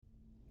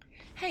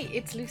Hey,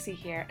 it's Lucy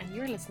here, and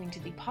you're listening to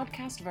the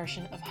podcast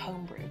version of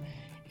Homebrew.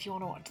 If you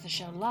want to watch the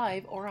show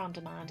live or on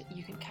demand,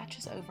 you can catch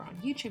us over on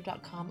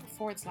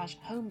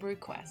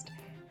youtube.com/homebrewquest.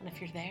 And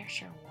if you're there,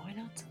 sure, why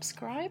not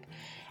subscribe?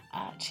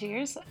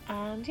 Cheers,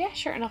 and yeah,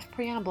 sure, enough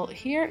preamble.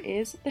 Here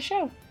is the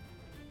show.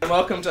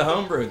 Welcome to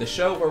Homebrew, the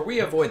show where we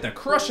avoid the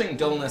crushing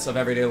dullness of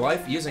everyday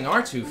life using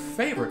our two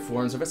favourite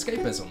forms of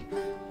escapism,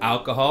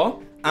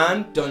 alcohol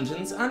and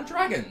Dungeons and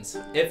Dragons.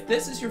 If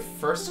this is your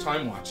first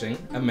time watching,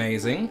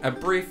 amazing. A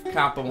brief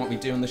cap on what we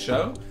do in the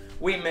show.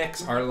 We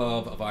mix our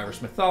love of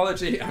Irish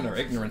mythology and our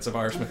ignorance of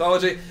Irish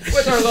mythology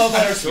with our love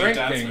of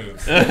drinking.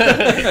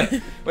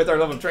 With our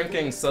love of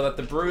drinking, so that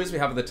the brews we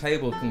have at the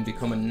table can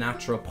become a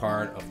natural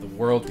part of the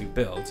world we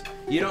build.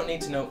 You don't need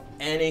to know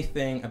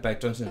anything about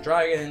Dungeons and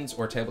Dragons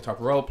or tabletop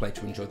roleplay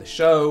to enjoy the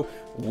show.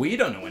 We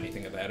don't know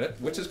anything about it,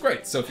 which is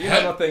great. So if you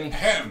have nothing...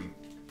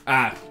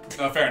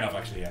 fair enough,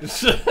 actually, yeah.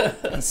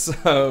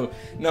 So,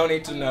 no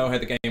need to know how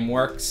the game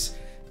works.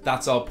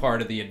 That's all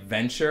part of the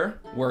adventure.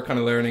 We're kind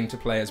of learning to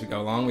play as we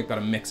go along. We've got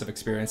a mix of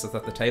experiences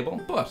at the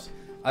table. But,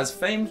 as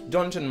famed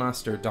dungeon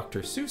master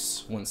Dr.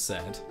 Seuss once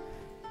said,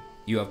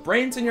 you have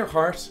brains in your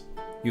heart,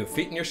 you have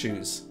feet in your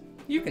shoes.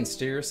 You can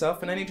steer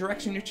yourself in any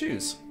direction you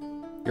choose.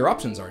 Your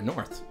options are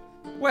north,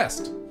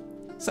 west,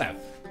 south,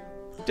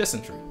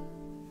 dysentery.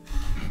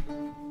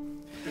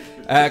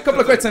 A couple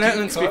of quick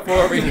announcements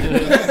before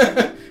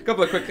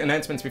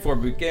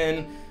we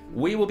begin.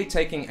 We will be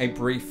taking a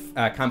brief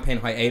campaign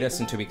hiatus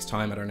in 2 weeks'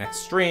 time at our next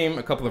stream.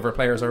 A couple of our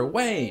players are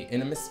away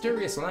in a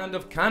mysterious land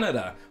of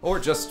Canada, or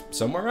just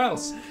somewhere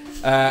else.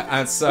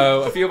 And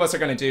so a few of us are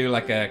going to do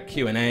like a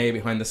Q&A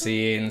behind the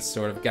scenes,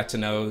 sort of get to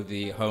know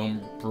the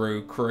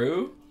Homebrew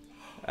crew.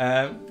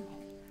 Yeah.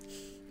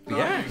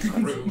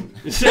 Crew.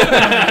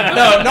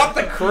 No, not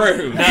the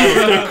crew.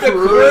 No, the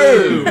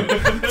crew.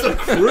 The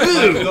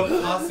crew.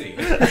 The posse.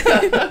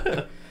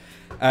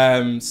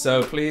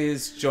 So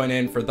please join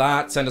in for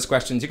that. Send us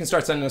questions. You can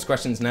start sending us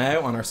questions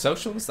now on our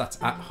socials.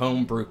 That's at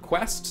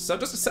HomebrewQuest. So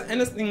just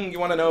anything you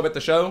want to know about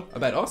the show,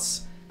 about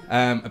us,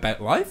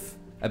 about life,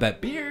 about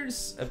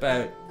beers,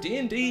 about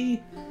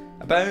D&D,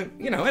 about,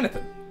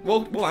 anything.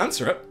 We'll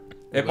answer it.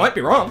 It might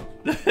be wrong.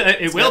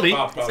 It will be.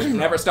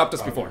 Never stopped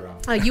us before.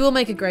 You will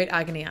make a great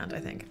agony aunt, I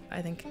think.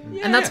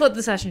 Yeah. And that's what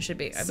the session should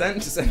be.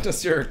 Send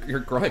us your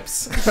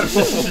gripes.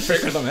 We'll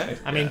figure them out.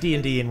 I mean,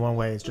 D&D in one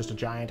way is just a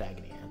giant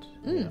agony aunt.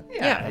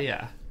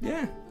 Yeah.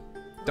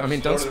 I mean,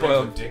 don't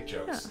spoil. Dick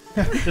jokes.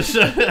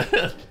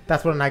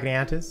 That's what an agony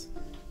aunt is?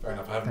 Fair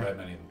enough, I haven't read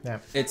many of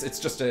them. Yeah.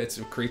 It's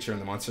a creature in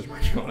the Monsters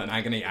Manual, an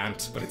agony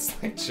ant, but it's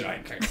like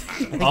giant.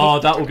 Oh,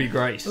 that would be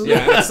great.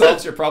 Yeah, it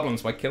solves your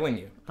problems by killing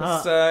you.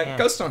 Yeah.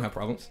 Ghosts don't have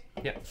problems.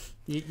 Yeah.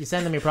 You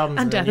send them your problems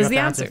And then death you is have the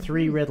to answer answer.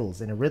 3 riddles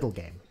in a riddle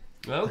game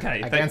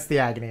Okay. against the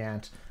agony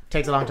ant.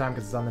 Takes a long time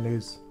because it's on the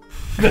news.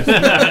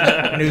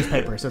 A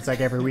newspaper, so it's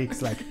like every week.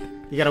 It's like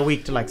you got a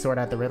week to like sort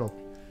out the riddle.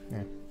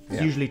 Yeah.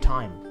 It's usually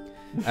time.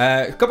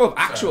 A couple of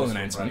actual Writing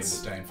announcements.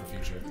 this down for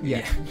future.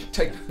 Yeah.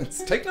 Take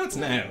notes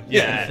now.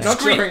 Yeah. Not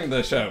during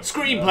the show.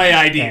 Screenplay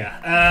idea.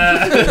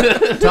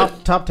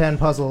 Top 10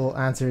 puzzle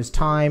answers: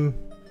 time,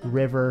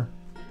 river,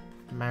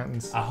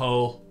 mountains. A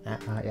hole.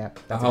 Yeah.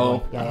 A hole.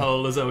 one. Yeah, A yeah.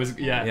 hole is always,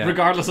 Yeah.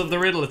 regardless of the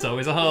riddle, it's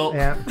always a hole.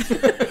 Yeah.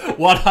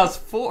 What has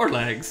 4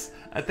 legs,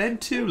 and then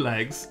 2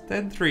 legs,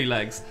 then 3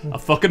 legs? A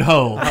fucking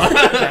hole.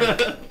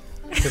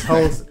 Because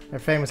holes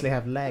famously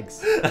have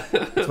legs.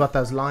 It's what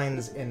those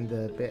lines in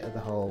the bit of the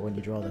hole when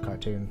you draw the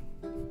cartoon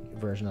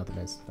version of them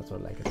is. That's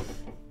what a leg is.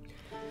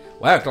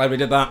 Wow, glad we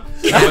did that.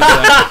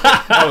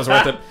 That was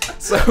worth it.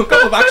 So, a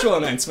couple of actual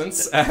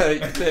announcements.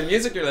 The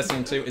music you're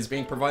listening to is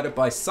being provided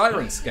by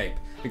Sirenscape,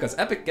 because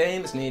epic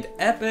games need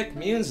epic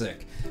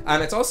music.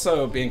 And it's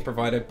also being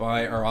provided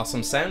by our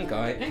awesome sound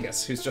guy,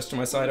 Angus, who's just to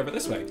my side over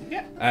this way.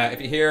 Yeah. If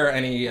you hear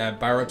any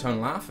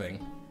baritone laughing,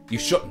 you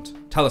shouldn't.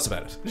 Tell us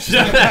about it.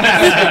 Zip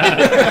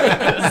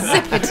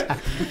it.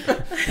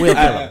 We'll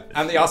kill him.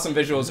 And the awesome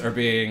visuals are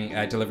being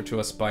delivered to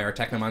us by our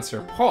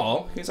technomancer,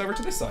 Paul, who's over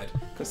to this side,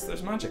 because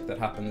there's magic that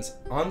happens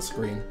on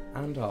screen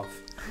and off.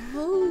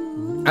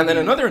 And then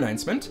another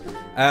announcement.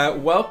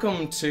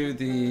 Welcome to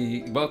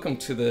the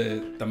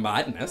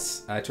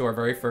madness, to our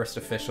very first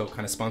official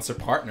kind of sponsor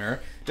partner,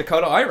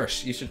 Dakota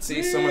Irish. You should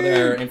see some of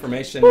their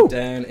information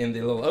down in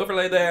the little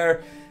overlay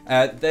there.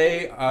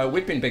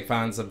 We've been big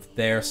fans of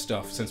their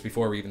stuff since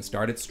before we even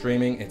started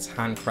streaming. It's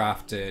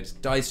handcrafted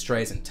dice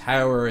trays and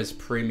towers,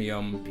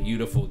 premium,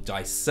 beautiful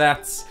dice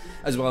sets,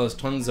 as well as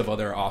tons of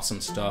other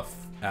awesome stuff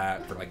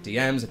for like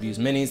DMs. I've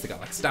used minis. They got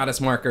like status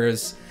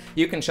markers.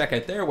 You can check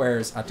out their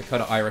wares at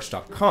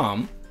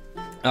dakotairish.com.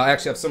 I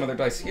actually have some other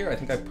dice here. I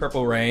think I have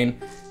Purple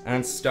Rain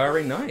and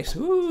Starry Night.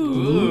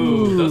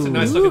 Ooh, those are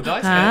nice looking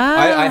dice,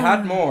 man. I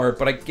had more,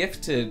 but I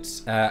gifted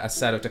a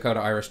set of Dakota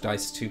Irish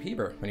dice to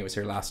Heber when he was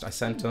here last. I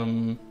sent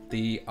him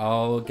the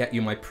I'll Get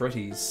You My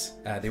Pretties.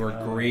 They were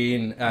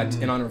green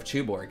in honor of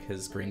Tuborg,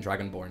 his green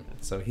dragonborn.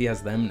 So he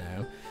has them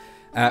now.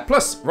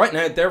 Plus, right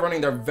now, they're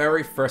running their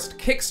very first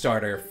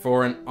Kickstarter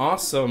for an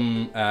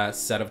awesome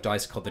set of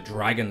dice called the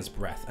Dragon's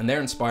Breath, and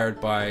they're inspired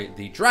by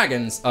the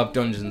dragons of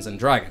Dungeons and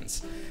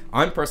Dragons.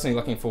 I'm personally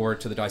looking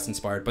forward to the dice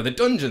inspired by the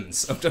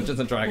dungeons of Dungeons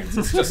and Dragons.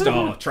 It's just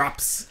all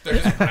traps. They're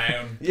just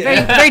brown.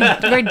 Very, very,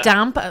 very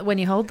damp when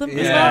you hold them as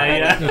well.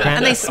 Yeah.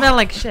 And they smell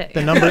like shit.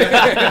 The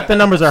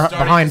numbers are Starting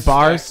behind to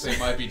bars. stack, They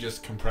might be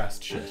just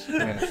compressed shit.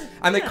 Yeah.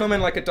 And they come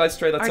in like a dice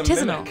tray that's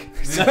Artisanal.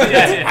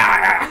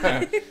 a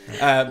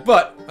mimic.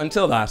 But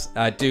until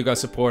that, do go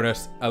support it.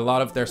 A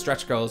lot of their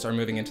stretch goals are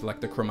moving into like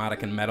the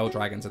chromatic and metal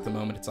dragons at the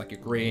moment. It's like a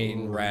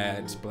green,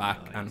 red, black,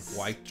 and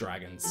white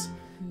dragons.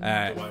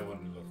 The white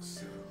one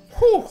looks.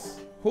 Whew.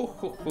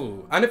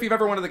 And if you've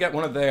ever wanted to get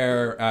one of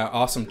their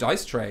awesome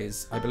dice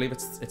trays, I believe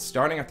it's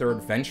starting at their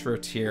adventurer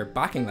tier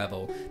backing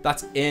level.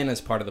 That's in as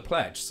part of the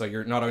pledge. So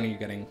you're not only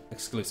getting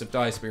exclusive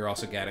dice, but you're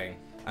also getting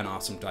an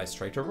awesome dice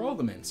tray to roll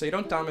them in, so you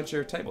don't damage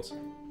your tables.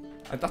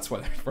 And that's why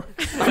they're for.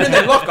 I mean,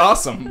 they look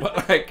awesome,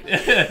 but like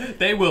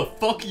they will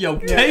fuck your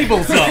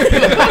tables up.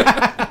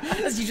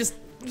 As you just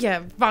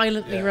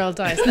violently roll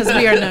dice, as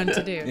we are known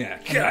to do.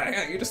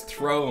 Yeah, you just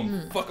throw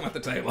them, fuck them at the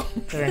table.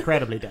 They're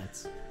incredibly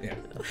dense. Yeah,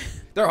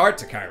 they're hard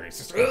to carry. It's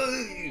just.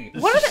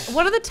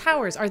 What are the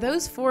towers? Are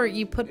those for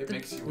you put It the,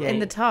 makes you in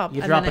the top?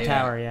 You and drop then a it-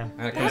 tower, yeah.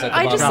 And it comes out the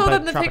I just bottom. saw that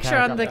in the Drop a picture tower,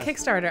 on the drop a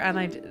Kickstarter,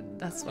 and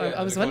that's why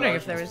I was wondering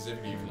if there was.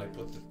 Specifically, you can like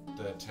put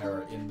the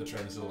tower in the tray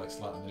in this little like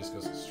slot, and it just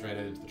goes straight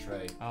out into the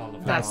tray. Oh,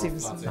 That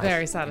seems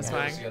very Yeah,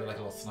 satisfying. you get like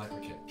a little sniper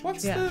kit.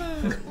 What's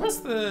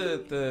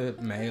the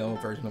male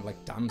version of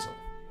like damsel?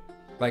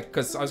 Like,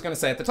 because I was gonna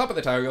say at the top of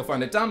the tower you'll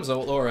find a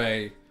damsel or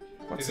a.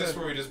 Is this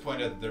where we just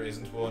point out that there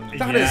isn't one?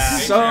 That Yeah.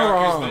 is so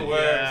Matriarch is the wrong.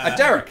 word. Yeah. A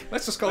Derek.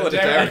 Let's just call A it a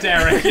Derek.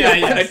 Derek. Derek, yeah,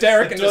 yeah. A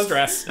Derek in It does-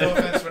 distress. No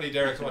offense for any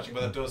Derek's watching,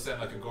 but it does sound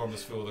like a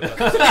gormless fool.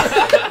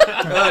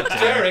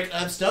 Derek,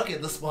 I'm stuck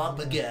in the swamp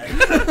again.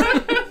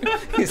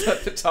 He's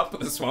at the top of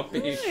the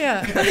swampy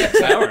Yeah.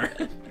 tower.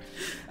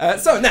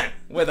 So now,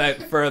 without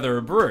further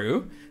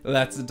ado,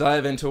 let's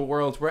dive into a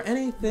world where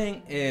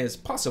anything is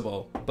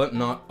possible, but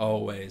not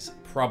always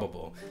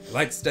probable.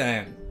 Lights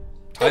down.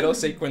 Title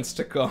sequence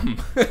to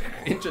come.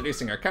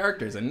 Introducing our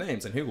characters and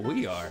names and who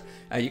we are.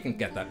 You can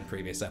get that in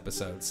previous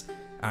episodes.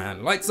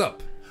 And lights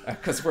up.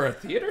 Because we're a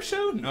theater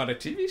show, not a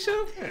TV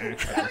show?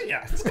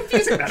 Yeah, it's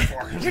confusing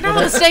metaphor. You're not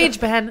on the stage,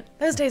 Ben.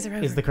 Those days are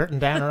over. Is the curtain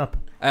down or up?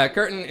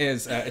 Curtain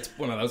is, it's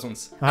one of those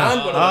ones. Ah. And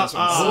one of those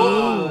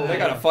ones. They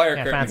got a fire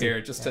Yeah, curtain fancy. here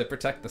just to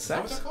protect the Is that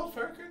what set. they're called?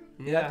 Fire curtain?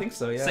 Yeah, I think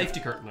so, yeah. Safety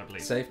curtain, I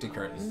believe. Safety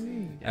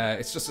curtain.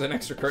 It's just an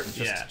extra curtain,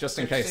 just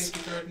in Your case.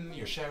 Safety curtain,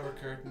 your shower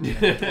curtain,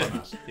 and your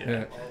doormat.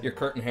 Yeah. Your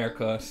curtain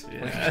haircut.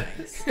 Yeah.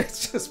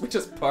 It's just we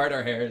just part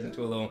our hairs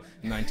into a little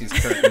 90s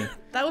curtain.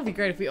 That would be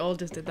great if we all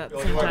just did that at the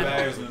All same your time.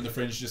 bows and then the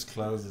fringe just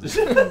closes.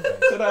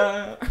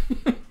 Ta-da!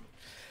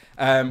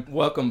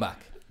 Welcome back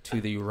to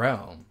the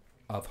realm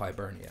of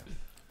Hibernia.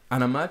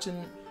 And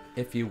imagine,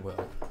 if you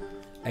will,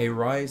 a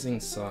rising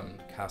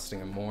sun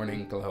casting a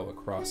morning glow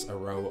across a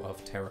row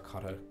of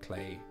terracotta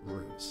clay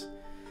roofs.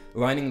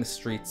 Lining the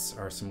streets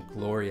are some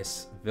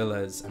glorious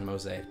villas and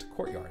mosaicked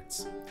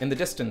courtyards. In the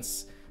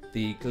distance,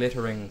 the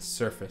glittering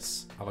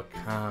surface of a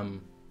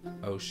calm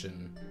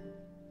ocean.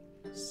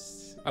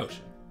 Just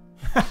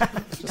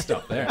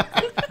stop there.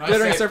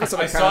 Glittering surface of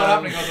a I saw it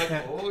calm. happening. I was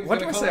like, oh, he's What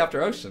do gonna I call say it.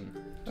 after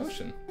ocean?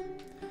 Ocean. You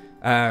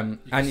can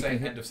And you say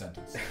can end of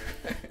sentence.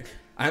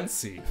 and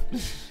sea.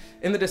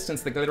 In the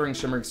distance, the glittering,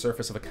 shimmering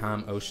surface of a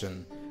calm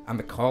ocean, and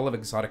the call of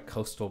exotic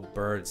coastal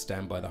birds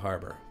down by the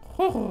harbour.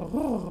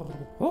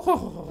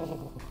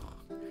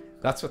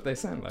 That's what they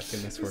sound like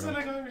in this Is that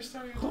world. like Irish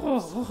story?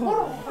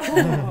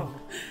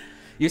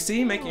 You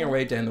see, making her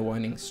way down the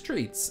winding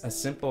streets, a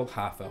simple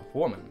half-elf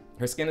woman.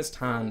 Her skin is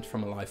tanned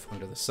from a life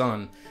under the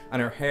sun,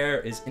 and her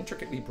hair is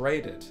intricately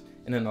braided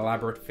in an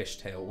elaborate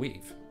fishtail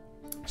weave.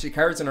 She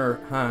carries in her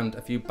hand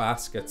a few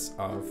baskets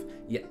of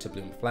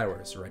yet-to-bloom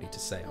flowers ready to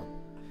sail.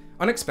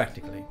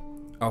 Unexpectedly,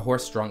 a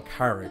horse-drawn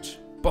carriage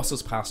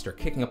bustles past her,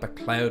 kicking up a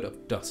cloud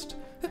of dust.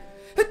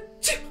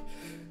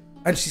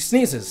 And she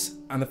sneezes,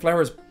 and the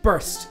flowers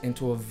burst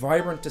into a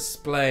vibrant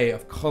display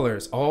of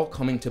colours, all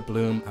coming to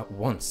bloom at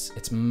once.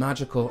 It's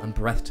magical and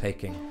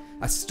breathtaking,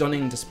 a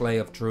stunning display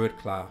of druid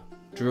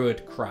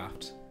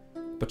craft.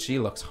 But she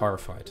looks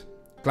horrified.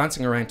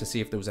 Glancing around to see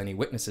if there was any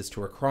witnesses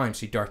to her crime,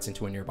 she darts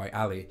into a nearby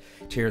alley,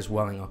 tears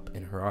welling up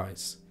in her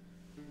eyes.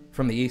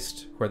 From the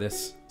east, where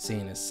this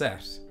scene is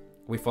set,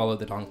 we follow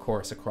the dawn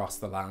course across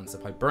the lands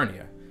of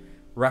Hibernia,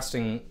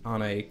 resting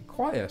on a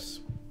quiet,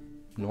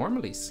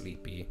 normally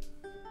sleepy,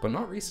 but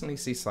not recently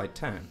seaside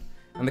town.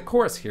 And the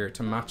chorus here,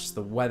 to match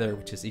the weather,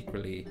 which is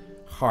equally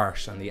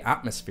harsh, and the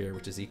atmosphere,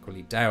 which is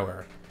equally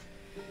dour,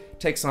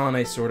 takes on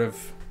a sort of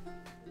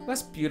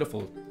less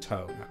beautiful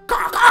tone.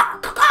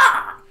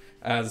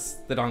 As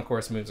the dawn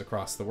chorus moves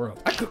across the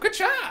world. A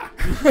cuckoo-cha!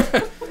 Can't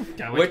wait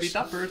to Which- beat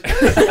that bird.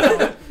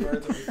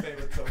 Birds are my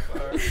favourite so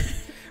far.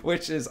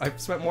 Which is, I've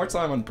spent more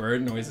time on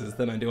bird noises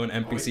than I do on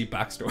NPC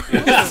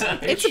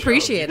backstories. It's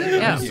appreciated,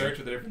 yeah. Search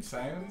with the different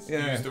sounds.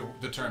 Yeah. Use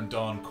the term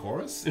dawn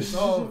chorus. It's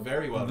all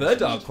very well. The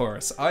dawn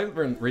chorus. I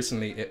learned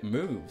recently it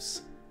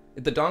moves.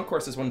 The dawn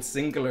chorus is one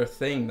singular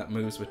thing that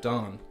moves with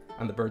dawn,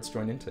 and the birds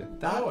join into.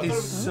 That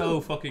Is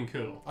so fucking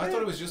cool. I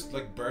thought it was just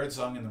like bird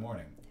song in the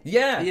morning.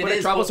 Yeah, It but it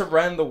is, travels but-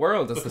 around the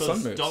world as the Because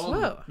sun moves. Dawn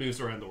Whoa. moves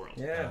around the world.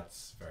 Yeah.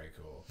 That's very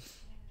cool.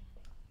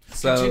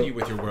 So Continue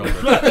with your world.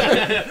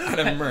 and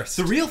immersed.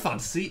 The real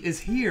fantasy is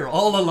here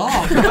all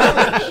along.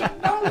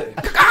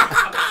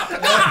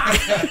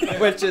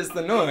 Which is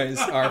the noise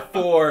our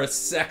 4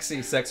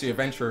 sexy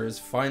adventurers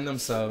find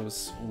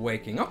themselves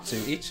waking up to,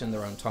 each in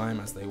their own time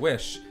as they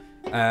wish.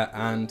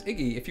 And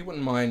Iggy, if you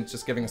wouldn't mind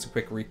just giving us a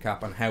quick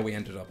recap on how we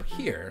ended up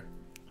here,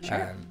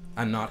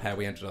 and not how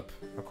we ended up,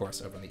 of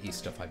course, over in the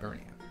east of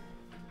Hibernia.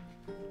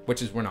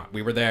 Which is we're not.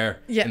 We were there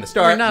Yeah, in the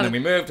start, we're not. and then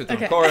we moved to the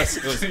Okay. chorus.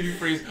 It was, So you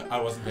freeze. I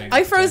wasn't paying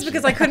I froze attention.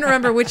 because I couldn't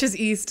remember which is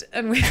east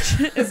and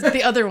which is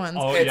the other ones.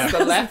 Oh, it's yeah.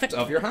 the left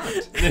of your hand.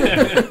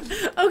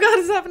 Oh god,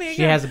 it's happening again.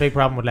 She has a big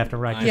problem with left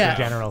and right, just Yeah. in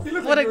general. You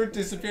look What like a- you were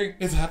disappearing.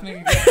 It's happening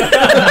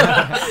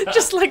again.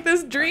 Just like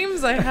those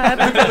dreams I had.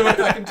 I went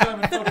back in time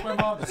and phoned my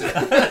mom.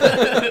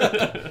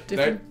 Different.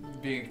 They're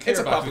being clear It's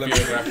a about the popular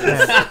viewing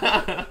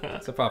reference.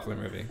 It's a popular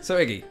movie. So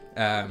Iggy,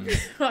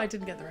 Oh, I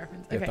didn't get the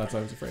reference. Yeah, Okay. that's what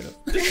I was afraid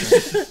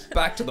of.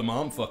 back to the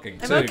mom fucking.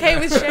 I'm too. okay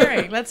with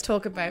sharing. Let's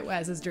talk about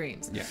Wes's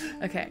dreams. Yeah.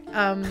 Okay.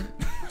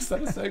 Is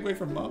that a segue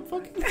from mom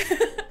fucking?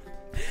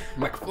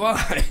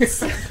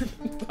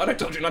 McFly. Thought I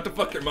told you not to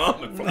fuck your mom,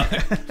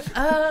 McFly.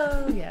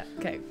 Oh yeah.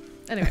 Okay.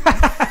 Anyway.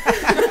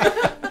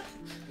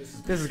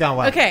 This has gone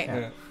well. Okay.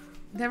 Yeah.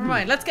 Never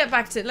mind. Let's get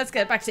back to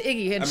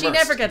Iggy, and she Immersed,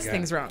 never gets yeah.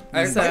 things wrong.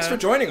 Thanks for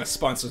joining us,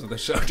 sponsors of the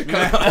show. To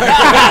come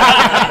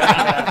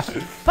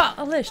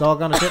Polish. It's all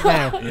gonna sit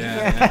now.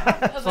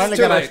 yeah. Finally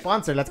Too got our late.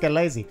 sponsor. Let's get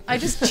lazy. I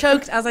just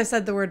choked as I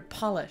said the word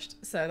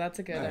polished, so that's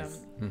a good. Nice.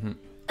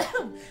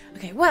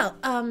 Okay, well,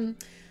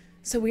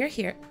 so we're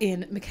here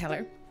in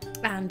McKellar,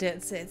 and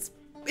it's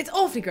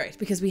awfully great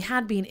because we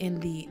had been in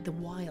the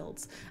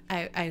wilds,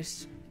 out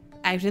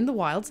in the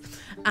wilds,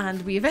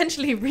 and we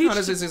eventually Not reached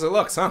as easy as it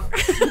looks, huh?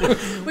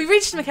 we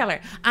reached McKellar,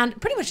 and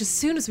pretty much as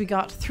soon as we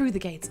got through the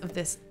gates of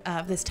this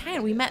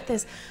town, we met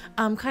this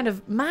kind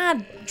of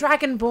mad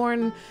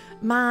dragonborn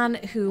man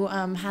who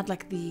had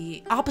like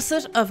the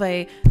opposite of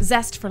a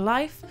zest for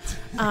life.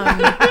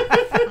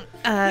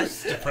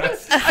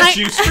 Depressed. A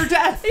juice for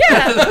death.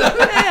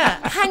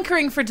 yeah,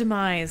 hankering for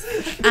demise,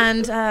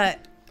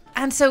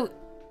 and so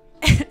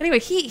anyway,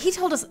 he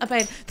told us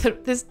about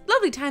this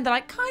lovely town that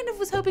I kind of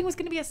was hoping was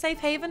going to be a safe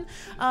haven.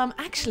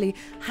 Actually,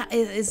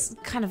 is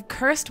kind of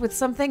cursed with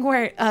something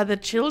where the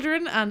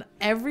children and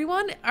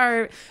everyone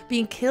are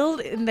being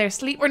killed in their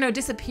sleep, or no,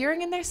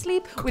 disappearing in their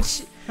sleep.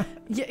 Which,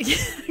 yeah,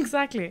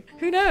 exactly.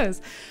 Who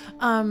knows?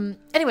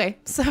 Anyway,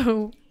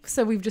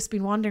 so we've just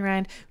been wandering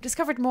around. We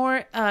discovered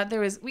more.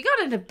 We got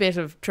in a bit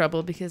of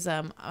trouble because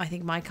I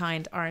think my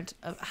kind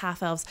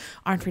half elves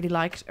aren't really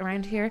liked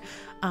around here,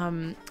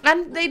 and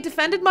they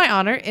defended my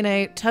honor in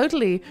a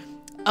totally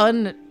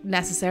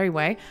unnecessary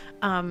way.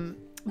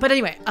 But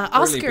anyway,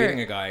 Really beating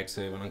Oscar. a guy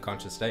to an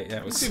unconscious state. Yeah, it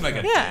You was. seem like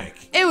a Yeah,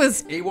 dick. it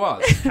was. He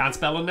was. Can't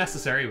spell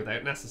unnecessary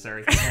without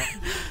necessary.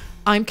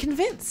 I'm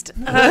convinced.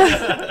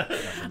 There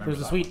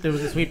was a sweet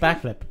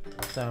backflip.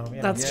 So you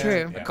know. That's Yeah,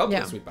 true. A couple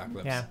Yeah. of sweet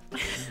backflips.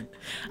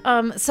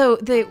 Yeah. So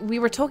we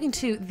were talking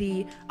to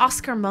the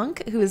Oscar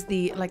Monk, who is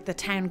the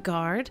town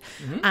guard,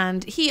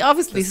 and he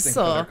obviously The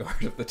singular saw,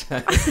 guard of the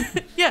town.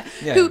 yeah,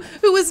 Yeah.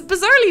 who was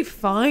bizarrely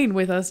fine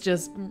with us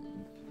just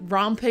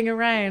romping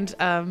around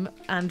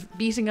and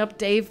beating up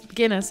Dave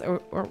Guinness or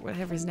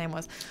whatever his name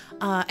was.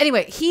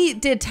 Anyway, he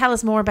did tell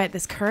us more about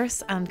this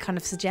curse and kind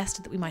of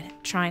suggested that we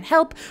might try and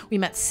help. We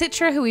met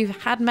Citra, who we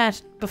had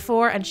met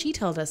before, and she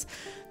told us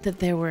that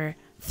there were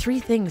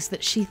 3 things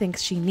that she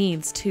thinks she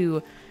needs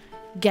to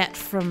get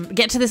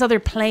to this other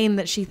plane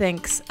that she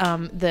thinks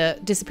the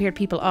disappeared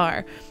people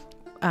are.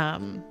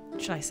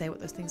 Should I say what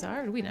those things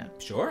are? Or do we know?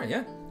 Sure,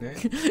 yeah.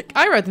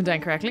 I wrote them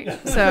down correctly.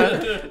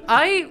 So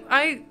I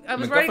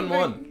was writing. MacGuffin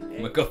 1,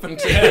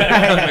 MacGuffin 2,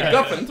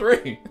 MacGuffin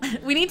 3.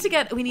 We needed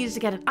to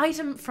get an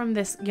item from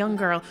this young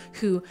girl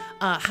who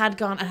had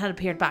gone and had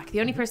appeared back. The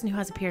only person who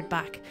has appeared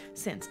back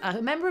since.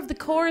 A member of the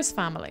Coors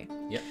family.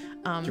 Yeah.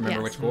 Do you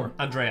remember which core?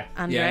 Andrea.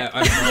 Andrea.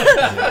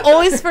 Yeah.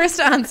 Always first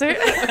to answer.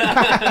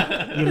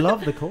 You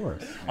love the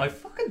chorus. I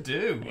fucking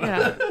do.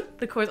 Yeah.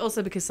 The Coors,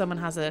 also because someone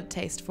has a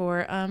taste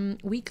for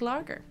weak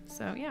lager.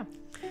 So yeah,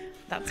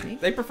 that's me.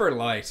 They prefer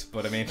light,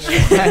 but I mean,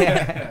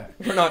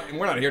 we're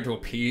not here to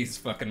appease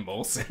fucking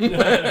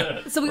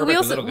Molson. So What we about the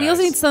also little we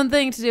also guys? need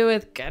something to do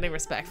with getting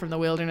respect from the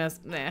wilderness.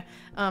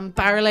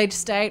 Barrel aged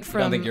stout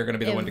from. I don't think you're going to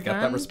be the one to get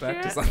that Evansville?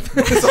 respect.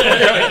 Is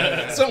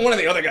that so one of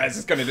the other guys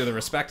is going to do the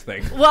respect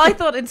thing. Well, I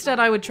thought instead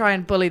I would try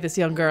and bully this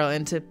young girl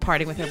into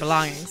parting with her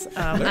belongings.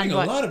 Learning and a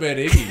what- lot about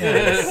Iggy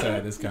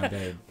this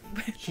campaign.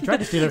 She tried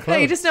to steal her No,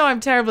 clothes. you just know I'm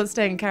terrible at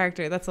staying in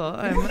character. That's all.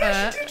 She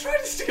did try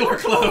to steal her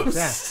clothes.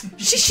 Yeah.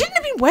 She shouldn't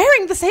have been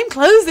wearing the same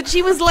clothes that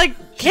she was like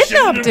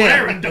kidnapped in.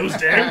 Wearing those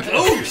damn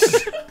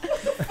clothes.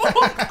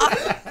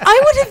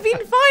 I would have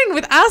been fine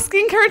with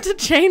asking her to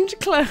change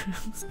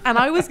clothes, and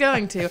I was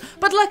going to.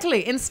 But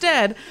luckily,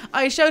 instead,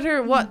 I showed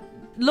her what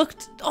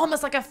looked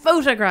almost like a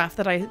photograph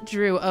that I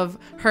drew of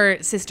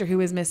her sister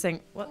who is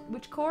missing.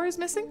 Which core is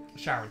missing?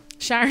 Sharon.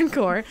 Sharon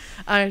Core.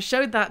 I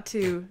showed that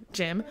to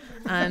Jim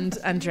and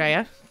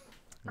Andrea.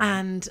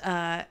 And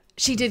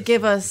she did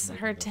give us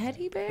her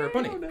teddy bear. Her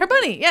bunny. Her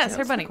bunny, yes, her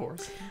Yes, bunny. Of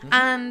course.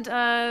 And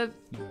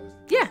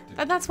yeah,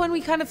 and that's when we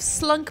kind of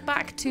slunk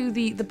back to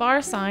the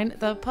bar sign,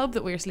 the pub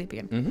that we were sleeping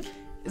in. Mhm.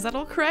 Is that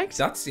all correct?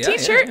 That's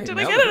T-shirt? Yeah, Did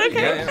I nailed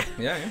get it? Okay.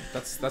 Yeah.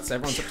 That's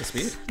everyone's up to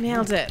speed.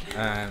 Nailed it.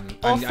 And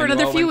for you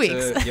another all few went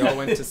weeks. you all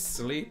went to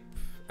sleep.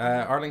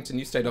 Arlington,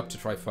 you stayed up to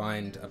try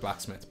find a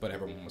blacksmith, but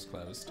everyone was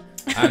closed.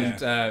 And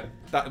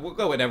that we'll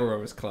go with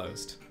everyone was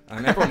closed.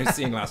 And everyone who's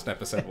seen last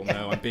episode will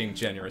know I'm being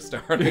generous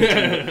to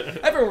Arlington.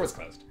 Everyone was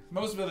closed.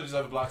 Most villages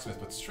have a blacksmith,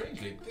 but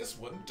strangely, this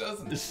one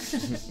doesn't.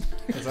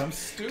 Because I'm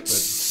stupid.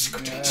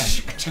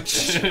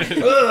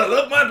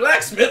 Look, my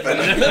blacksmith.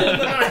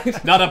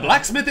 Not a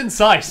blacksmith in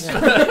sight.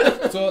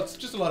 So it's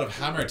just a lot of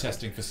hammer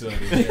testing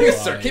facilities.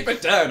 Yes, sir, keep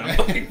it down. I'm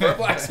looking for a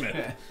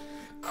blacksmith.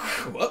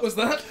 What was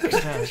that?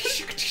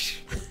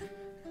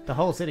 The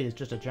whole city is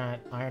just a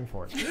giant iron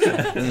fort.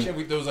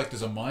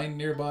 There's a mine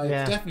nearby.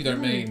 Yeah. It's definitely their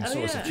main Oh,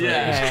 source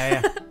yeah.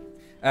 of trade.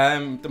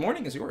 Yeah. The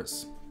morning is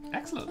yours.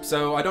 Excellent.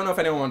 So I don't know if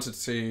anyone wanted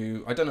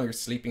to. I don't know your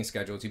sleeping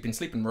schedules. You've been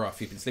sleeping rough.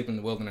 You've been sleeping in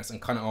the wilderness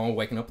and kind of all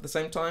waking up at the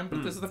same time.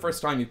 But this is the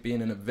first time you've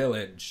been in a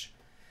village.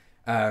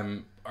 Are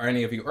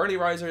any of you early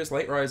risers,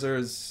 late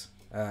risers?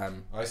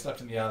 I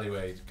slept in the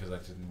alleyway because I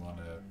didn't want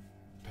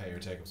to pay or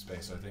take up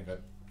space. So I think I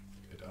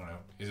don't know.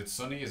 Is it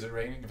sunny? Is it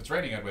raining? If it's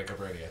raining, I'd wake up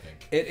early, I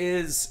think. It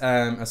is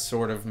a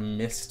sort of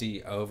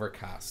misty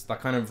overcast.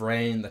 That kind of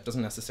rain that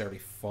doesn't necessarily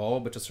fall,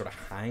 but just sort of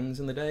hangs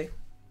in the day.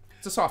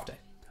 It's a soft day.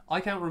 I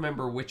can't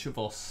remember which of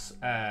us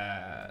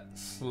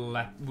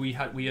slept. We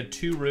had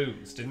 2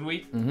 rooms, didn't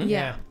we? Mm-hmm.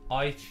 Yeah.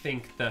 I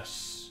think that.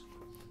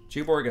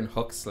 Tuborg and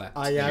Hook slept.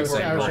 Oh, yeah, I You was were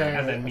sharing- saying-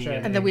 and then me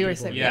And then we were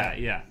people. saying-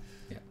 Yeah.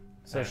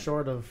 So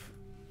short of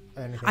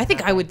anything. I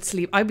think I happening. would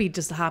sleep. I'd be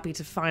just happy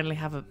to finally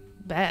have a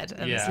bed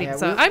and Yeah. sleep. Yeah,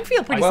 So we- I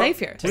feel pretty Well, safe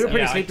here. we were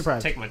pretty I sleep just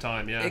deprived. Take my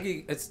time. Yeah.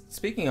 Iggy,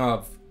 speaking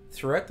of,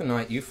 throughout the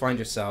night, you find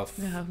yourself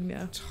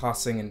No.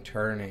 tossing and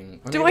turning.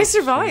 Do unable I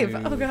survive?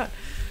 to- Oh god.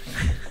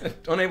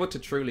 unable to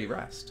truly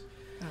rest.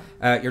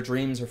 Your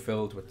dreams are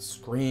filled with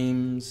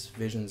screams,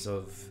 visions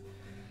of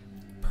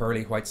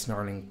pearly white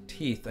snarling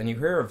teeth, and you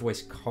hear a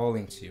voice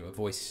calling to you, a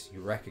voice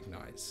you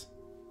recognize,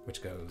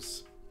 which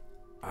goes,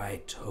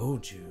 "I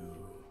told you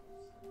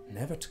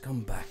never to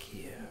come back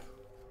here.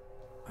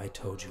 I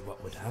told you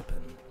what would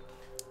happen.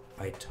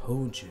 I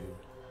told you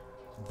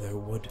there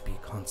would be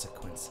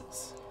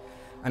consequences."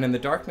 And in the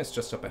darkness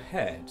just up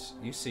ahead,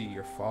 you see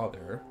your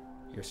father,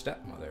 your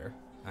stepmother,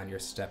 and your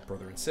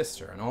stepbrother and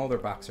sister, and all their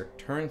backs are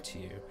turned to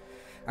you.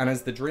 And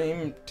as the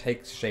dream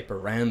takes shape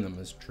around them,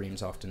 as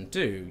dreams often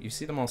do, you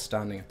see them all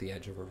standing at the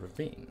edge of a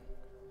ravine.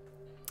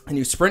 And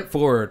you sprint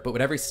forward, but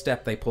with every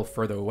step they pull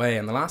further away,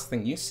 and the last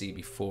thing you see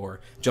before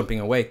jumping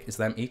awake is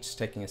them each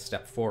taking a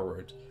step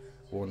forward,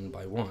 one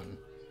by one,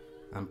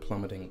 and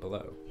plummeting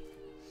below.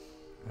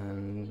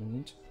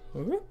 And...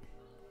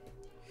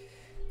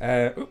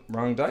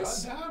 wrong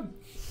dice. God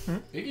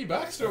damn. Iggy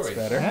backstory.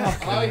 That's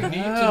better. I need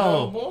to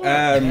know more.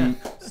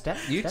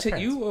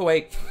 You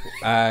awake.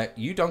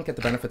 You don't get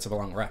the benefits of a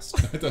long rest,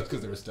 That's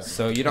because they were stuck.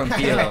 so you don't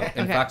heal. In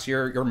Okay. fact,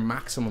 your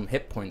maximum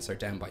hit points are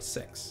down by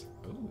 6.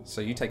 So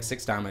you take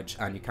 6 damage,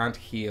 and you can't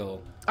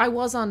heal. I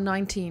was on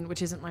 19,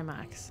 which isn't my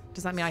max.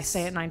 Does that mean I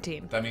stay at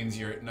 19? That means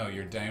you're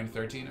down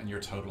 13 and your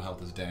total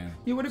health is down.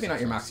 You would have been at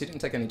your max. You didn't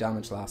take any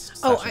damage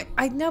last Oh, session.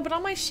 I know, but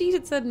on my sheet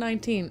it said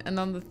 19, and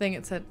on the thing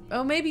it said,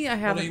 oh, maybe I Well,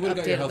 haven't no, you would have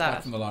got your updated health back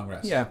that. from the long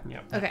rest. Yeah.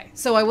 Yeah. Okay,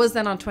 so I was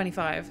then on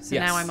 25, so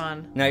Yes. now I'm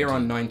on. Now you're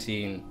on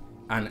 19,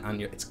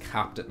 and it's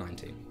capped at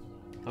 19.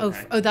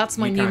 Okay. Oh, that's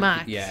my You new can't-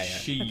 max. Yeah.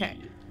 She. Okay.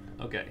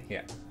 Okay.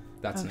 Yeah.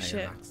 That's Oh, now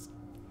shit. your max.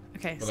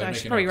 Okay, Well, so I make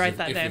should a probably note, 'cause write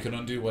that if down. you can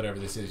undo whatever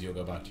this is, you'll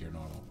go back to your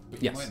normal.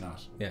 But Yes. you might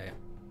not. Yeah.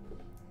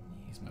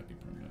 These might be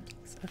permanent.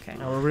 Okay.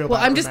 we're real Well,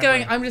 bad I'm just going.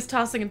 remembering. I'm just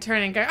tossing and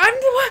turning, going. I'm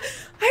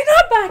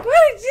not back.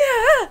 What?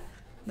 Yeah.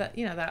 That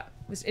that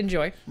was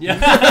enjoy.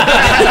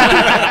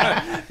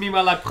 Yeah.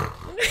 Meanwhile, like.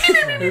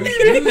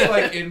 Who's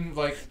like in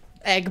like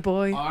Egg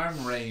boy.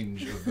 arm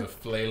range of the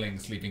flailing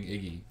sleeping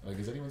Iggy? Like,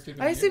 is anyone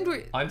sleeping? I in assumed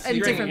we're I'm in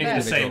sleeping different in the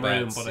beds. same Individual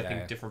room, beds, but I yeah.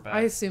 think different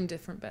I beds. assume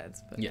different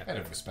beds, but Yeah. Out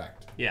of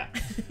respect. Yeah.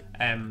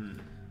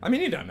 I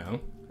mean, you don't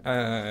know.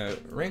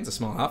 Rain's a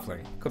small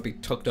halfling. Could be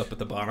tucked up at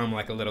the bottom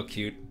like a little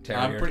cute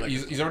terrier.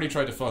 He's already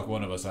tried to fuck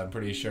one of us. I'm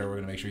pretty sure we're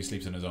gonna make sure he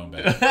sleeps in his own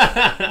bed.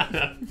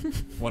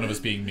 One of us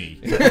being me.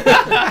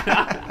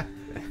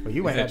 Well,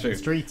 you went Yeah, out in true. the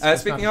streets.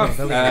 It's Speaking not of,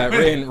 the same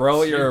building. Rain,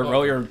 roll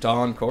your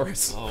dawn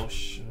chorus. Oh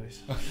shit.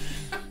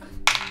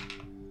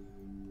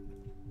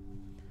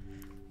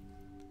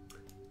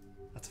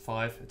 That's a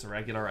 5. It's a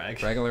regular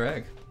egg. Regular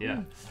egg, Yeah.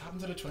 What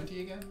happened to the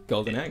 20 again?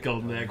 golden egg.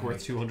 Golden egg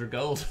worth 200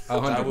 gold.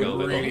 100 That would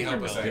golden. really Yeah,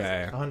 help us out.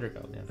 yeah, 100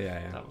 gold, yeah.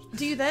 yeah. That was-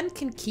 do you then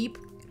can keep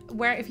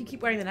if you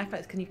keep wearing the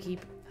necklace? Can you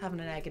keep having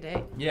an egg a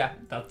day? Yeah,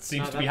 that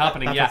seems No, to be that-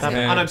 happening. that's Yeah, what's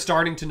happening. and I'm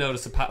starting to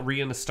notice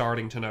Rian is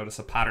starting to notice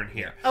a pattern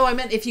here. Oh, I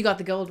meant if you got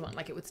the gold one,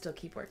 like it would still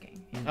keep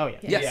working. Oh, yeah.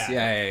 Yes,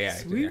 Yeah. yeah.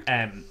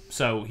 Sweet.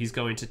 So he's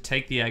going to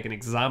take the egg and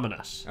examine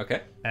it.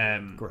 Okay.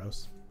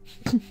 Gross.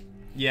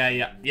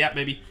 Yeah,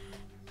 maybe.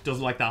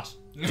 Doesn't like that.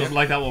 Doesn't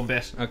like that one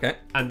bit. Okay.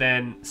 And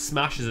then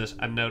smashes it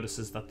and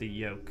notices that the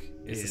yolk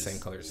is the same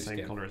colour as his same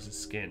skin. colour as his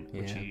skin,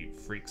 which Yeah. he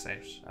freaks out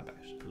about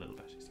a little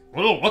bit. He's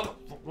like, "Oh,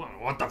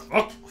 what the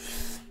fuck?"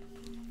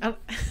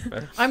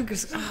 I'm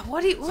just.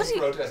 What do you?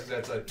 Protesting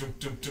outside. Dum,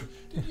 dum, dum.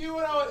 Did you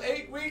know in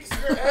 8 weeks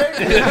your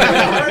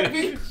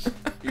egg?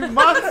 You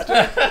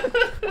monster!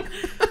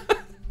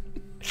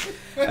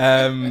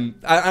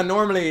 And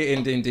normally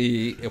in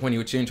D&D, when you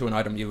attune to an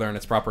item, you learn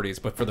its properties.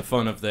 But for the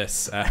fun of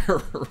this,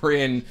 we're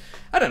in,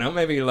 I don't know,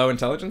 maybe low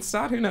intelligence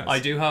stat. Who knows? I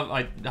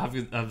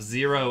have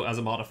 0 as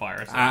a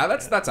modifier. So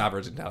That's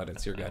average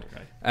intelligence. You're good.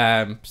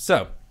 Okay.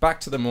 So back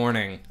to the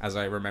morning, as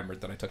I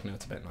remembered that I took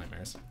notes about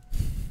nightmares.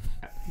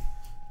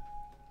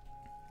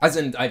 As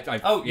in, I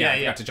forgot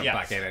to jump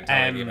back in and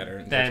tell you about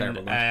her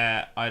terrible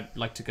lunch. I'd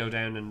like to go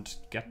down and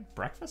get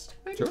breakfast.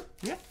 Maybe? Sure.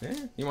 Yeah.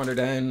 You wander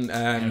down.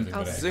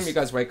 I'll Assume you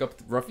guys wake up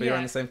roughly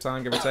around the same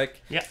time, give or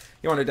take. Yeah.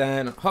 You wander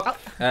down. Huck.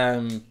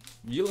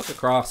 You look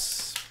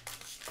across.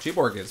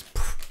 Tuborg is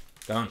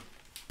gone.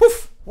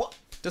 Poof. What?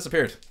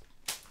 Disappeared.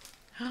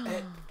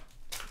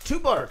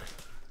 Tuborg,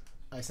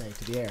 I say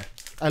to the air.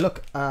 I'll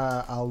look.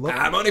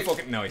 I'm only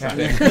fucking. No, he's not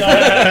there.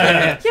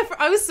 Yeah,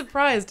 I was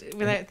surprised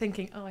without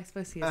thinking. Oh, I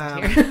suppose he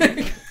isn't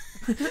here.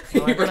 He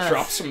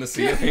drops from the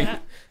ceiling.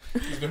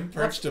 He's been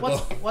perched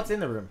above. What's in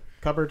the room?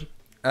 Cupboard.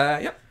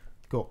 Yep.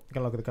 Cool. You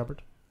can look at the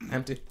cupboard.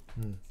 Empty.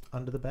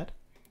 Under the bed.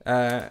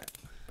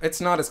 It's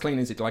not as clean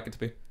as you'd like it to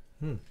be.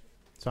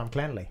 So I'm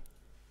cleanly.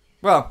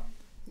 Well,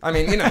 I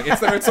mean,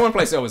 it's the one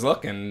place you always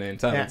look in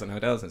towns and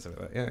hotels and stuff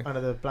like that. Yeah. Under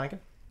the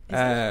blanket.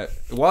 It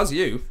was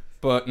you,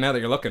 but now that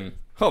you're looking,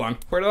 hold on,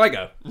 where did I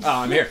go? Oh,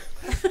 I'm here.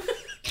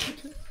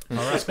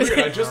 That's weird.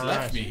 I just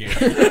left me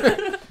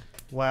here.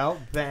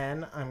 Well,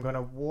 then I'm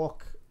gonna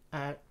walk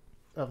out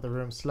of the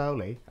room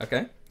slowly.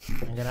 Okay.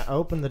 I'm gonna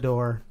open the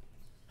door,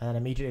 and then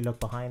immediately look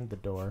behind the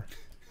door,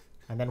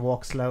 and then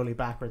walk slowly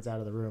backwards out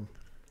of the room,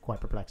 quite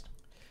perplexed.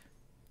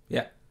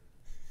 Yeah.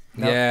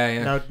 No,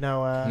 Yeah.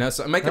 No.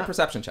 So make a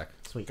perception check.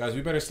 Sweet. Guys,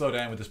 we better slow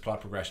down with this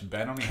plot progression.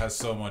 Ben only has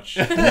so much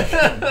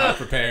not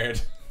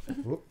prepared.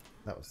 Whoop,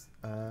 that was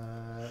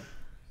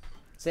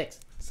 6.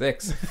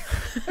 6.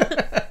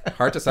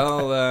 Hard to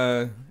tell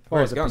where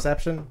What it's was it? gone.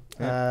 Perception.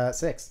 Yeah.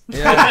 6.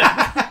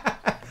 Yeah.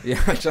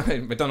 Yeah, I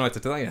don't know what to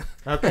tell you.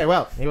 Okay,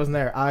 well, he wasn't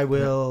there. I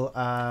will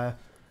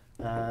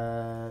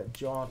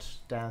jaunt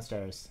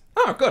downstairs.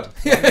 Oh, good.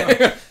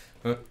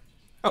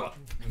 Oh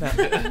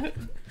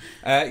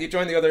well. You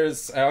join the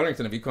others.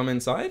 Arlington, have you come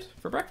inside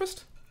for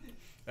breakfast?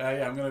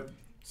 Yeah, I'm gonna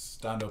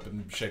stand up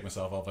and shake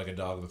myself off like a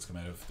dog that's come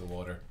out of the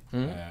water,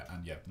 and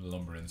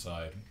lumber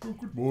inside. Oh,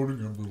 good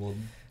morning,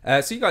 everyone.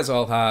 So you guys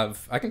all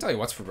have. I can tell you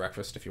what's for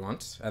breakfast if you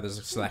want. There's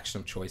a selection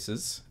of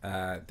choices.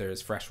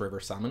 There's fresh river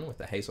salmon with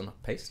the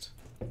hazelnut paste.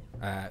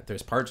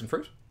 There's porridge and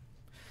fruit.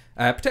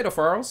 Potato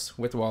farls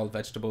with wild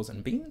vegetables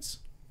and beans.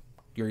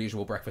 Your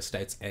usual breakfast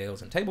stouts,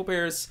 ales, and table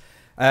beers.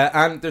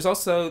 And there's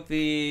also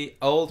the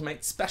Old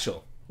Mate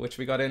Special, which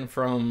we got in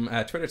from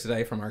Twitter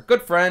today from our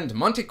good friend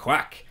Monty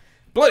Quack.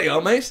 Bloody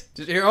Old Mate!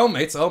 Did you hear Old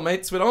Mates? Old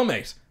Mates with Old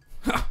Mate.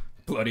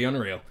 Bloody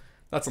unreal.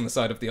 That's on the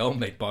side of the Old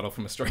Mate bottle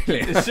from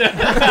Australia. So,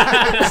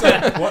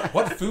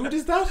 what food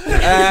is that?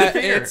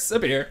 It's a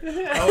beer.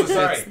 Oh,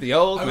 sorry. It's the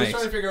Old I was Mate.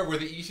 trying to figure out where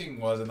the eating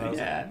was, and I was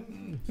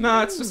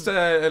No, it's just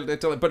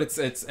but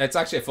it's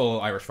actually a full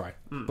Irish fry.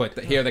 But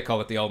here they call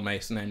it the Old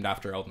Mate, named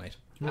after Old Mate.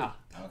 Ah.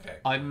 okay.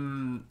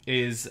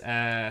 Is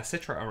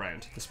Citra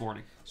around this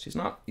morning? She's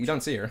not. You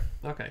don't see her.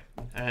 Okay.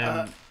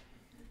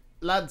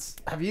 Lads,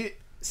 have you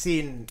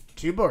seen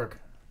Tuborg?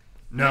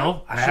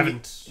 No, I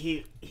haven't.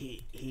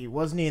 He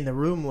wasn't in the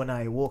room when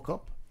I woke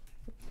up.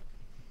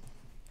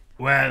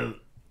 Well,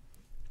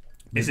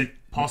 is it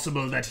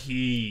possible that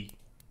he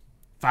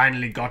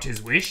finally got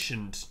his wish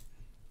and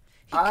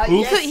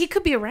He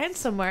could be around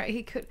somewhere.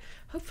 He could.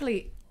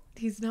 Hopefully,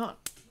 he's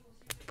not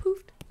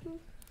poofed.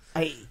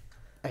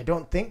 I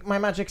don't think my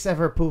magic's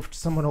ever poofed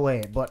someone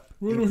away, but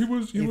Well, he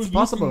was it's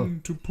possible.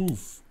 looking to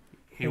poof.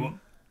 he wa-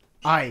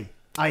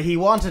 he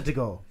wanted to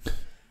go.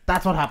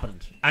 That's what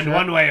happened. and Sure.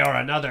 one way or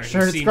another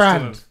Sure, it's he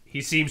grand.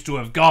 seems to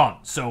have gone.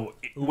 So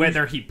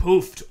whether he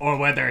poofed or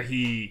whether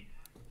he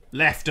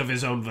left of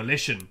his own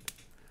volition,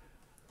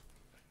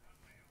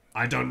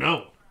 I don't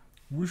know.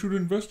 We should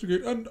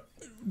investigate, and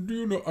do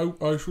you know,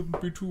 I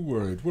shouldn't be too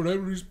worried.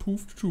 Wherever he's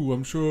poofed to,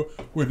 I'm sure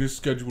when his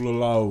schedule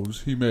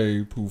allows, he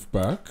may poof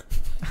back.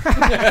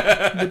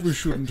 But we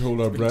shouldn't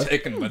hold our breath.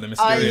 Taken by the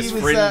mysterious he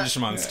was, fringe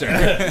monster.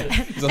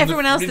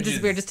 Everyone else that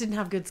disappeared just didn't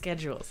have good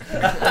schedules.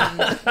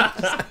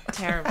 Just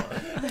terrible.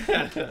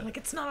 Like,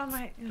 it's not on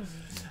my.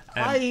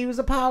 He was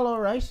a pal, all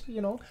right,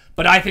 you know.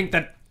 But I think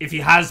that if he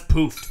has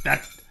poofed,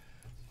 that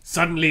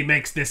suddenly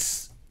makes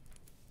this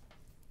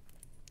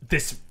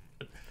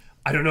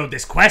I don't know,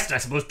 this quest, I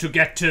suppose, to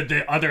get to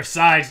the other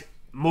side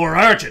more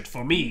urgent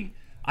for me.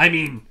 I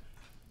mean,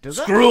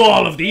 screw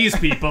all of these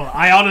people.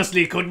 I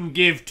honestly couldn't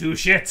give two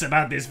shits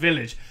about this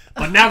village.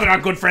 But now that our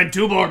good friend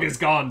Tuborg is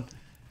gone,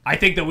 I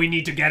think that we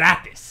need to get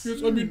at this.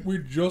 Yes, I mean, we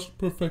just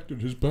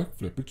perfected his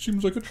backflip. It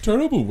seems like a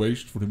terrible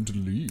waste for him to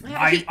leave.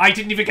 I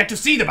didn't even get to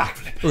see the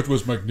backflip. Oh, it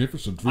was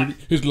magnificent. Really,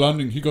 his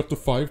landing, he got the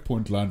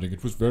 5-point landing.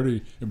 It was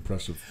very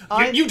impressive.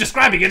 You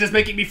describing it is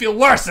making me feel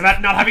worse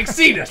about not having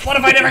seen it. What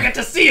if I never get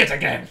to see it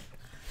again?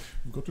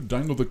 You've got to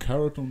dangle the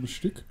carrot on the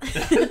stick.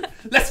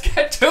 Let's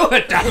get to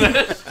it, damn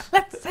it!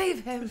 Let's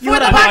save him. You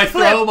and I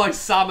throw my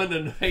salmon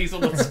and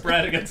hazelnut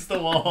spread against the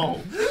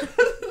wall.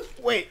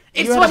 Wait,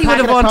 It's you had what a he would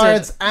packet have of wanted.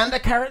 cards and a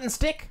carrot and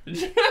stick?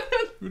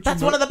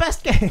 That's one of the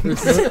best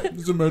games.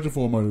 It's a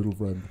metaphor, my little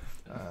friend.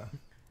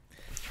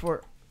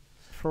 for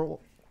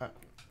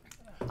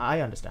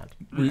I understand.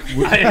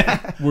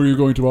 Were you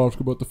going to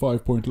ask about the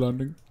 5-point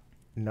landing?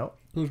 No.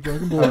 Because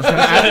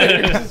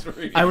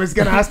Dragonborns, I was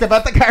going to ask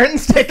about the carrot and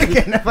stick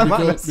again, if I'm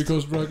honest.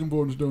 because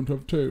Dragonborns don't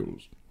have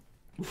tails.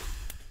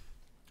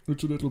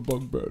 It's a little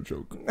bugbear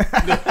joke.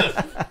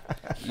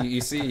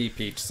 You see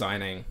Peach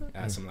signing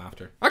some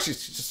laughter. Actually,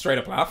 she's just straight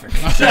up laughing.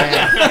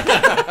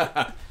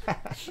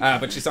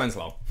 But she signs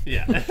low.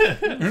 Yeah.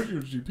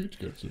 You see Peach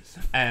gets it.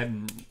 I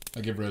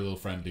give her a little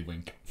friendly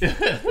wink.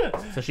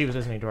 So she was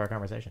listening to our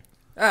conversation.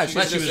 She's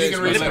But she was just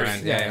really around.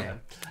 nice. Yeah.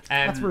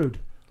 That's rude.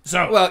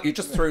 So, Well, you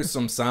just threw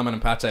some salmon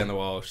and pate on the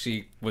wall.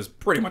 She was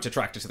pretty much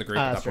attracted to the group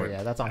at that That's true, point.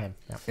 yeah, that's on him.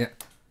 Yeah. Yeah.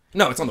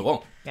 No, it's on the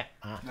wall. Yeah.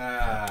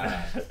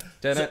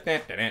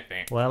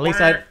 Da-da-da-da-da. Well, at least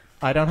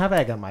I don't have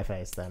egg on my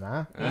face then,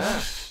 huh?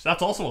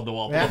 that's also on the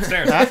wall, but Yeah.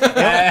 upstairs.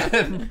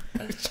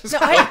 No,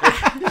 I,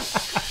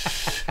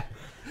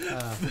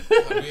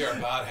 We are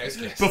bad house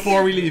guests.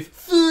 Before we leave,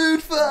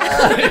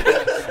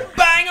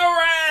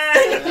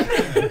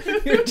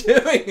 Bangarang! You're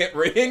doing it,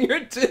 Rian.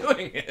 You're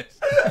doing it.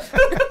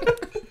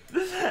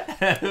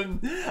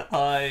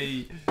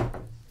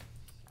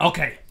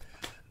 Okay,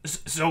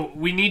 so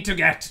we need to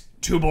get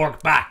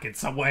Tuborg back in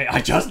some way.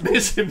 I just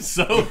miss him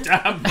so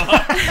damn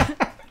much.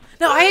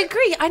 no, I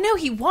agree. I know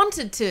he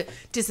wanted to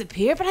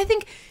disappear, but I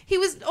think he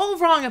was all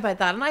wrong about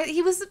that. And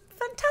he was a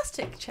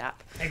fantastic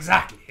chap.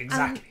 Exactly.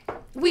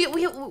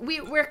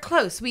 We're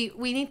close. We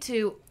need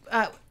to.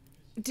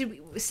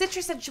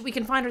 Citra said we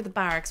can find her at the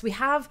barracks. We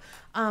have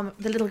the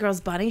little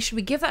girl's bunny. Should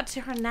we give that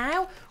to her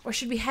now, or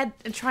should we head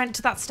and try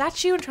to that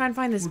statue and try and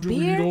find this Do we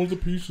beer? need all the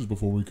pieces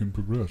before we can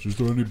progress? Is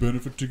there any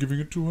benefit to giving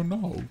it to her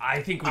now?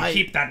 I think we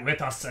keep that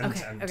with us and,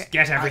 Okay, okay.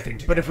 get everything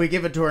together. But if we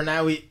give it to her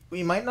now, we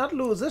might not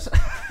lose it.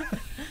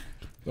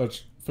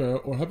 That's fair.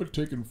 Or have it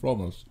taken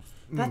from us.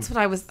 That's what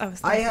I was thinking.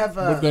 I have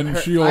But then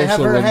her, she I have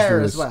also her runs hair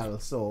the as risk. well,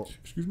 so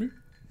Excuse me?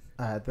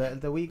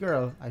 the wee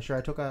girl, I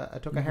took a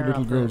The hair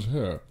little off girl's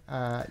her.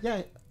 hair.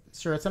 Yeah,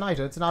 sure, it's an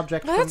item, it's an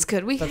object. Well, that's from-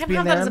 good. We that's can been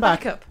have there that as a and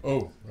back. backup.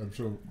 Oh,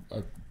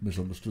 I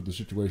misunderstood the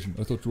situation.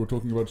 I thought you were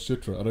talking about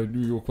Citra, and I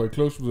knew you were quite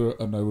close with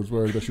her, and I was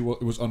worried that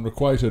it was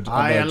unrequited.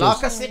 I and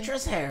lock of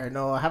citrus hair.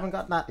 No, I haven't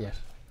got that yet.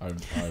 I'm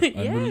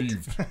Yet.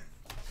 relieved.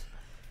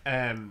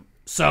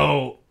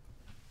 So,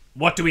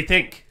 what do we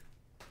think?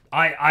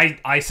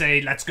 I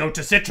say let's go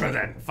to Citra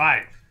then.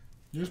 Fine.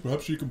 Yes,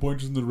 perhaps she can point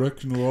us in the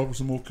direction or offer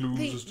some more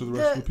clues as to the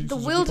rest of the pieces the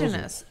of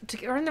wilderness,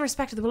 to earn the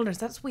respect of the wilderness.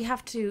 That's we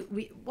have to.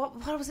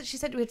 What was it? She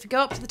said we have to go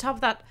up to the top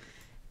of that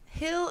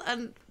hill,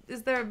 and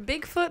is there a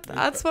Bigfoot?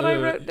 That's what I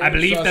wrote. I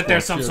believe that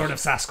there's Sasquatch, some yes. sort of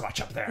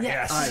Sasquatch up there.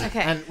 Yes. Yes. Okay.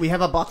 And we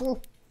have a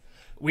bottle.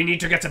 We need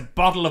to get a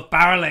bottle of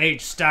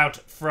barrel-aged stout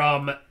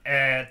from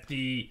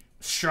the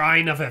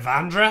Shrine of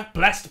Evandra,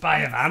 blessed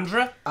by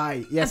Evandra.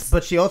 Aye, yes,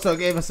 but she also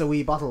gave us a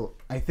wee bottle,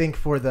 I think,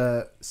 for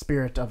the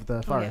spirit of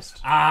the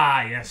forest.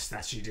 Ah, yes,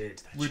 that she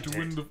did. We're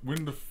to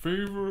win the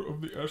favor of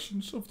the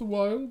essence of the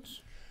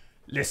wilds.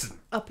 Listen,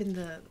 Up in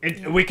the.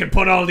 we can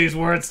put all these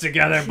words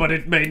together, but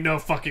it made no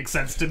fucking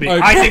sense to me. I-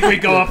 I think we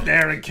go up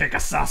there and kick a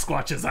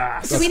Sasquatch's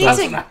ass. Do we need That's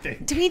to? what I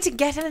think. Do we need to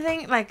get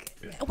anything like?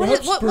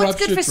 Perhaps What's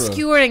good for Citra.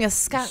 skewering a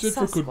Citra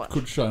Sasquatch?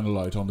 could shine a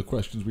light on the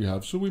questions we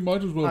have, so we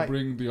might as well Aye.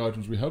 bring the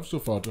items we have so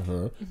far to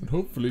her, and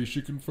hopefully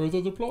she can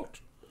further the plot.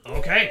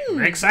 Okay,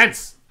 makes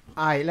sense.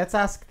 Aye, let's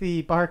ask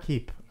the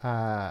barkeep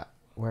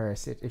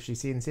if she's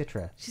seen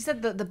Citra. She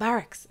said the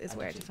barracks is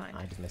where to find.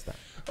 I just missed that.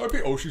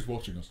 Oh, she's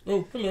watching us.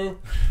 Oh, hello.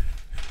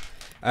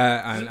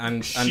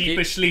 And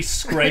Sheepishly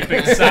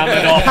scraping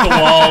salmon off the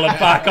wall and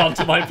back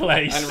onto my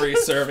plate. and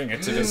reserving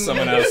it to just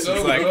someone else. So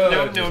It's like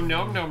good.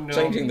 No.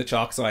 changing the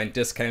chalk sign,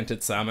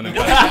 discounted salmon.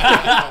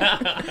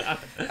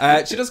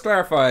 She just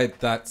clarified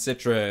that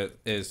Citra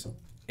is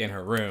in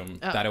her room.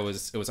 Oh. That it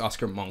was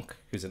Oscar Monk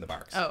who's in the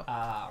barracks. Oh,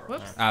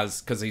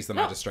 whoops. Because he's the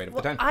magistrate of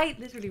the town. I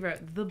literally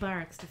wrote the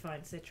barracks to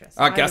find citrus.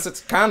 I guess it's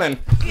canon.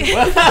 Up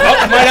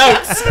my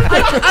notes.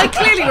 I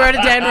clearly wrote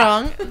it down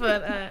wrong,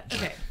 but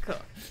okay, cool.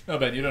 No,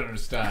 Ben, you don't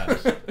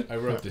understand. I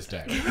wrote this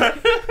down.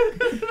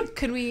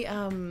 Can we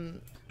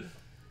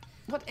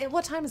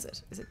what time is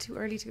it? Is it too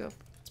early to go?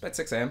 It's about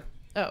 6 a.m.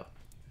 Oh.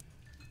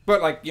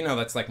 But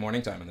that's like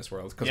morning time in this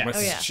world because Yeah. my Oh,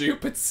 yeah.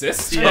 stupid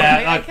system.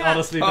 Yeah, I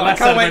honestly, the Oh, I less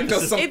can't said wait about until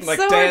the something It's like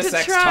so hard Deus to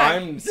Ex track.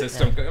 time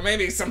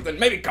system.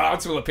 Maybe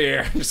gods will appear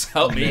and just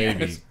help me.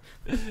 Maybe.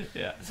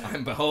 Yeah.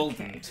 I'm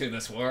beholden to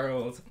this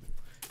world.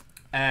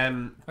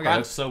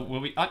 Grant, so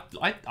will we?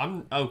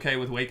 I'm okay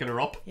with waking her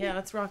up. Yeah,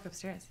 let's rock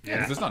upstairs.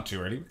 Yeah, it's not too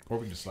early. Or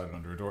we can just slide it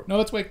under a door. No,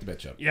 let's wake the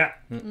bitch up. Yeah.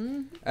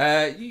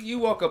 You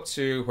walk up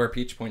to where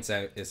Peach points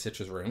out is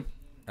Citra's room,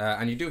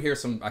 and you do hear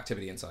some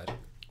activity inside.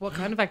 What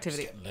kind of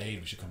activity? It's getting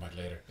late. We should come back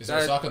later. Is there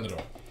a sock on the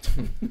door?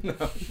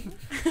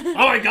 Oh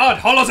my God!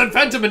 Hollows and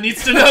Fentiman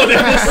needs to know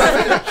this.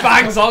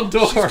 Bangs on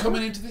door. She's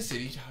coming into the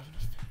city to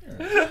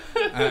have an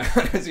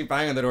affair. As you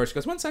bang on the door, she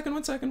goes, one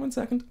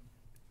second.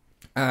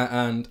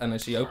 And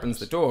as she opens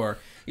the door,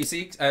 you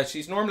see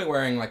she's normally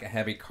wearing like a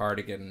heavy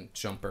cardigan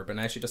jumper, but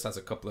now she just has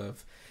a couple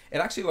of... It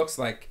actually looks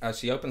like, as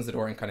she opens the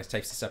door and kind of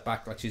takes a step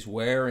back, like she's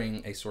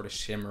wearing a sort of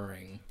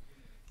shimmering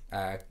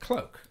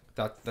cloak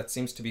that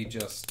seems to be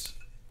just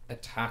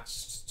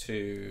attached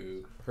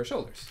to her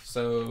shoulders.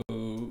 So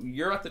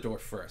you're at the door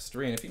first.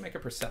 Rian, if you make a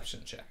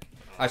perception check,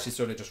 as she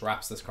sort of just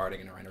wraps this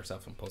cardigan around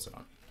herself and pulls it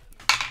on.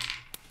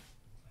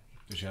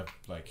 Does she have,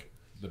 like,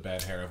 the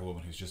bad hair of a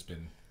woman who's just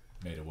been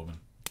made a woman?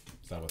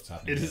 Is that what's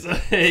happening? It is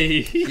a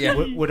Yeah.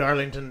 Would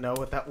Arlington know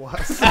what that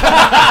was?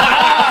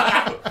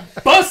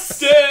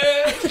 busted.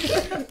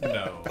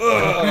 No.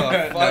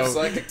 Five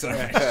psychic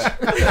damage.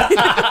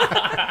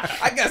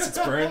 I guess it's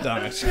burn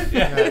damage.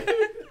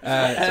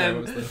 Sorry,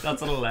 what was the...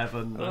 That's an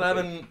 11.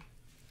 11.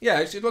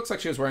 Yeah, she looks like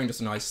she was wearing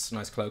just a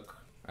nice cloak,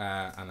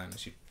 and then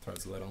she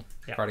throws a little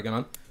cardigan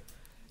on.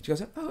 She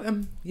goes,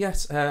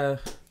 yes,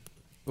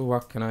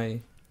 what can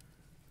I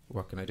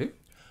do?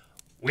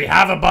 We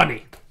have a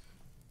bunny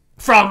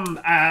from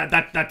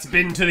that's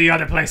been to the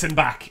other place and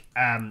back.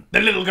 The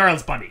little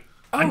girl's bunny.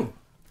 Oh,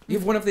 you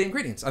have one of the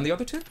ingredients, and the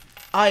other two?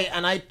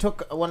 I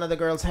took one of the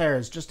girl's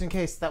hairs just in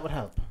case that would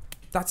help.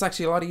 That's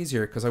actually a lot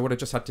easier because I would have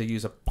just had to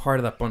use a part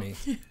of that bunny.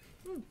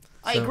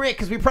 I agree,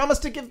 because we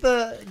promised to give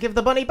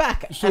the bunny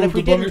back, So and if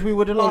we the bunny- didn't, we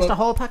would have no, lost no. a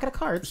whole packet of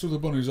cards. So the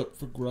bunny's up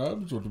for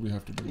grabs, or do we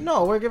have to be?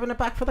 No, we're giving it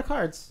back for the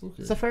cards. Okay.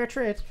 It's a fair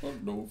trade. Oh,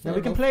 no, Now fair we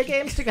can enough. play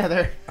games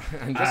together.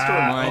 And just to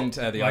remind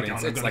the my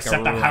audience, God, I'm it's gonna like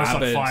set a the house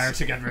on rabid... fire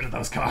to get rid of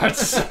those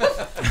cards.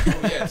 Oh,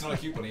 yeah, it's not a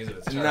cute one, is it?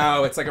 It's terrible.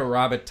 No, it's like a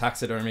rabbit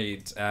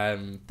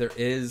taxidermied. There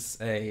is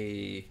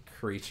a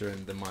creature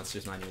in the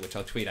Monsters Manual, which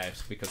I'll tweet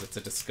out because it's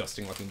a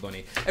disgusting looking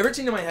bunny.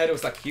 Everything in my head, it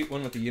was that cute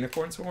one with the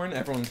unicorn's horn.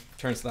 Everyone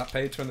turns to that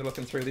page when they're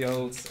looking through the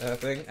old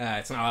thing.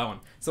 It's not that one.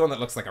 It's the one that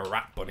looks like a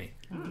rat bunny.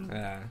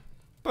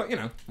 But, you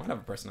know, might have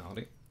a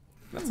personality.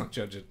 Let's not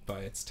judge it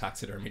by its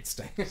taxidermied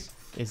state.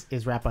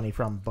 Is Rat Bunny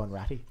from Bun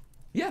Ratty?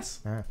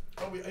 Yes. Ah.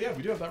 Oh, we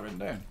do have that written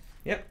down.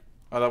 Yep.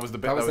 Oh, that was the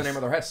bit. That was the name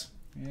of their house.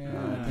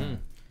 Yeah.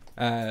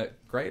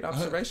 Great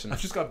observation.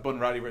 I've just got Bun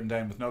Ratty written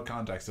down with no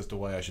context as to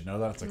why I should know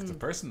that. It's like it's a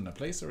person, a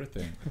place, or a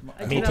thing.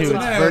 Me that's too. It's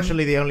what-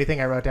 virtually the only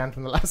thing I wrote down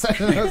from the last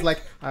session. I was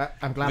like,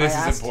 I'm glad This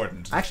I is asked.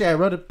 important. Actually, I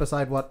wrote it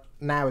beside what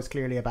now is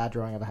clearly a bad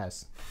drawing of a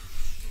house.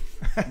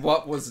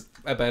 What was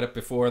about it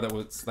before that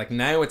was like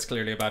now it's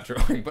clearly a bad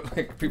drawing, but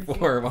like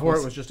before, what Before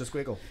it was just a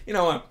squiggle. you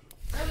know what?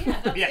 Oh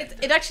yeah, Yeah.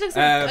 It actually looks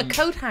like a Um,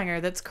 coat hanger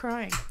that's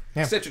crying.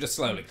 Yeah. Citra just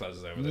slowly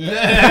closes over there.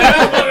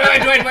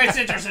 wait,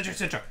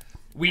 Citra.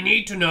 We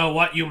need to know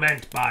what you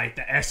meant by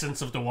the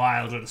essence of the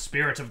wild, or the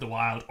spirit of the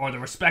wild, or the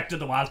respect of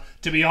the wild.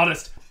 To be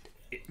honest,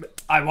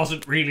 I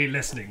wasn't really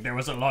listening. There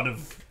was a lot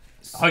of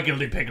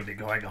higgledy-piggledy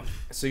going on.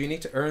 So you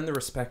need to earn the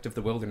respect of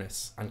the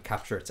wilderness and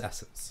capture its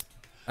essence.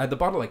 The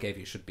bottle I gave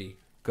you should be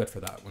good for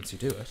that once you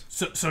do it.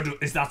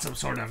 Is that some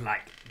sort of,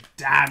 like,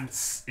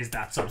 dance? Is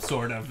that some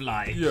sort of,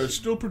 like... Yeah, it's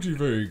still pretty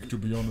vague, to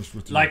be honest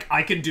with you. Like,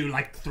 I can do,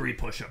 like, 3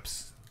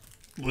 push-ups.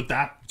 Would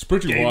that it's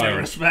pretty gain their wild.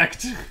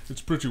 respect?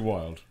 It's pretty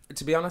wild.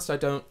 To be honest,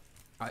 the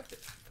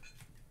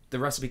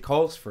recipe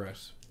calls for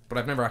it, but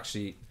I've never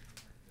actually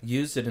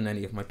used it in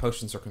any of my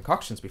potions or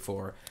concoctions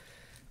before.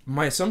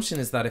 My assumption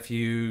is that if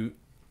you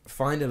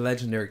find a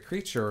legendary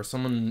creature or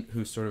someone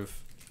who sort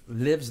of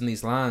lives in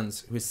these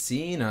lands who is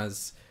seen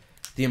as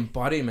the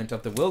embodiment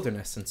of the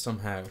wilderness and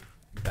somehow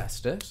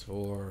best it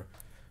or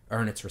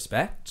earn its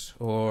respect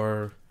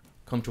or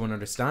come to an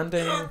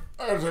understanding. I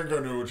think I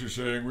know what you're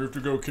saying. We have to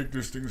go kick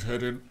this thing's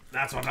head in.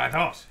 That's what I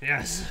thought,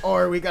 yes.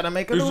 Or we gotta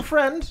make a Is new it-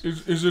 friend.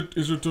 Is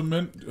it a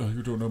meant?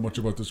 You don't know much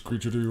about this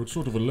creature, do you? It's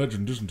sort of a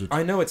legend, isn't it?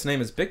 I know its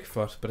name is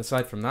Bigfoot, but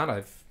aside from that,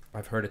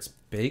 I've heard it's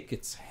big,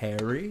 it's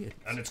hairy.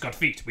 And it's got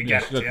feet. We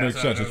Yes, get it. that yeah, makes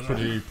so- sense. It's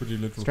pretty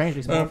literal.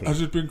 Strangely small. feet.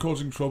 Has it been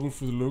causing trouble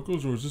for the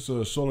locals, or is this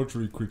a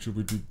solitary creature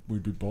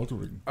we'd be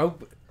bothering? Oh,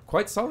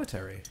 quite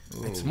solitary.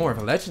 It's more of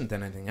a legend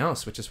than anything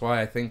else, which is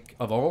why I think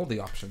of all the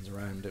options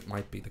around, it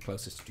might be the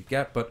closest you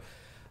get. But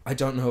I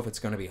don't know if it's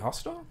going to be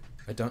hostile.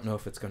 I don't know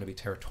if it's going to be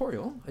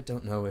territorial. I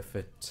don't know if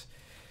it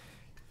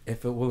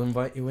will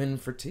invite you in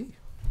for tea.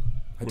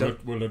 Well,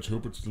 let's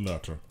hope it's the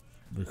latter,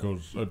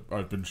 because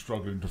I've been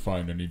struggling to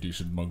find any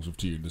decent mugs of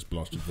tea in this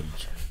blasted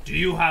village. Do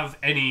you have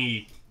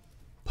any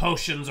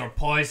potions or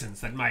poisons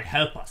that might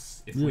help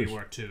us if we Yes.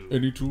 were to...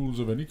 Any tools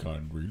of any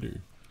kind,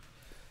 really?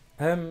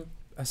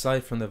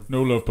 Aside from the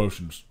No love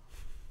potions.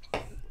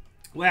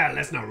 Well,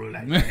 let's not rule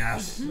anything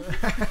out.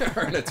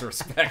 earn its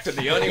respect and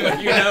the only one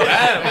you know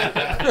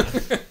how.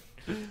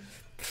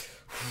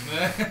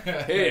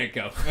 Here you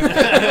go.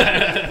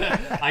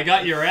 I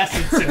got your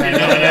essence, if you know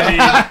what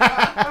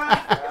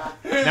I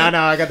No,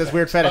 I got this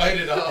weird fetish. Bite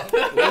it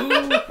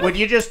off. Would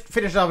you just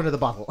finish it off into the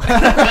bottle?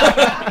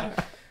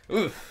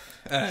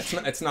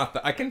 It's not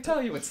that. I can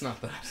tell you it's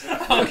not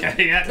that.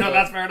 Okay, yeah, no,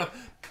 that's fair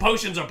enough.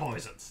 Potions or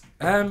poisons?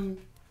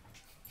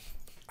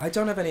 I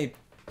don't have any.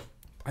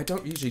 I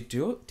don't usually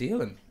deal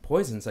in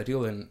poisons. I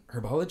deal in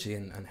herbology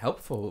and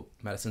helpful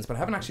medicines, but I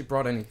haven't actually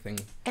brought anything.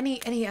 Any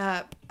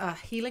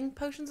healing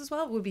potions as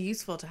well would be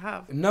useful to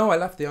have. No, I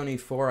left the only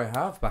 4 I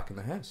have back in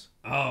the house.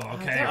 Oh,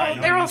 okay. They're right, all-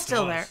 no they're all use to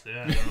still us.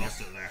 Yeah, they're all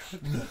still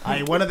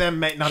there. One of them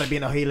may not have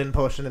been a healing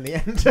potion in the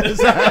end. as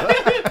well.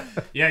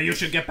 Yeah, you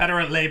should get better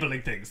at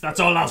labeling things. That's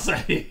all I'll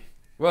say.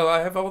 Well, I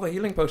have all the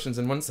healing potions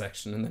in one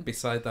section, and then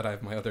beside that I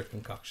have my other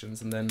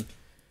concoctions, and then.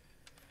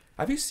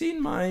 Have you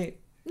seen my?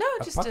 No,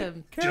 just pocket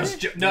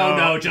No,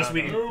 no.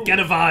 get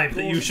a vibe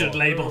that you should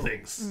label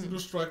things. You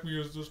just strike me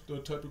as just the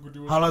type of good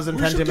dude. Hollows and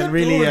We should Pentiment get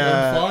really, going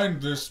and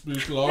find this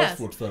Lars Yes.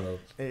 foot fellow.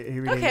 he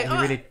really, Okay, he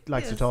really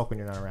likes to yes. talk when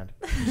you're not around.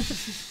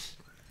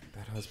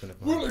 That husband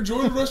of mine. Well,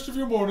 enjoy the rest of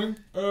your morning.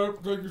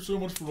 Thank you so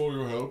much for all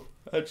your help.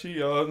 And she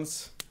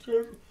yawns.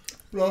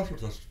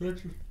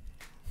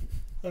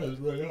 That's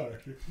very hard,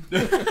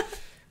 actually.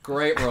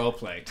 Great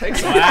roleplay. Take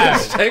some. Wow.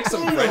 Take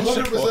some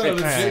friendship. 100% a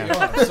points. legit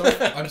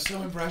yawn. I'm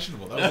so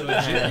impressionable. That was a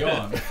legit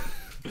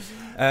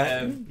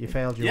yawn. You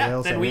failed your Yeah,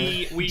 will, then so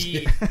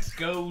we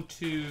go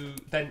to.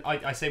 Then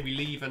I say we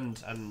leave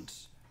and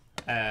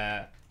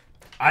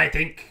I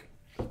think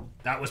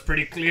that was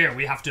pretty clear.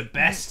 We have to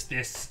best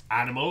this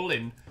animal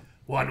in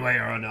one way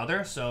or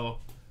another. So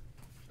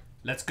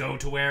let's go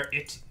to where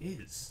it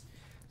is.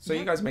 So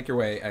you guys make your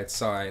way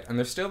outside, and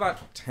there's still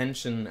that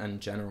tension and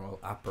general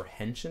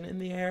apprehension in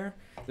the air.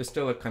 There's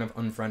still a kind of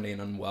unfriendly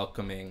and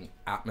unwelcoming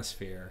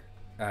atmosphere.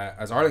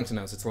 As Arlington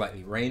knows, it's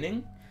lightly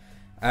raining.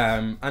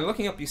 And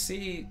looking up, you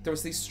see there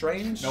was these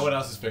strange... No one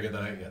else has figured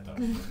that out yet, though.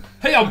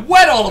 Hey, I'm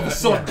wet all of a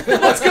sudden.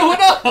 What's going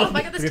on? Oh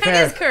my god, To this be town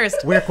fair, is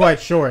cursed. we're quite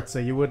short, so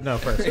you would know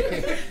first.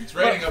 It's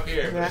raining up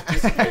here, but it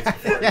dissipates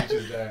before it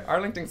reaches down.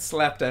 Arlington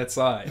slept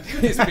outside.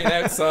 He's been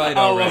outside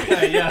Oh, already.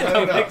 okay, yeah,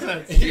 No, that no. makes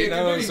sense. It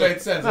No, really so-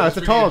 made sense. No, I it's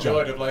was a really tall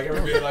enjoyed it. Like,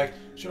 everyone being like,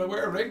 should I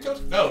wear a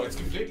raincoat? No, it's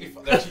completely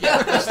fine.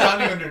 They're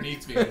standing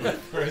underneath me.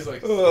 Whereas,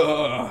 like,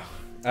 Ugh.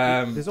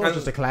 There's always And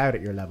just a cloud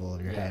at your level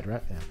of your head,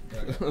 right?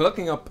 Yeah.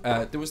 looking up,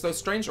 there was those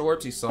strange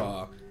orbs you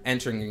saw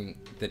entering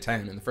the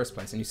town in the first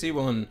place, and you see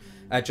one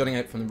jutting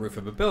out from the roof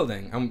of a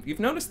building. And you've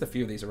noticed a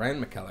few of these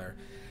around McKellar.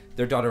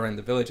 They're dotted around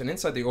the village, and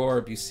inside the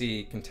orb you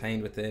see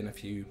contained within a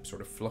few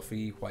sort of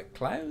fluffy white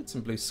clouds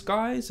and blue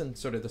skies and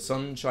sort of the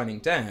sun shining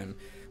down,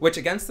 which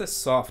against this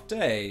soft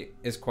day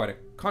is quite a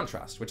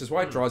contrast, which is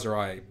why it draws your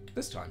eye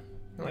this time.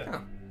 You're like, Yeah.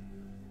 oh,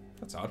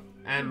 that's odd.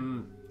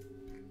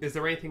 Is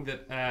there anything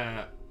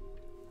that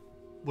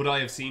would I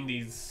have seen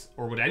these,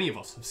 or would any of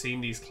us have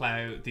seen these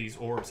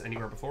orbs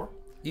anywhere before?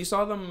 You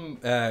saw them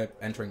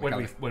entering When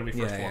McKellar. we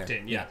first walked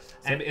in, yeah.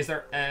 Is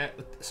there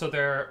so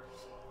they're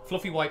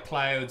fluffy white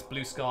clouds,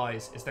 blue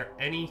skies? Is there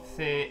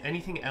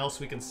anything else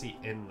we can see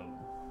in them?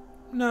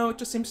 No, it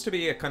just seems to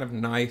be a kind of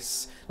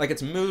nice, like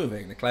it's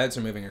moving. The clouds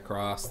are moving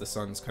across. The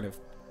sun's kind of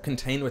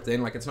contained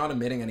within, like it's not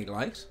emitting any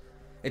light.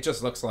 It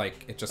just looks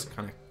like it just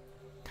kind of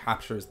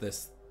captures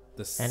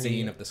the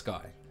scene of the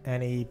sky.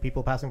 Any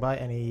people passing by?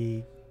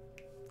 Any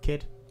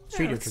kid?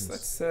 Street Yeah, urchins?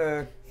 let's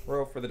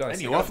roll for the dice.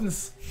 any You got-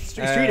 orphans?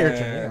 Street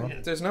urchin, you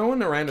know. There's no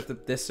one around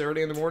at this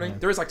early in the morning. Yeah.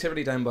 There is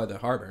activity down by the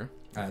harbour.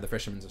 The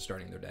fishermen are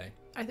starting their day.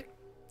 Are there,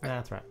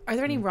 That's right. are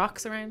there any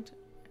rocks around?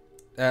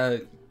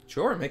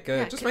 Sure, make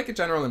a Yeah, make a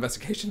general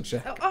investigation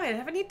check. Oh, I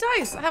have any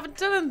dice. I haven't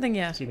done anything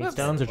yet. Do you need Whoops.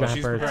 stones or While giant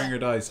she's birds? preparing her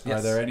dice, Yes.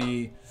 are there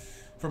any...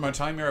 From our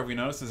time here, have we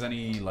noticed there's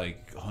any,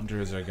 like,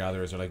 hunters or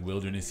gatherers or, like,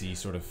 wildernessy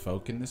sort of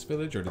folk in this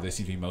village? Or do they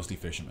seem to be mostly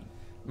fishermen?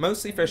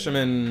 Mostly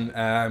fishermen,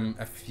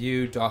 a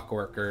few dock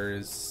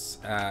workers,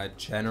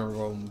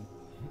 general.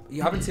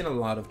 You haven't seen a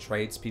lot of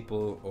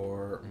tradespeople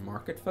or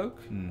market folk,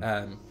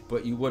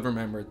 but you would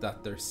remember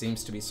that there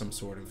seems to be some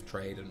sort of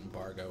trade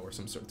embargo or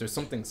some sort. There's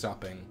something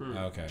stopping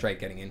Okay. trade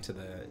getting into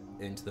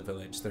the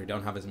village. They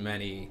don't have as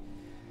many.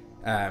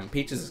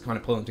 Peaches is kind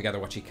of pulling together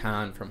what she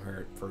can from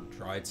her for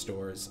dried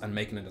stores and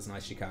making it as nice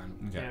as she can.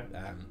 Okay.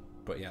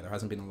 But yeah, there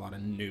hasn't been a lot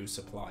of new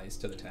supplies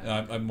to the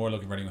town. I'm more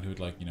looking for anyone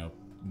who'd, like,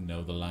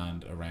 know the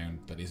land around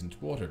that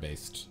isn't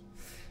water-based.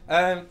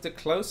 The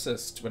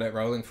closest, without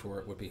rolling for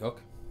it, would be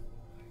Hook,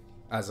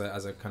 as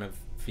a kind of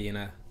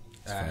Fianna,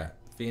 fair.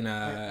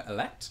 Fianna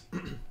elect.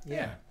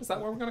 Yeah. Is that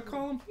what we're gonna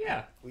call him?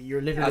 Yeah.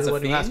 You're literally As the a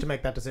one who has fiend? to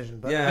make that decision.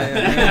 But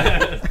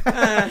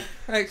Yeah.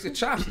 Hey,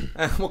 chat.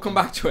 We'll come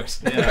back to it.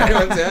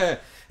 Anyone's,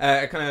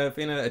 kind of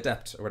Fianna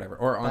adept or whatever,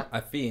 or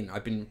a fiend.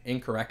 I've been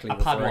incorrectly A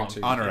referring Padawan.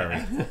 to.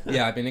 Honorary.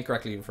 Yeah, I've been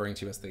incorrectly referring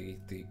to you as the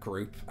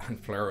group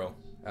and plural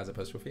as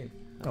opposed to a fiend.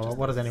 Oh, well,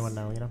 what does anyone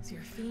know? You know.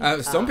 Your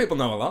feet. Some people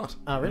know a lot.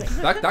 Oh, really?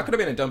 That could have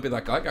been a Don't Be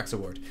That Gygax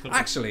award.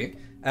 Actually,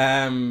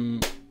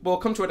 we'll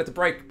come to it at the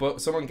break,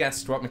 but someone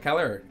guessed what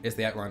McKellar is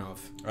the outline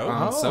of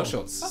on Oh.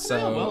 socials.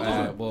 So well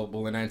done.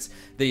 we'll announce.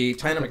 The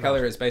town of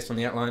McKellar is based on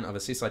the outline of a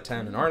seaside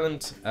town in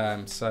Ireland.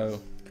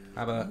 So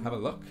have a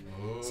look.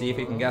 See if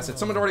you can guess it.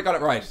 Someone already got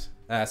it right.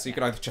 So you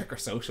could either check our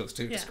socials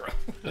too, Yeah. scroll.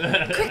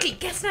 Quickly,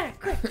 guess now,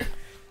 quick.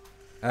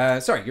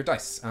 Sorry, your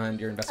dice and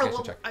your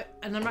investigation check.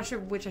 And I'm not sure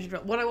which I should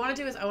roll. What I want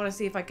to do is I want to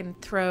see if I can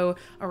throw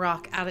a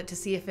rock at it to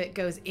see if it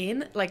goes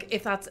in. Like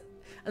if that's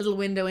a little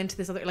window into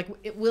this other. Like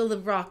will the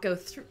rock go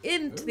through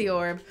into the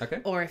orb,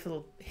 Okay. or if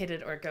it'll hit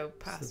it or go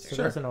past So it.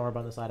 there's an orb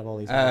on the side of all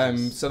these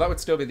houses. So that would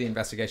still be the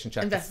investigation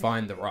check to Investi-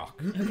 find the rock.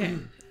 Okay.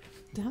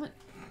 Damn it.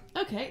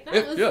 Okay.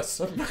 That was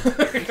Yes.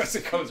 Because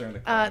it comes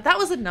around. that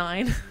was a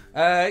 9.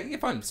 You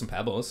find some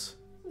pebbles.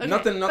 Okay,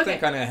 Nothing okay.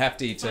 kind of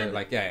hefty to Fine.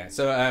 like. Yeah.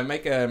 So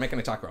make an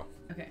attack roll.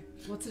 Okay.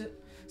 What's it?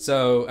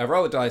 So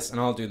roll a dice, and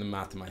I'll do the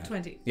math in my head.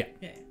 20. Yeah.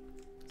 Yeah.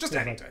 Just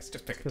Feels any like- dice.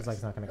 Just pick a Feels like dice.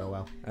 it's not going to go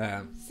well.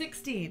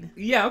 16.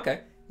 Yeah.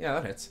 Okay. Yeah,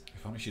 that hits.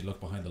 If only she'd look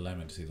behind the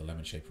lemon to see the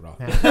lemon-shaped rock.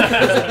 You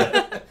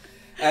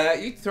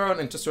throw it and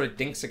it just sort of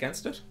dinks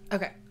against it.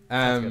 Okay.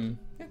 Yeah.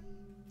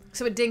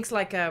 So it dinks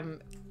like Okay.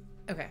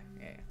 Yeah.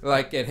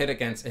 Like it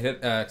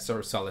hit sort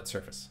of solid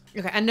surface.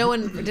 Okay. And no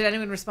one did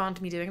anyone respond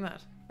to me doing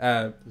that?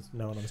 Yeah, There's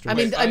no one on the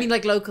street. I mean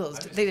like locals.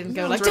 They didn't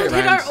go like, one's don't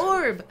really hit our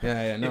around. orb.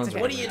 yeah. No It's one's okay.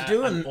 around. What are you An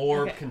doing?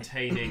 orb Okay.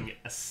 containing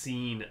a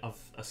scene of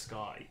a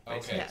sky.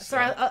 Okay. Yeah. so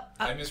Sorry.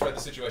 I misread the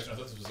situation. I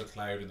thought this was a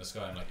cloud in the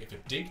sky. I'm like, if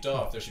it dinked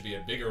off, there should be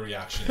a bigger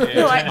reaction.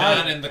 No, I-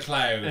 Man in the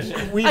cloud.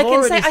 We've I can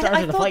already say started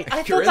I the thought fight. I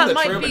You're thought in that the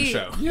might Truman be.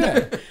 Show.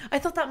 Yeah. I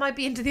thought that might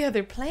be into the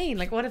other plane.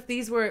 Like, what if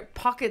these were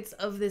pockets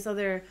of this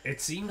other?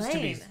 It seems to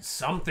be Plane.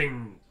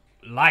 something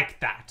like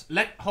that.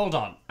 Hold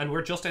on, and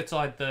we're just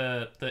outside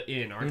the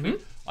inn, aren't we?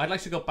 I'd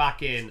like to go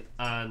back in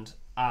and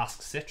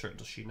ask Citra.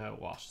 Does she know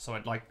what? So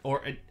I'd like,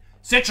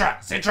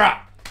 Citra.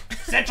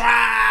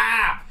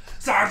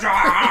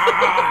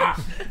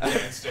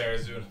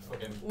 Downstairs doing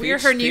fucking. We're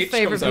her new Peach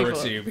favorite comes over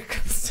people. to you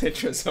because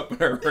Citra's up in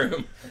her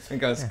room and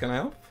goes, "Can I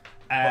help?"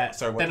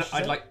 Sorry, what then did she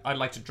I'd say?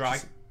 like to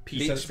drag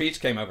Peach. Peach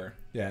came over.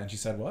 Yeah, and she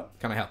said what?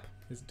 Can I help?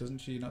 Doesn't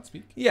she not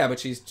speak? Yeah, but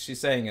she's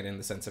saying it in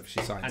the sense of she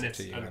signs And it it's-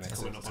 to you and and it's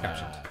it's coming up.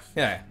 captioned.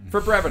 Yeah,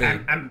 for brevity.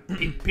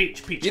 Peach.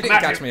 You come didn't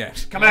out catch here. me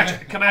out. Come out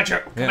here. Come Yeah.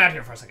 out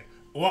here for a second.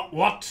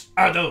 What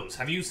are those?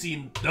 Have you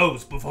seen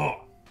those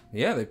before?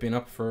 Yeah, they've been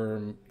up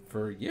for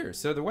years.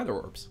 They're the weather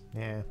orbs.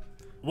 Yeah.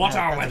 What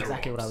Yeah, are that's weather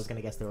exactly what I orbs? was going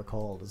to guess they were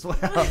called as well.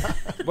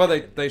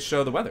 Well, they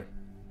show the weather.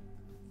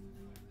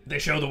 They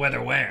show the weather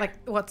where?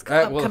 Like, what's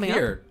Well, coming up?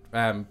 here,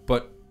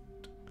 but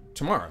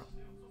tomorrow.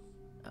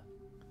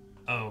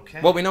 Okay.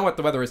 Well, we know what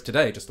the weather is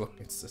today. Just look,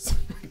 it's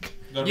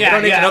That Yeah,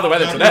 don't need to know the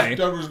weather was- today.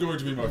 That was going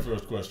to be my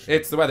first question.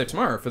 It's the weather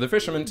tomorrow for the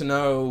fishermen to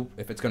know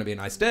if it's going to be a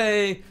nice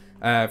day.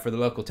 For the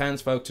local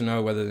townsfolk to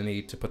know whether they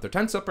need to put their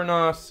tents up or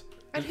not.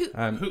 And who?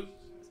 Who?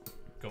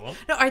 Go on.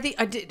 No, are they?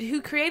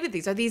 Who created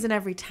these? Are these in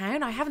every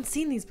town? I haven't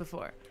seen these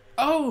before.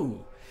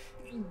 Oh,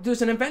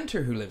 there's an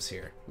inventor who lives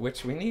here,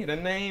 which we need a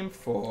name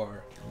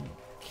for.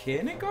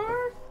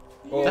 Kinnigar?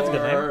 That's a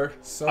good name. Or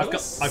I've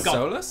got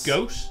Solus?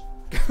 goat.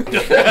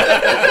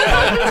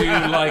 I do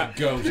like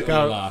goat a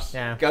Go. lot.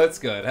 Yeah. Goat's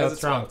good. How's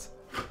it Goat's wrong.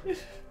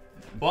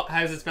 spelled?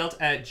 How's it spelled?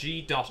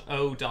 G.O.A.T.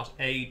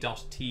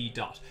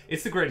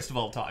 It's the greatest of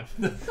all time.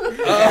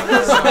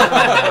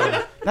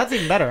 That's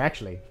even better,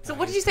 actually. So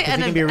what did you say? 'Cause An,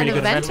 he can be a really an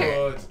good inventor.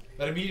 Good.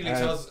 That immediately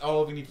tells us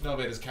all we need to know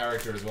about his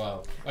character as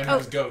well. I know Oh,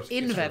 his goat. It's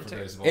inventor. her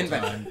greatest of all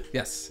Inventor. time.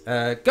 Yes.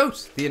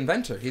 Goat, the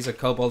inventor. He's a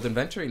kobold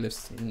inventor. He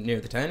lives near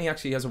the town. He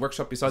actually has a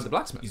workshop beside the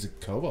blacksmith. He's a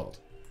kobold.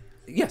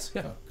 Yes,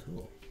 yeah. Oh,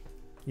 cool.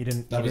 You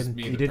didn't. That you was didn't,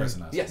 me, you the didn't,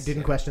 person asked. Yes.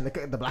 didn't question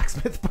the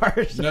blacksmith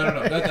part.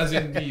 No. That, as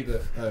in me,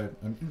 the.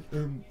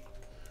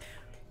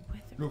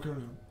 No, carry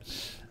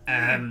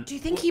on. Do you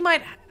think he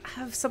might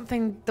have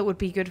something that would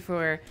be good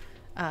for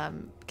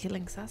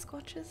killing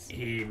Sasquatches?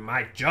 He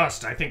might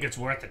just. I think it's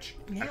worth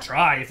Yeah. a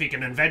try if he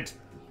can invent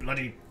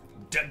bloody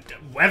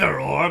weather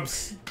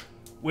orbs.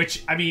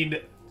 Which, I mean,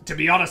 to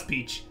be honest,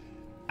 Peach,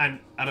 and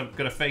I'm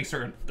gonna face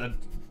her and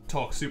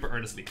talk super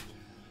earnestly.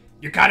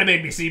 You kind of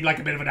made me seem like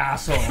a bit of an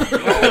asshole.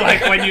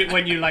 Like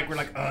when you like were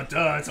like, oh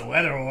duh, it's a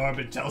weather orb.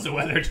 It tells the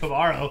weather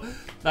tomorrow.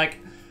 Like,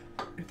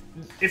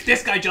 if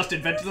this guy just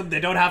invented them,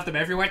 they don't have them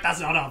everywhere. That's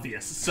not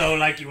obvious. So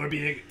like, you were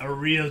being a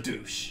real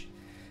douche.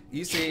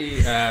 You see,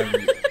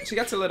 she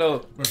gets a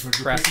little My friend,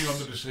 you're crest. picking on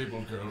the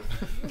disabled girl.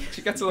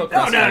 She gets a little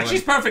No, crestfallen.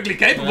 she's perfectly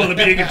capable of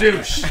being a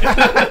douche.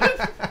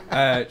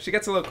 She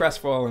gets a little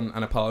crestfallen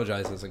and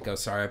apologizes and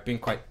goes, "Sorry, I've been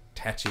quite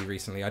tetchy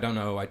recently. I don't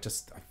know.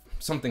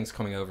 Something's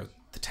coming over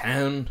the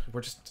town.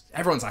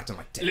 Everyone's acting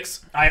like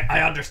dicks." I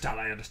understand,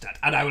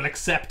 and I will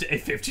accept a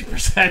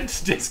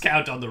 50%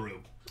 discount on the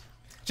room.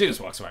 She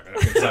just walks away.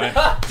 Inside.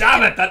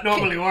 Damn it, that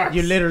normally works.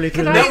 You literally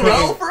threw her I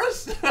cooking. for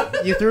us?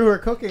 You threw her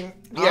cooking.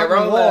 Yeah, on the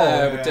roll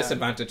wall. with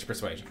disadvantage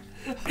persuasion.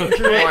 You Why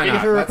threw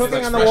not? her That's cooking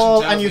the on the expression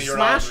wall, tells and you me you're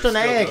smashed an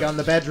average egg skill. on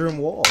the bedroom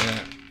wall. Yeah.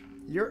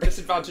 You're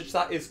Disadvantage,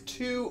 that is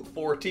 2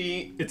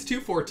 It's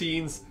 2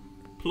 14s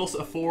plus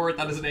a 4,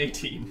 that is an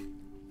 18.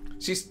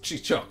 She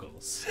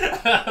chuckles.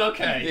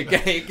 Okay. You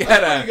get Pretty good. a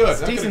That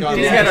decent- could've gone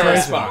you decent get a version.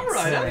 response.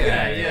 Alright, Yeah,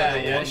 okay, yeah.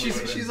 yeah.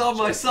 She's on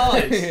my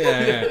side.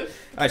 Yeah.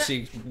 As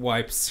she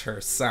wipes her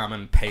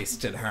salmon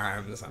pasted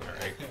hands on her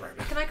apron.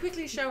 Can I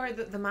quickly show her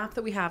the map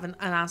that we have and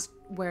ask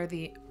where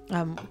the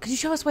could you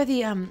show us where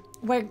the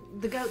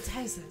goat's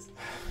house is?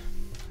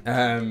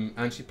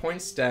 And she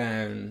points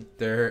down.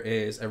 There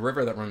is a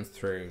river that runs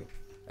through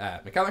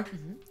McKellar.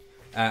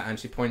 And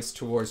she points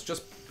towards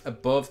just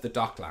above the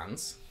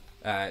docklands.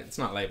 It's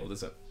not labelled,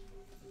 is it?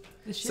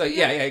 So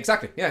yeah,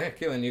 exactly. Yeah,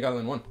 Keelan, you got it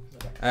in one.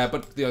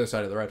 But the other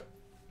side of the road.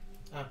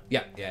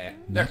 Yeah. There.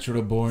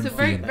 Natural born. So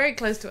very, feeling. very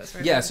close to us.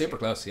 Very Yeah, close. super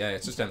close. Yeah,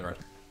 it's just down the road.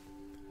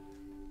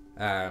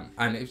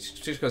 And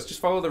she just goes, just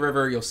follow the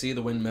river. You'll see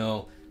the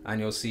windmill, and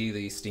you'll see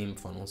the steam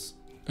funnels.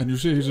 And you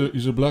say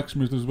he's a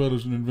blacksmith as well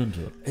as an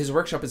inventor. His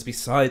workshop is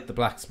beside the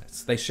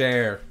blacksmith's. They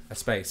share a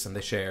space, and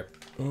they share.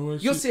 Oh, I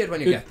You'll see it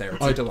when you get there.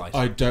 It's a delight.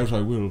 I doubt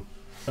I will.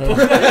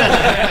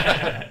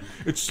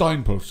 It's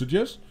signposted,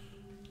 yes.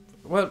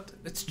 Well,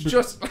 it's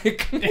just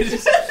like.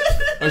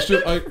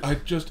 I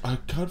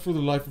can't for the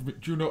life of me.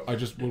 Do you know? I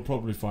just will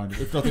probably find it.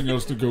 If nothing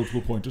else, the goat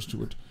will point us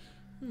to it.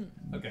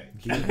 Okay.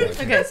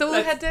 Okay, so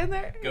we'll head down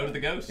there. Go to the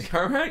ghost.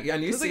 All right,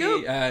 and you Does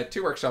it see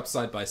two workshops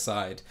side by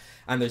side,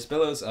 and there's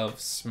billows of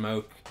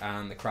smoke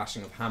and the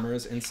crashing of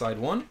hammers inside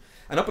one.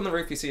 And up on the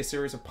roof, you see a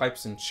series of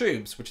pipes and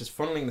tubes, which is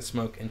funneling the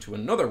smoke into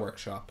another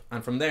workshop.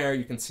 And from there,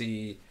 you can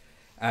see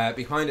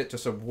behind it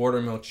just a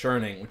watermill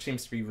churning, which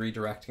seems to be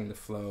redirecting the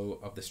flow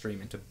of the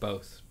stream into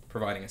both,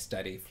 providing a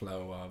steady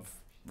flow of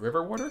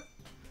river water.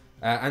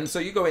 And so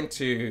you go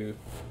into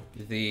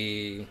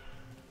the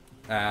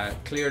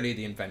clearly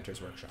the inventor's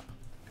workshop.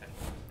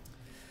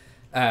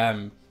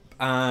 And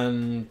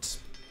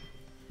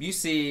you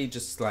see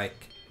just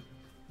like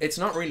it's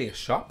not really a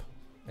shop.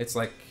 It's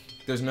like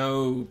there's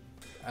no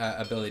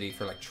ability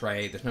for like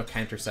trade. There's no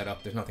counter set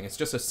up. There's nothing. It's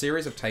just a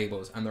series of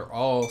tables, and they're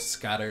all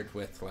scattered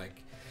with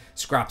like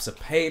scraps of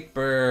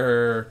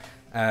paper,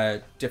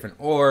 different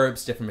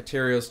orbs, different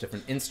materials,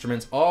 different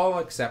instruments, all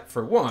except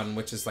for one,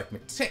 which is like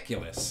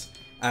meticulous,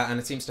 and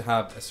it seems to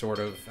have a sort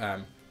of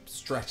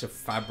stretch of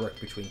fabric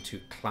between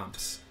two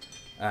clamps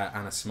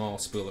and a small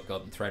spool of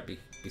golden thread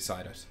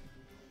beside it.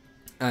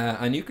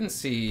 And you can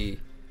see,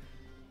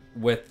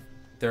 with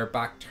their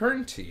back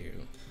turned to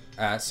you,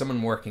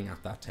 someone working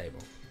at that table.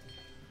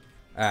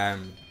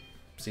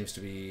 Seems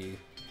to be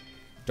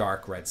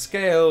dark red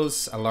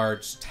scales, a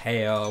large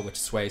tail which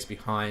sways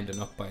behind and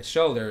up by his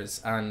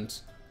shoulders,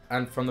 and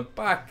from the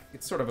back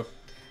it's sort of a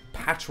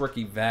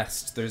patchworky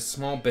vest. There's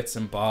small bits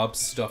and bobs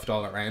stuffed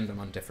all around him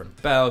on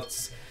different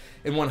belts.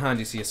 In one hand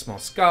you see a small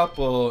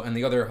scalpel, and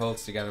the other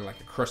holds together like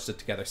a crusted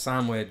together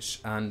sandwich,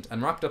 and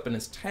wrapped up in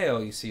his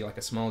tail you see like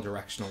a small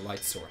directional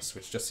light source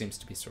which just seems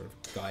to be sort of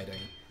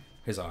guiding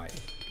his eye.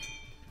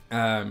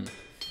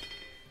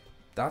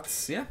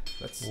 That's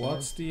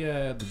What's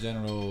the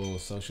general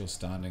social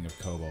standing of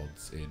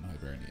kobolds in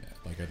Hibernia?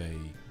 Like, are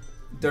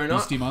they're not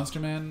beastie monster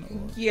men?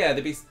 Or? Yeah,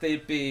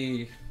 they'd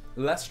be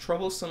less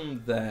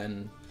troublesome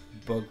than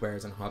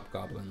bugbears and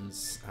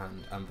hobgoblins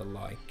and the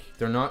like.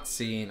 They're not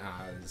seen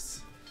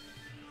as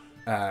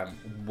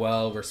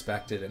well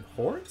respected in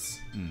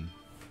hordes.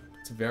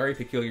 It's very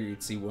peculiar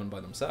you'd see one by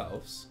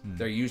themselves.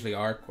 They usually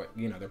are quite,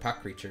 they're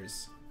pack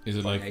creatures. Is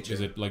it by like nature.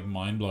 is it like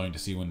mind blowing to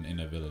see one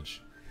in a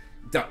village?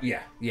 Yeah,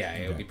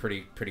 it would be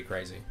pretty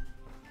crazy.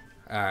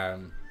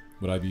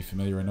 Would I be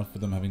familiar enough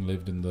with them having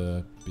lived in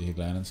the Big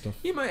Glen and stuff?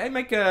 You might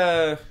make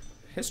a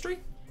history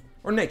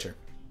or nature.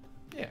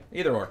 Yeah.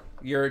 Either or.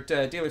 Your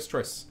dealer's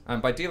choice. And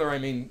by dealer I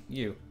mean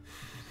you.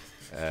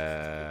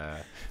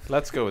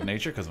 Let's go with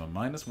nature because I'm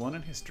a -1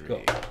 in history.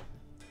 Cool.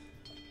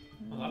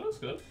 Well, that looks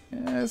good.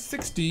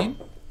 16.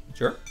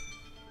 Sure.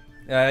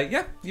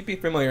 Yeah, you'd be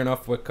familiar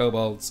enough with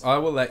kobolds. I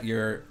will let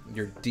your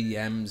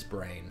DM's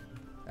brain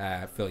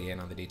fill you in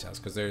on the details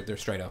because they're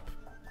straight up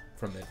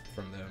from the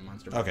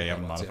monster. Okay, you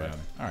haven't kobolds, modified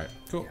anything. All right,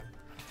 cool.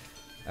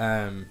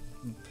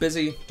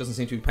 Busy doesn't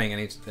seem to be paying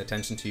any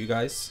attention to you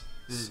guys,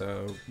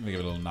 so Let me give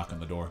it a little knock on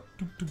the door.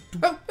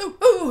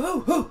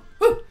 oh.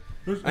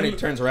 And he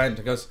turns around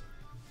and goes,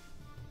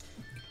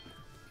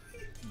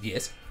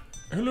 "Yes."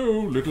 Hello,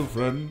 little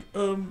friend.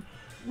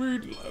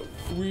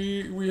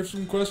 We have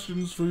some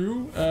questions for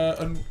you,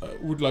 and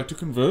would like to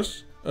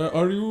converse.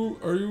 Are you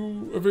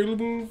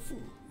available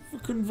for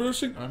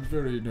conversing? I'm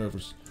very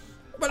nervous.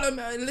 Well, I'm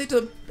a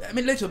little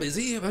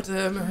busy, but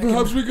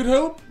Perhaps we could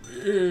help.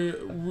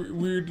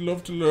 We'd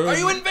love to learn. Are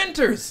you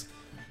inventors?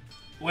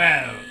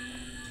 Well,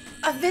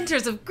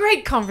 Inventors of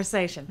great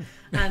conversation,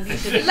 and you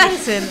should let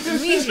us in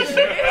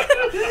immediately.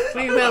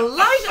 We will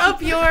light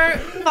up your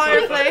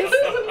fireplace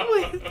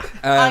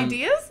with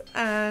ideas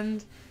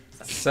and.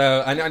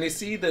 So, and you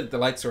see the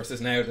light source is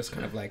now just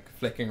kind of like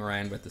flicking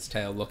around with his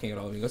tail, looking at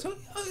all of you. He goes,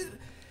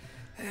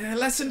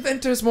 less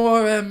inventors,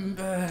 more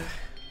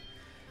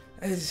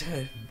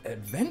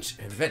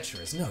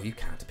adventurers. No, you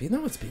can't be.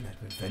 No one's been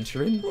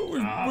adventuring. we'll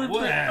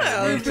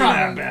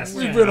try our best.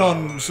 We've been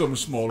on some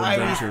small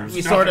adventures.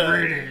 We sort of,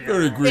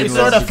 Very green. it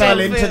sort of lights. fell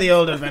into the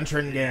old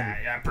adventuring game.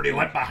 Yeah, pretty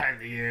wet behind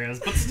the ears,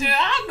 but still,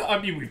 I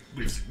mean,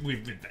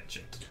 we've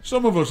adventured.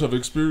 Some of us have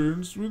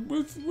experience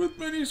with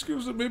many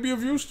skills that may be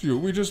of use to you.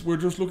 We're just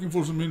looking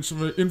for some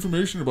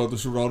information about the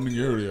surrounding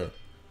area.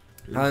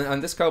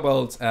 And this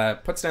kobold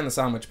puts down the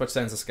sandwich, puts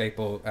down the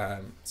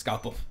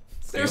scalpel,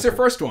 There's your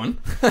first one.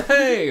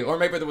 Hey, or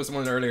maybe there was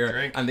one earlier,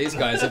 Drink. and these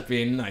guys have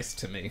been nice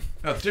to me.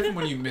 No, it's different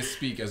when you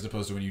misspeak as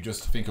opposed to when you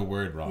just think a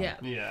word wrong. Yeah.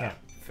 Yeah.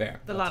 Fair.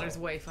 The latter's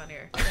way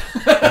funnier.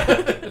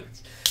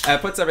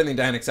 Puts everything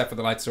down except for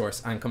the light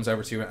source and comes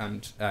over to you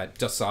and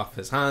dusts off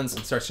his hands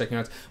and starts shaking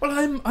hands.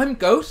 Well, I'm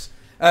Goat,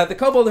 the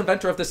kobold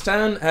inventor of this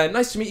town.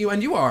 Nice to meet you,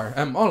 and you are,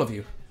 all of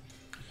you.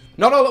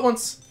 Not all at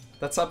once.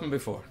 That's happened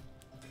before.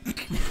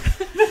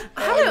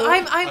 Hello,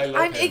 I'm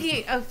love him.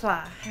 Iggy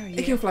O'Fla. How are you?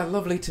 Iggy O'Fly,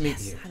 lovely to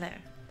meet you. Hello.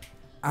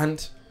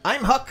 And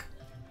I'm Huck.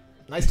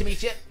 Nice to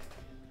meet you.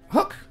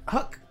 Huck,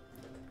 Huck.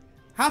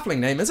 halfling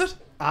name, is it?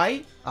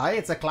 Aye,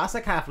 it's a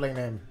classic halfling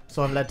name,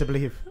 so I'm led to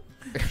believe.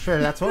 Sure,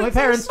 that's what my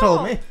parents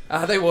told me.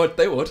 They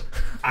would.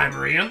 I'm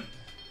Rian.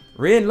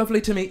 Rian,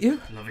 lovely to meet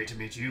you. Lovely to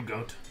meet you,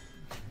 Goat.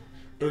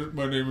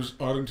 My name is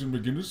Arlington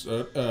McGuinness,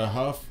 a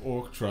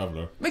half-orc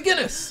traveller.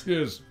 McGinnis,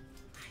 Yes.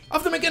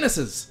 of the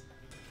McGinnises.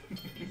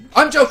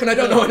 I'm joking, I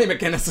don't know any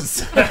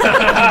McGinnises.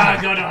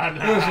 Good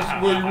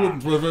on. Well, you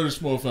wouldn't. We're a very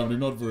small family,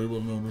 not very well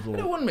known at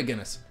No all. one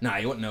McGinnis. Nah,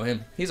 you wouldn't know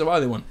him. He's a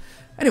wily one.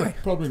 Anyway,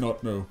 Probably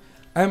not, no.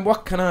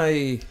 what can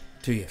I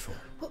do you for?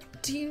 Well,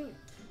 do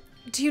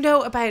you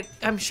know about?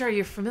 I'm sure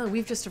you're familiar.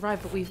 We've just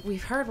arrived, but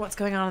we've heard what's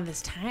going on in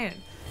this town,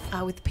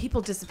 with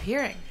people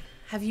disappearing.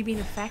 Have you been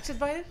affected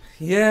by it?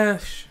 Yeah,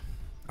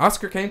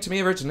 Oscar came to me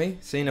originally,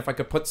 seeing if I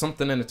could put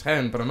something in a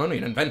town, but I'm only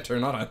an inventor,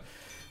 not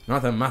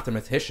a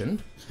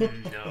mathematician.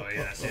 No,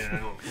 yes, yeah.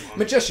 Come on.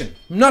 Magician,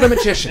 not a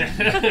magician.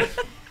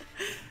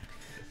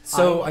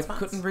 So I what's maths?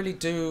 couldn't really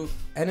do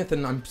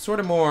anything. I'm sort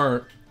of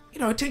more, a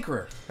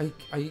tinkerer.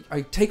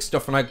 I take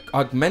stuff and I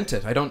augment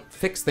it. I don't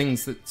fix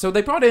things. So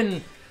they brought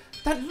in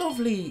that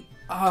lovely,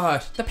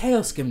 the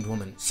pale-skinned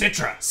woman,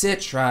 Citra.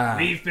 Citra.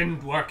 We've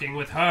been working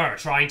with her,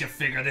 trying to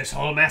figure this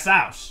whole mess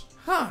out.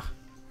 Huh.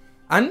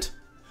 And?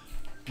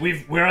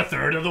 We're a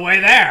third of the way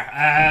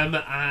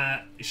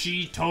there.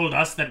 She told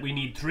us that we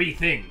need 3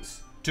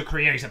 things to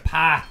create a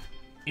path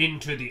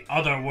into the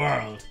other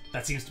world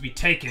that seems to be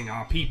taking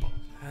our people.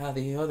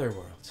 The other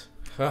world.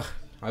 Ugh,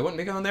 I wouldn't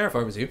be going there if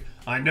I was you.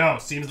 I know,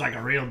 seems like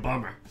a real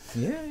bummer.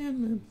 Yeah.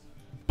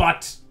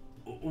 But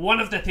one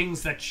of the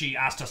things that she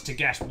asked us to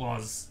get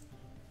was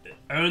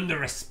earn the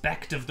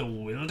respect of the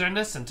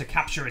wilderness and to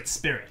capture its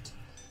spirit.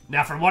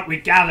 Now, from what we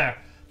gather,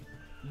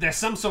 there's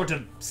some sort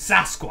of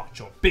Sasquatch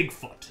or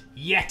Bigfoot,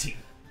 Yeti,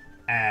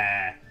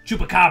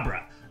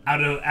 Chupacabra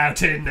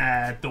out in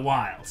the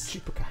wilds.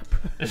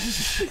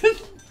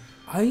 Chupacabra.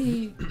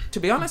 To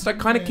be honest, I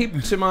kind of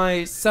keep to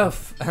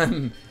myself.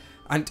 And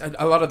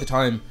a lot of the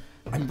time,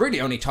 I'm really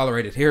only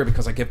tolerated here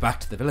because I give back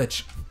to the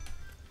village.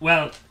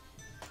 Well,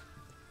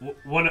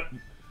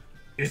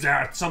 is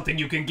there something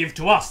you can give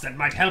to us that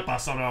might help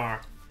us on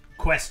our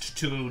quest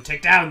to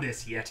take down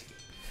this Yeti?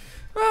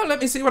 Well,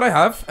 let me see what I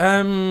have.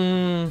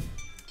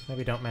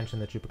 Maybe don't mention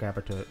the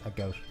chupacabra to a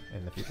goat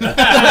in the future.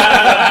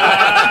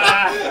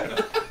 I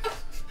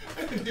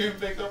didn't even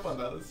pick up on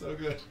that. It's so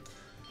good.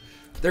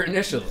 Their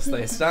initials,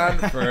 they stand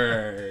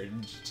for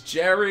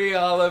Jerry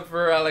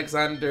Oliver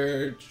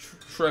Alexander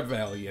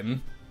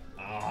Trevelyan.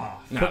 Ah,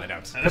 No, they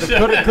don't. Could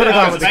have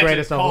gone with the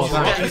greatest of all Cold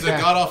War. time. He's a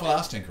god-awful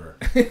ass tinkerer.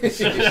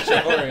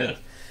 Sure is.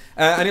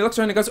 And he looks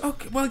around and goes, "Oh,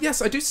 well,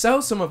 yes, I do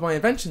sell some of my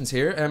inventions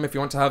here. If you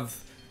want to have,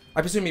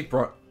 I presume you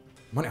brought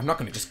money. I'm not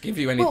going to just give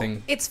you anything."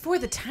 Well, it's for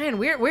the town.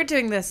 We're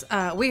doing this.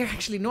 We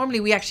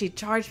actually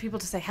charge people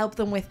to say help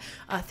them with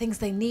things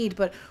they need.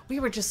 But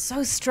we were just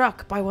so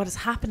struck by what is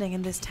happening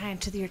in this town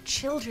to the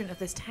children of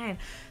this town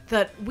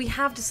that we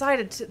have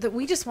decided that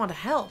we just want to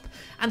help.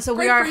 And so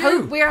we Great are for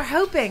you. we are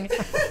hoping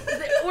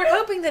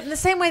that in the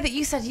same way that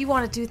you said you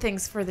want to do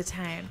things for the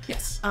town,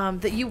 Yes.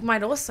 that you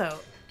might also.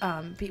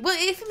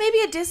 If maybe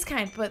a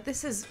discount, but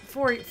this is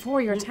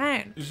for your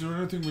town. Is there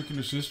anything we can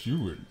assist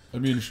you in? I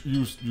mean,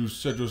 you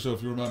said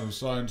yourself you're a man of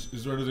science.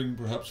 Is there anything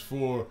perhaps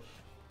for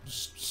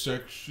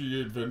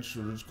sexy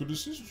adventurers could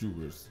assist you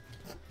with?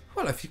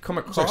 Well, if you come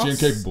across Sexy and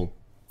capable.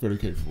 Very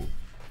capable.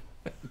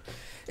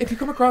 If you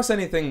come across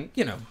anything,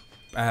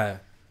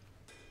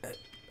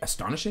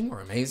 astonishing or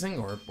amazing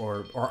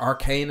or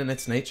arcane in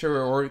its nature,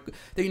 or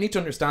that you need to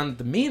understand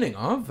the meaning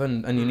of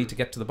and you need to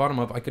get to the bottom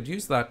of, I could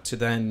use that to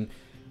then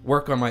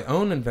work on my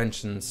own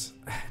inventions.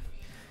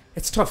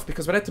 It's tough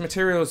because without the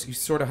materials, you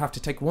sort of have to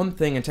take one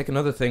thing and take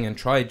another thing and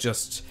try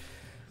just.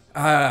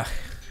 And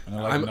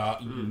I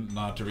like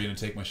nod to Reen and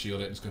take my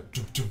shield out and just go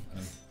jump, jump,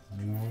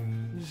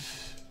 and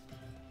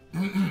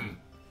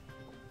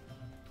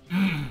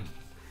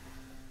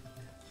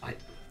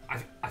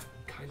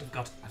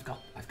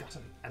I've got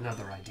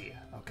another idea.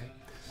 Okay.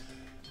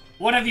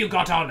 What have you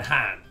got on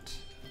hand?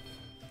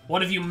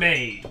 What have you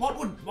made?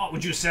 What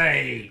would you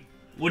say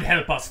would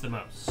help us the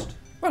most?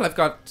 Well, I've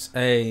got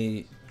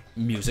a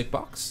music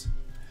box.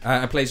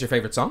 It plays your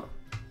favorite song.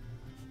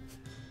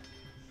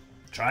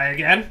 Try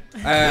again.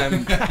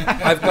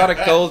 I've got a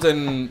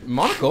golden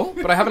monocle,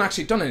 but I haven't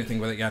actually done anything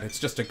with it yet. It's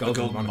just a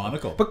golden,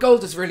 monocle. But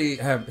gold is really,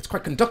 it's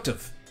quite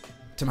conductive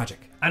to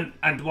magic.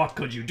 And what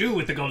could you do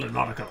with the golden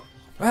monocle?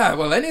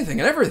 Well, anything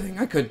and everything.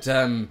 I could.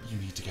 You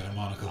need to get a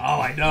monocle.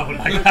 Oh, I know.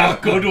 Like, how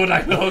good would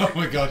I look? Oh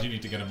my god, you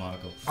need to get a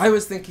monocle. I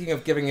was thinking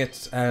of giving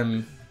it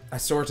a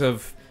sort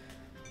of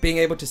being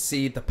able to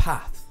see the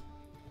path,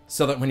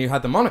 so that when you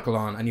had the monocle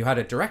on and you had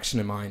a direction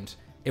in mind,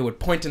 it would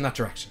point in that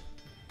direction.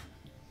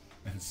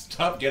 And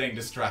stop getting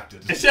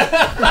distracted.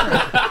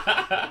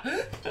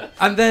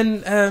 And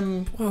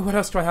then, well, what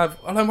else do I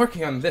have? Well, I'm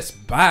working on this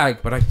bag,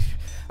 but I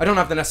don't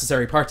have the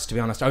necessary parts, to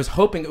be honest. I was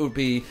hoping it would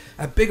be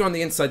bigger on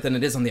the inside than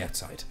it is on the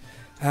outside.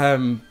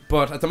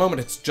 But at the moment,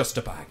 it's just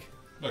a bag.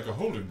 Like a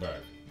holding bag.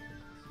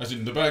 As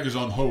in, the bag is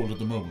on hold at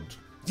the moment.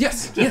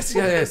 Yes. That's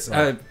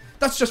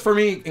just for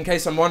me, in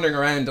case I'm wandering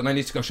around and I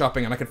need to go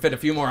shopping, and I could fit a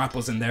few more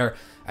apples in there,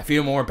 a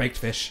few more baked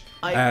fish.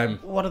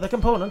 What are the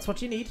components? What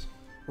do you need?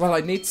 Well,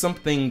 I need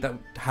something that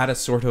had a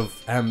sort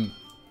of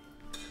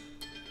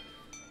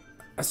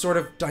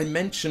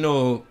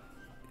dimensional.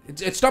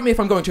 Stop me if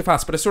I'm going too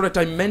fast, but a sort of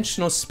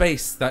dimensional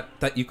space that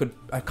you could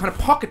a kind of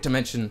pocket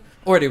dimension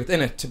already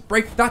within it to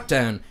break that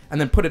down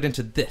and then put it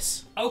into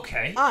this.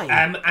 Okay.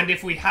 Aye. And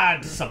if we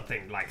had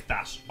something like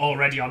that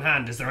already on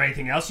hand, is there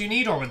anything else you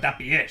need, or would that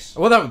be it?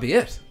 Well, that would be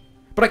it,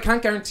 but I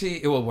can't guarantee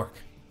it will work.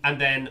 And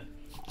then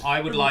I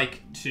would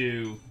like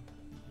to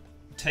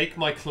take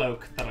my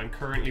cloak that I'm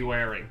currently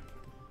wearing,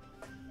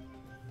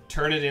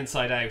 turn it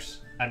inside out,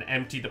 and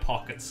empty the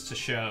pockets to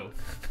show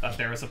that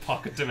there is a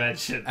pocket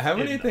dimension. How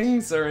many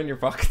things are in your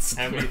pockets?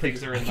 How many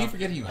things are I in keep that?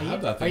 forgetting you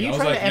have that Are thing. you I was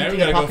trying like, to now empty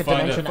we a gotta go pocket find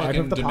a dimension out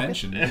fucking of the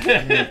pocket?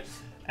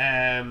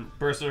 dimension.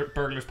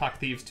 Burglars, pack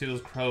thieves,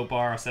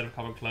 crowbar, set of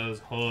common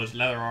clothes, hood,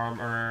 leather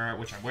armor,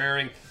 which I'm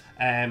wearing.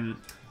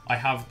 I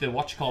have the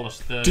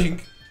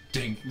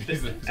Dink.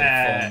 Is it falling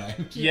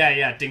out?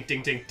 yeah, dink,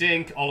 dink, dink,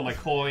 dink. All of my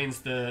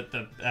coins,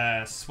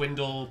 the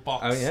swindle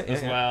box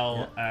as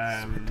well.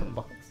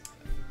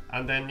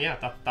 And then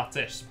that's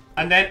it.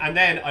 And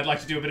then I'd like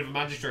to do a bit of a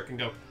magic trick and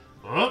go,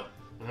 whoa!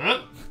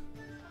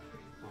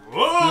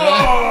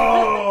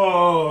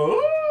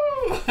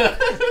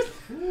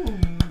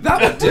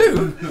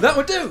 That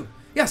would do.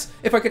 Yes,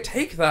 if I could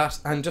take that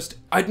and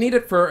I'd need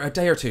it for a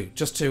day or two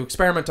just to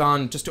experiment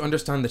on, just to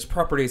understand its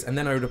properties, and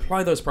then I would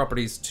apply those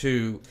properties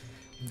to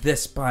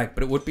this bag,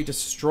 but it would be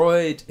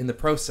destroyed in the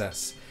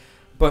process.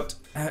 But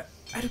out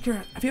of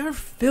curiosity, have you ever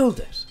filled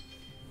it?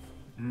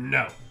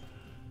 No.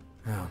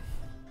 Oh.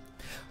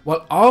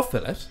 Well, I'll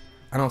fill it,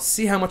 and I'll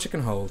see how much it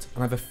can hold,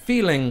 and I have a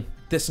feeling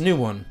this new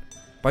one,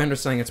 by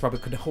understanding it's probably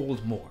could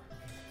hold more.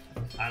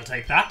 I'll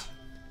take that.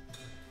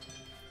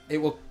 It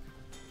will...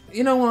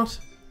 You know what?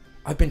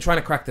 I've been trying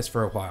to crack this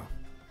for a while.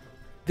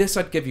 This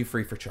I'd give you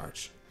free for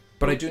charge,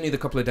 but I do need a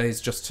couple of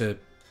days just to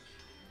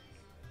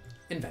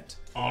invent.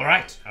 All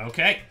right.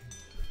 Okay.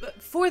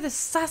 But for the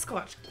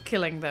Sasquatch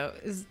killing, though,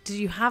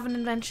 do you have an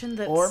invention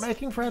that's... Or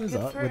making friends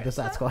Good for with the it.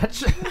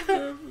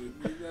 Sasquatch.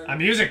 A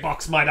music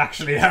box might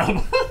actually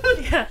help.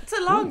 Yeah, it's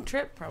a long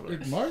trip, probably.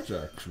 It might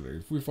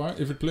actually,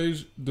 if it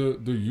plays the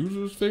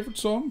user's favorite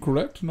song,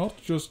 correct?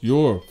 Not just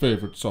your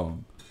favorite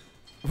song.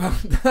 Well,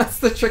 that's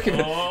the tricky bit,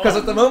 because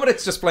at the moment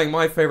it's just playing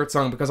my favourite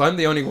song because I'm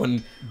the only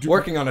one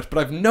working on it, but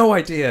I've no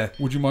idea.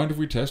 Would you mind if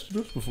we tested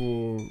it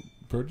before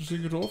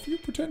purchasing it off you,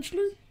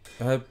 potentially?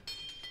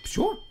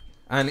 Sure.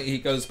 And he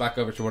goes back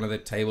over to one of the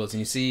tables, and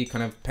you see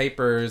kind of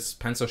papers,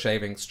 pencil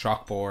shavings,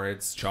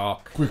 chalkboards,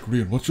 chalk. Quick,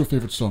 Rian, what's your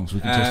favorite song so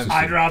we can test this?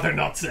 I'd rather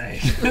not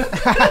say.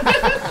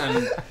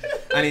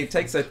 and he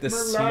takes out this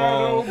a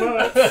small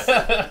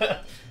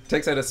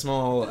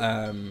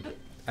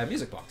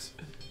music box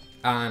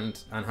and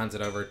hands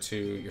it over to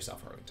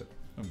yourself, Arlington.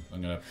 I'm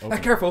gonna open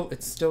it Careful,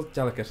 it's still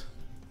delicate.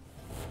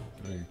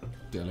 very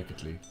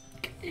delicately.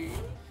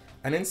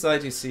 And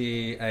inside you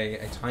see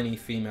a tiny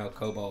female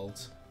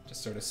kobold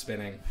just sort of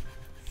spinning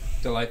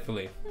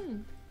delightfully.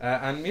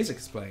 And music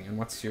is playing. And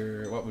what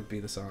would be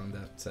the song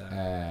that...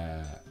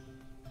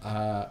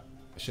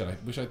 Shit, I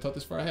wish I'd thought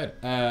this far ahead.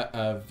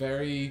 A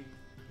very...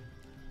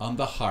 On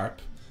the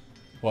harp,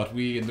 what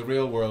we in the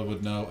real world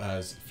would know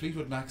as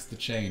Fleetwood Mac's The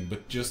Chain,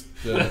 but just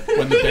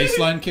when the bass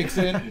line kicks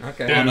in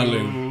Okay. on a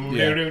loop.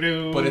 Yeah.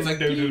 But it's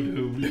like...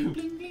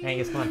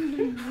 Angus, come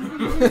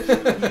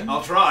on.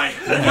 I'll try.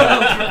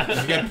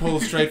 If you get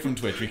pulled straight from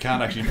Twitch, we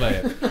can't actually play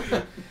it.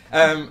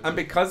 And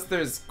because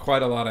there's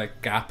quite a lot of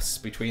gaps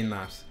between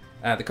that,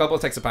 the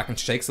kobold takes it back and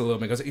shakes a little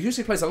bit and goes, it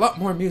usually plays a lot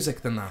more music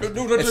than that.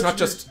 No, that's It's not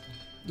actually- just...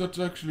 That's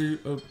actually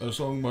a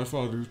song my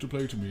father used to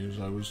play to me as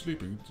I was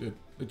sleeping.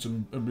 It's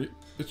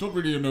not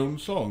really a known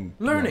song. to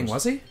be Learning, honest.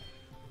 was he?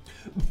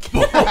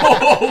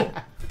 Oh,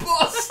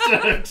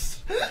 bastard!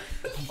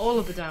 All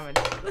of the damage.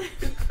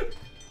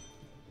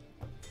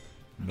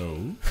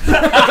 No.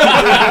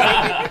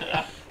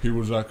 He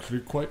was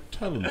actually quite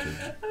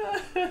talented.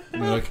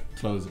 And we're like,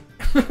 close it.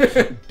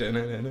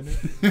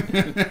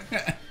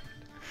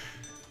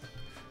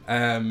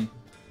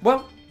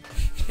 Well,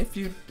 if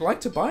you'd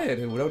like to buy it,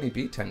 it would only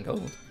be 10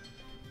 gold.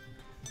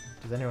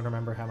 Does anyone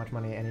remember how much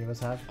money any of us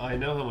have? I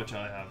know how much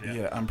I have. Yeah.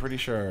 Yeah, I'm pretty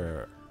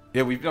sure...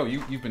 Yeah,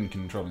 you've been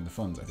controlling the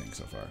funds, I think,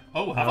 so far.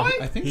 Oh, have I?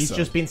 I think He's so.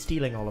 just been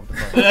stealing all of the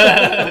funds.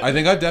 I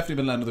think I've definitely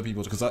been letting other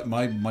people... Because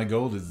my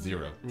gold is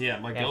 0. Yeah,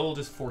 my gold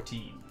is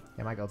 14.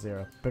 Yeah, my gold's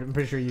 0. But I'm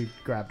pretty sure you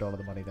grabbed all of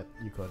the money that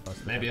you could. Most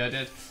of the Maybe time. I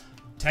did.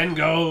 10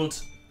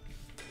 gold.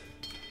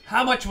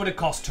 How much would it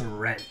cost to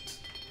rent?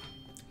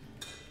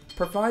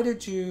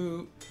 Provided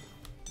you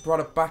brought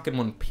it back in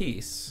one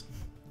piece,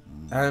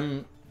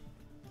 and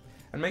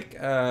make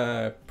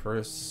a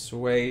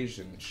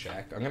persuasion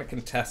check. I'm going to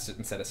contest it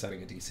instead of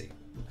setting a DC.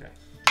 Okay.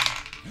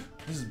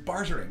 This is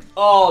bartering.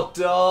 Oh,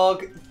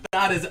 dog.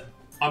 That is...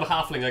 I'm a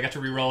halfling. I get to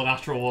reroll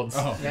natural ones.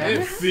 Oh.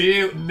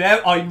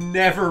 Yeah. I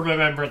never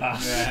remember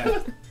that.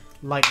 Yeah.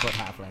 Lightfoot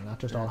halfling, not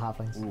just all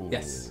halflings.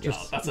 Yes.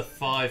 Oh, that's a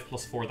 5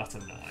 plus 4. That's a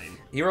 9.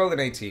 He rolled an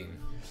 18.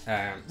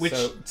 Which,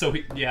 So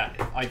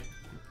I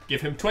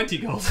give him 20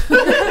 gold. he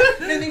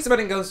thinks about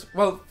it and goes,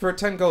 well, for a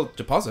 10 gold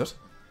deposit,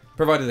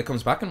 provided it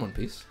comes back in one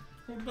piece.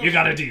 You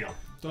got a deal.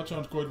 That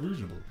sounds quite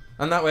reasonable.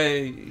 And that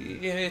way,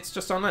 yeah, it's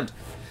just on rent.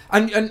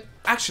 And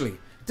actually,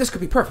 this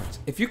could be perfect.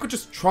 If you could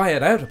just try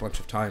it out a bunch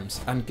of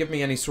times and give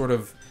me any sort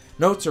of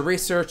notes or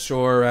research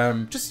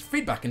or just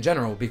feedback in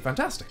general would be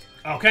fantastic.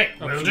 Okay,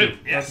 will do.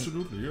 Yes.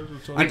 Absolutely, yes.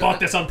 That sounds We bought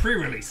this on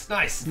pre-release.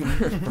 Nice.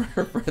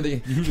 For the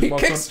just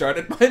bought some-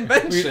 kickstarted my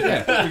invention.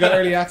 We got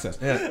early access.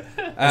 Yeah. Is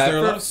there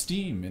a for- lot of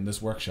steam in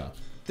this workshop?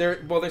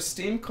 There's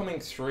steam coming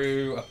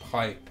through a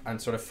pipe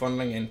and sort of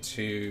funneling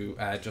into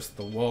just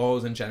the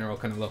walls and general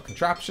kind of little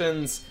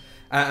contraptions.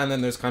 And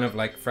then there's kind of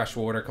like fresh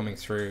water coming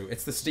through.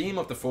 It's the steam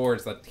of the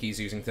forge that he's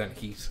using to then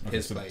heat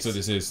his place. So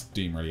this is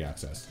Steam early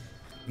access.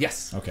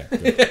 Yes. Okay.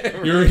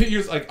 Good.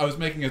 you're like, I was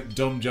making a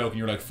dumb joke and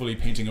you're like fully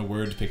painting a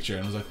word picture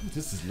and I was like,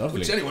 this is lovely.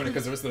 Which anyway,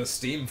 because there was the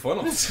steam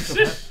funnels.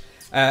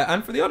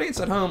 And for the audience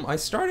at home, I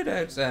started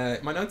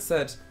out, my notes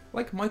said,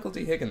 like Michael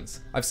D.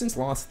 Higgins. I've since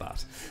lost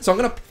that. So I'm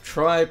going to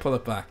try pull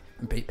it back.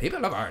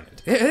 People of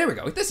Ireland. Here we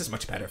go. This is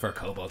much better for a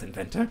kobold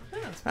inventor.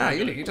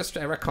 You just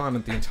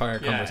retconned the entire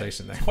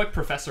conversation there. It's quite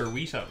Professor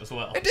Wheato as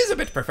well. It is a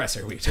bit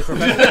Professor Wheat. Did I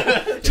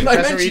Professor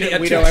mention Wheat-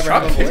 it? Wheato ever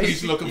have a voice?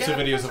 Please look up some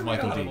videos of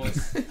Michael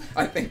D.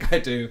 I think I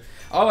do.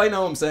 All I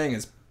know I'm saying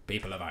is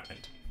people of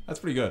Ireland. That's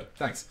pretty good.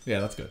 Thanks. Yeah,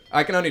 that's good.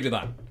 I can only do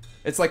that.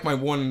 It's like my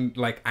one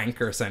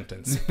anchor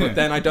sentence, but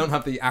then I don't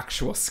have the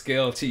actual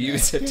skill to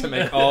use it to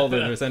make all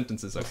the other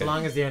sentences. As Okay.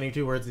 long as the only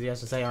 2 words that he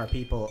has to say are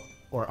people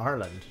or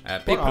Ireland.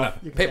 People Or of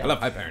you can say people off.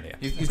 of Hibernia.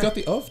 He's got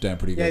the of down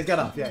pretty good. Yeah, he's got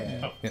off.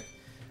 Yeah.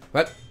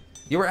 But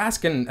you were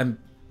asking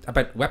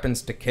about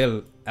weapons to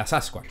kill a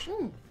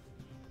Sasquatch.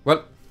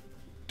 Well,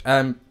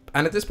 and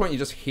at this point you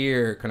just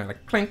hear kind of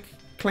like clink,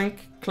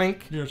 clink,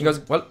 clink. Yes, He goes,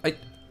 well,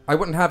 I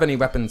wouldn't have any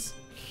weapons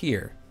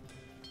here.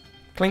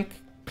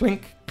 Clink,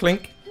 clink,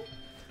 clink.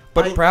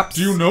 But perhaps...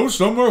 Do you know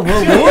somewhere where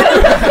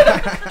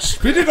wood?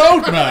 Spit it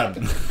out,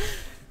 man!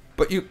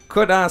 But you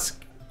could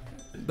ask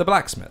the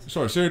blacksmith.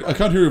 Sorry, Sarah, I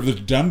can't hear of the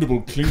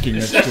damnable clinking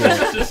next door.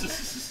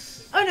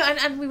 Oh no,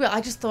 and we will. I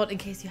just thought in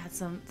case you had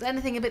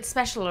anything a bit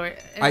special or.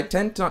 I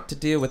tend not to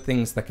deal with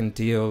things that can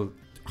deal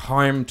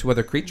harm to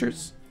other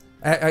creatures.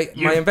 My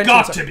You've inventions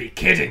got to be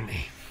kidding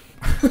me.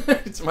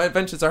 my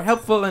inventions are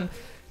helpful and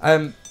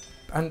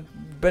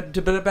but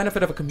to the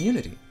benefit of a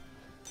community,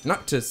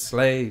 not to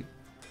slay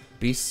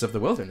beasts of the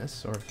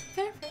wilderness or.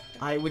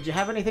 Would you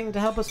have anything to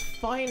help us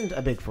find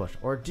a Bigfoot?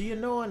 Or do you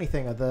know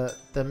anything of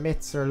the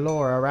myths or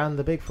lore around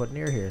the Bigfoot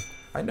near here?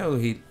 I know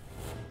he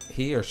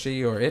or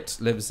she or it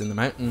lives in the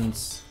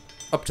mountains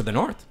up to the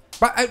north,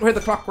 but out where the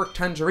Clockwork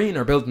Tangerine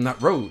are building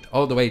that road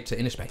all the way to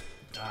Inishbay.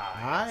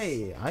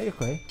 Aye,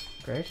 okay.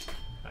 Great.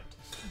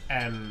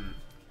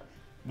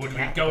 Would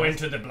we go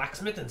into the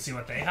blacksmith and see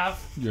what they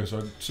have? Yes,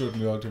 I'd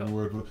certainly like to have a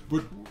word with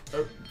But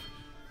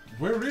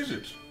where is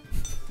it?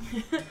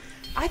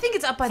 I think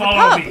it's up by the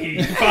Follow pub.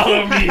 me,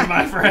 follow me,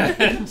 my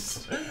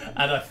friends.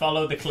 And I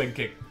follow the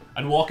clinking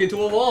and walk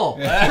into a wall.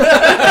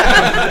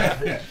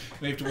 Yeah.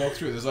 You have to walk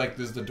through.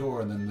 There's the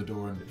door and then the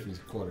door in three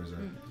quarters. Or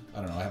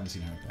I don't know. I haven't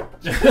seen Harry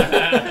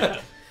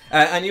Potter.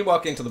 And you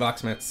walk into the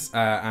blacksmith's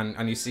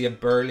and you see a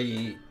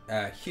burly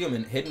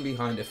human hidden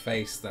behind a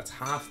face that's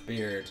half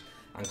beard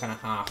and kind of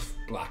half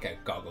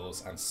blackout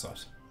goggles and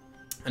soot.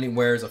 And he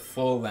wears a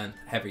full-length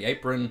heavy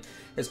apron.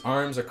 His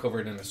arms are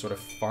covered in a sort of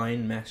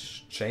fine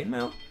mesh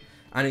chainmail.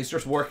 And he's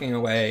just working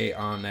away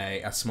on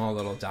a small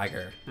little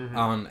dagger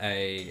on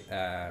a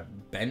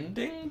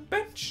bending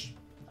bench.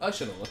 I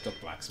should have looked up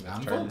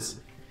blacksmith terms.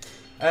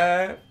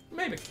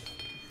 Maybe.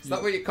 Is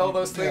that what you call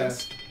those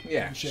things?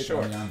 Yeah, Shape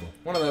sure. on the anvil.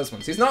 One of those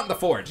ones. He's not in the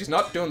forge. He's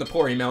not doing the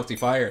poury melty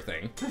fire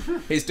thing.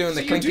 He's doing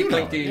the So you do clinky know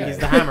clinky. it, yeah. He's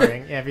the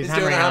hammering. Yeah, if he's, He's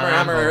doing hammering the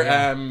on an hammer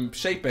anvil, yeah.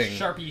 shaping.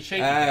 Sharpie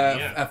shaping.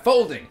 Yeah.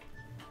 Folding.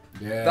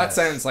 Yeah. That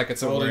sounds like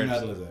it's a Folding word.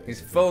 metal is it.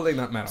 He's folding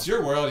that metal. It's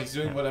your world. He's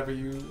doing whatever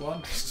you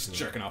want. Just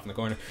jerking off in the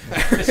corner.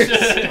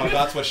 Oh,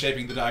 that's what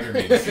shaping the dagger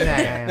means.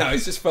 Yeah. No,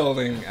 he's just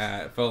folding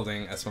a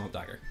small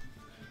dagger.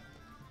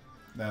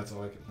 That's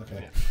all I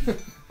can.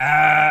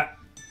 Okay.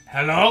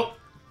 Hello?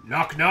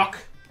 Knock knock.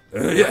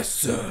 Yes,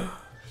 sir.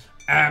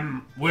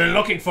 We're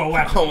looking for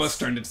weapons. Almost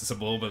turned into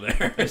Sebulba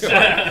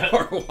there.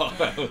 or what?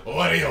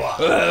 What do you want?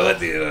 What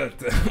do you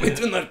want? We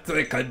do not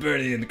take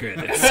Hibernian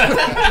credits.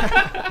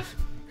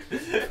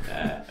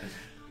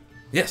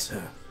 Yes,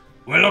 sir.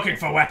 We're looking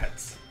for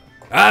weapons.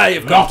 Ah,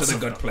 you've come Lots to the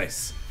of good them.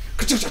 place.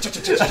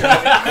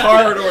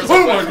 corridors.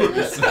 Oh my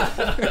goodness!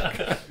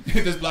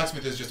 This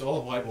blacksmith is just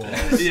all white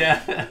walls.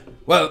 Yeah.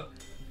 Well,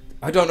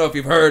 I don't know if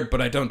you've heard,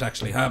 but I don't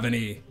actually have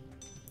any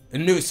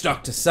new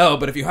stock to sell.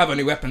 But if you have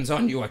any weapons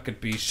on you, I could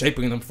be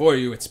shaping them for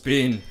you. It's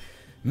been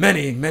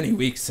many, many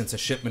weeks since a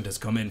shipment has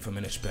come in from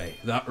Inish Bay.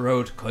 That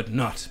road could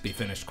not be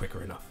finished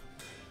quicker enough.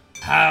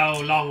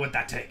 How long would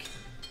that take?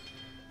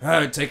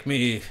 It'd take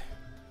me...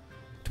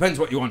 Depends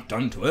what you want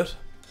done to it.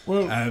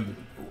 Well,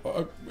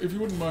 if you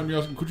wouldn't mind me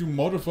asking, could you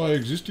modify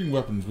existing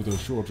weapons with a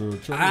shorter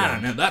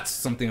turnaround? Now that's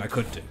something I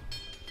could do.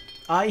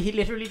 He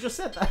literally just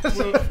said that.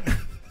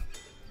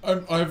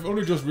 I've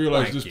only just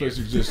realised Thank this you. place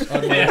exists.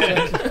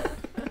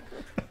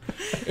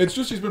 It's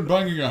just he's been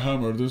banging a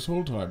hammer this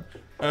whole time.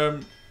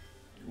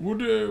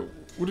 Would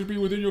it be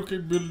within your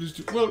capabilities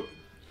to... Well,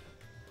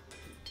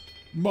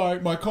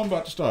 my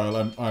combat style,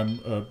 I'm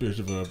a bit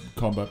of a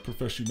combat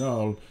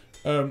professional.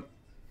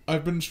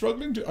 I've been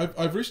struggling to...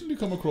 I've recently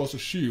come across a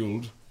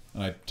shield,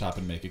 And I tap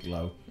and make it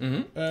glow.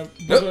 And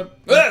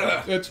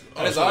It's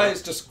his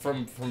eyes just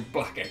from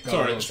black ink.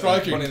 Sorry,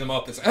 striking. Putting them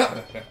up.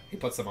 He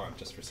puts them on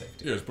just for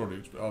safety. Yes,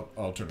 probably.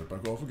 I'll turn it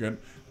back off again.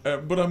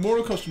 But I'm more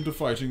accustomed to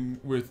fighting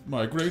with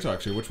my great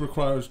axe here, which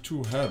requires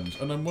 2 hands,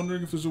 and I'm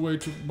wondering if there's a way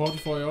to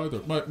modify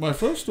either. My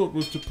first thought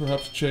was to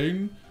perhaps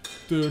chain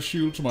the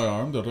shield to my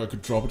arm, that I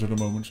could drop it at a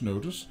moment's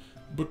notice,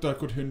 but that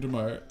could hinder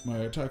my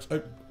attacks.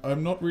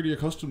 I'm not really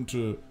accustomed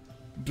to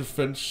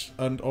defense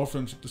and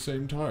offense at the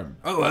same time.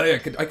 Oh, I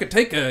could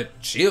take a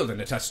shield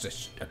and attach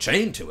a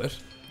chain to it,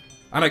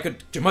 and I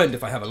could. Do you mind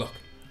if I have a look?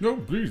 No,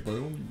 please, by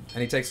all means.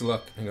 And he takes a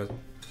look and goes,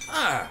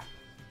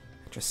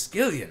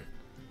 Triskelion.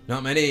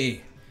 Not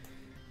many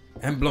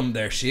emblem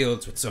their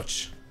shields with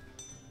such.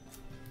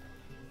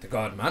 The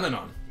god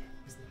Mananon.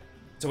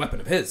 It's a weapon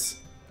of his.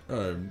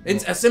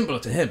 It's a symbol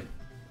to him.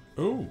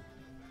 Oh,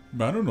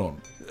 Mananon.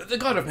 The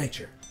god of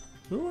nature.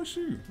 Oh, I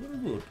see. Very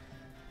good.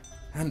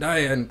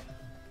 And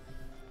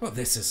well,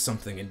 this is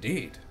something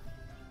indeed.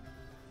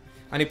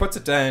 And he puts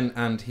it down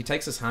and he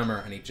takes his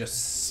hammer and he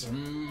just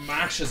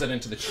smashes it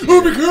into the shield.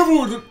 Oh, be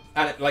careful with it!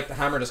 And the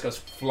hammer just goes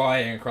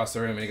flying across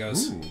the room and he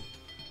goes, Ooh.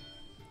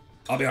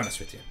 I'll be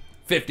honest with you.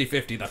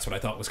 50-50, that's what I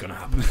thought was going to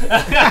happen.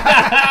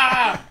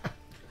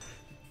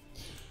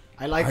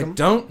 I like I him.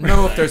 don't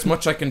know if there's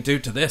much I can do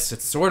to this.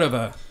 It's sort of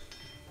a...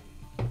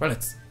 Well,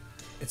 it's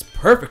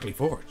perfectly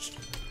forged.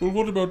 Well,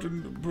 what about... would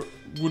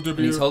there And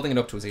be he's holding it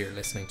up to his ear,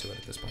 listening to it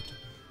at this point.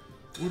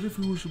 What if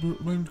you was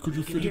about... Could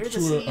you fit hear it the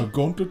to sea? a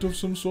gauntlet of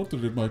some sort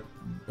that it might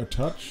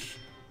attach?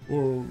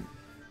 Or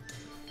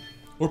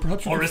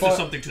perhaps you Or could is there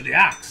something to the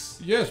axe?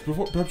 Yes,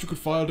 perhaps you could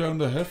file down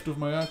the heft of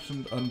my axe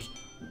and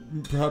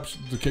perhaps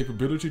the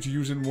capability to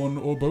use in one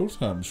or both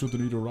hands should the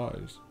need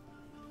arise.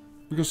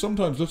 Because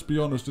sometimes, let's be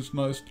honest, it's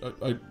nice...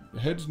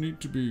 heads need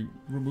to be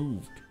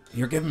removed.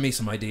 You're giving me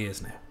some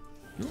ideas now.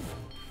 Yeah.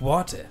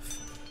 What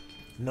if...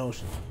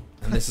 Notion.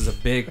 And this is a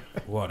big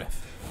what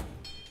if.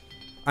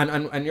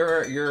 And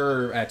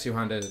your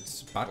two-handed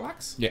battle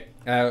axe?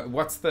 Yeah.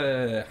 What's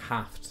the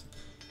haft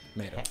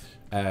made of?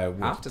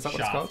 Haft? Is that what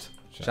it's Shaft. called?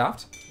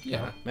 Shaft?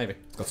 Yeah. Maybe.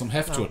 It's got some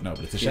heft to it now,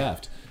 but it's a Yeah.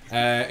 shaft.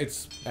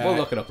 It's... We'll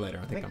look it up later.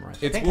 I think I'm right.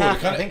 It's I think wood. half,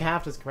 It kinda- I think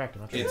half is correct.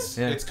 I'm not sure. It's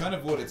Yeah. it's kind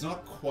of wood. It's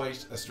not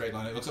quite a straight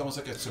line. It looks almost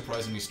like a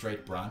surprisingly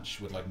straight branch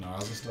with like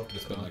gnarls and stuff, but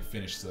it's been like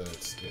finished so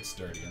it's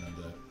sturdy, and then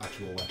the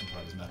actual weapon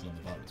part is metal on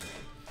the bottom.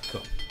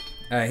 Cool.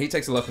 He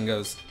takes a look and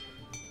goes,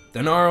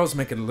 the gnarls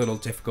make it a little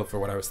difficult for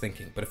what I was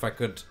thinking, but if I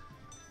could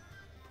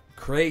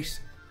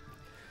create...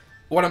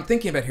 What I'm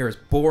thinking about here is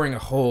boring a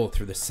hole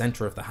through the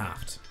center of the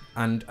haft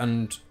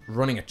and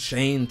running a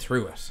chain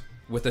through it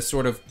with a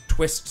sort of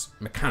twist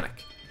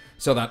mechanic,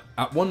 so that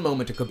at one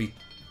moment it could be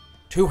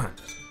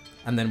two-handed,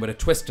 and then with a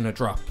twist and a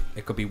drop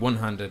it could be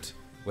one-handed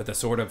with a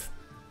sort of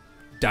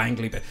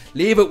dangly bit.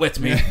 Leave it with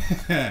me.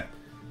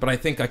 But I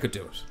think I could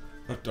do it.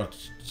 That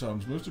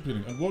sounds most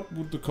appealing. And what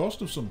would the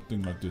cost of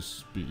something like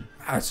this be?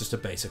 It's just a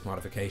basic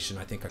modification.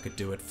 I think I could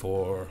do it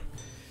for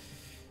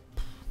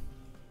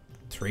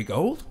 3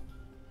 gold.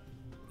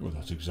 Well,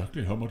 that's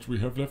exactly how much we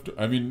have left.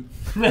 I mean,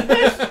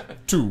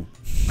 2.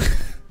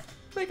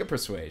 Make a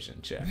persuasion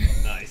check.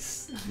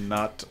 Nice.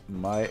 Not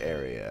my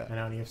area. I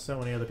know, and you have so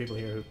many other people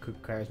here who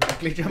could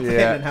charismatically jump Yeah.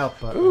 in and help.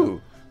 But Ooh.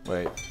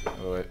 Wait.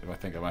 I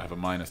think I might have a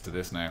minus to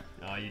this now.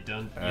 Oh, you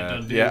done?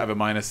 Yeah, I have a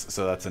minus,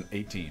 so that's an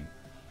 18.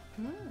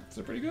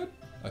 So pretty good.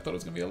 I thought it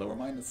was going to be a lower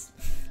minus.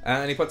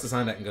 And he puts his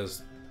hand out and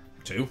goes,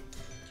 2.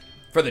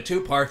 For the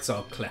 2 parts,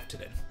 I'll cleft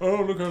it in.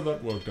 Oh, look how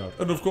that worked out.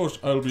 And of course,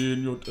 I'll be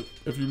in your...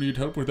 If you need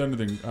help with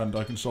anything and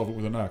I can solve it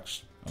with an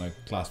axe, And I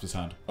clasp his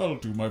hand. I'll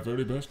do my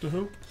very best to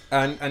help.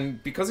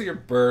 And because of your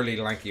burly,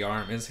 lanky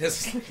arm, it's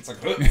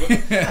like,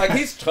 like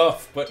he's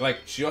tough, but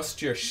like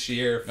just your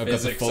sheer I've got the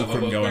physics of a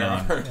fulcrum going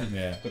bugbear on. arm.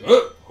 Yeah.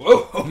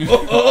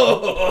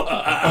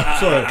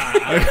 Sorry,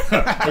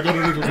 I got a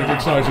little bit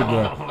excited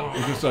there.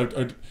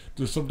 Because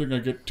there's something I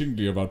get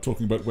tingly about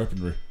talking about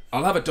weaponry.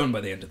 I'll have it done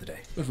by the end of the day.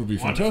 That would be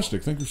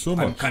fantastic. Thank you so I'm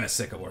much. kind of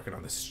sick of working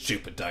on this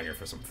stupid dagger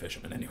for some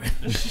fishermen anyway.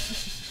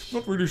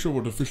 Not really sure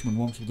what a fisherman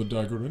wants with a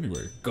dagger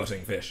anyway.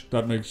 Gutting fish.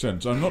 That makes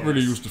sense. I'm not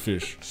really used to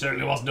fish.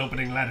 Certainly wasn't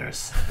opening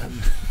letters.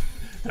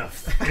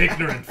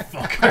 Ignorant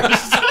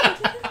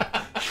fuckers.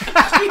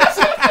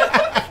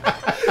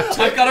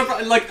 I've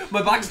got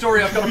my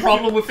backstory. I've got a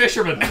problem with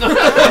fishermen.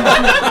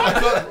 I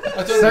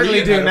thought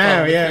Certainly Rian do had a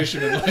now, problem with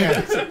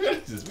yeah.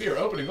 fishermen. Jesus, we are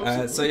opening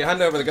up. So you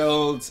hand over the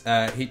gold.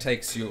 He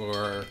takes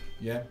your...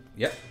 Yeah.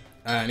 Yep.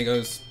 And he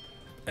goes,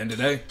 end of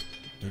day.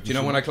 Do you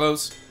know when I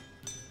close?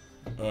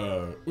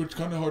 It's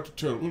kind of hard to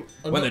tell.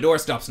 Well, When the door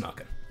stops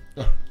knocking.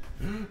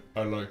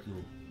 I like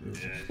you.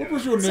 Yes. What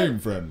was your name,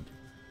 friend?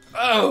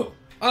 Oh,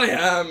 I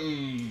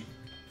am...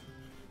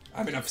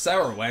 I mean, a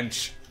sour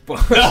wench.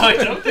 But I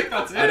don't think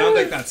that's it. I don't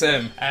think that's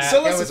him.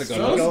 Sullus is a good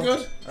That one.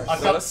 was good.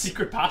 I've got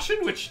Secret Passion,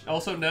 which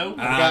also no. No,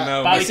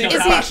 my Bally secret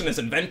Is he- passion is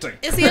inventing.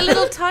 Is he a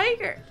little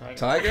tiger?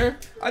 Tiger?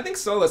 I think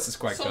Solus is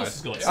quite Solus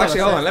is good. good.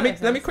 Actually, hold on.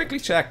 Solus Let me quickly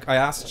check. I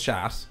asked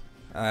chat.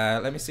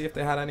 Let me see if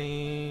they had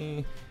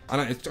any.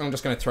 I'm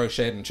just going to throw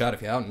shade in chat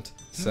if you haven't.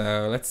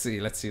 So let's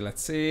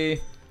see.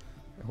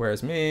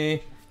 Where's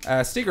me?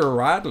 Steger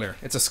Radler.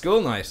 It's a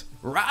school night.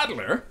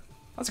 Radler?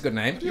 That's a good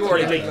name. You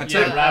already think that too.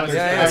 Yeah, Radler.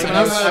 Yeah, yeah,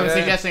 I was yeah.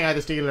 suggesting either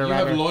Steele or You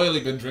have Radler.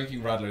 loyally been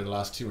drinking Radler the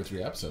last 2 or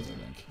 3 episodes, I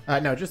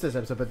think. No, just this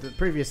episode, but the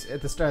previous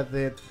at the start,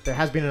 there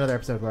has been another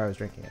episode where I was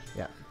drinking it.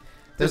 Yeah.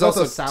 There's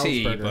also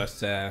tea, Salzburger. but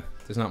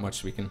there's not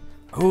much we can.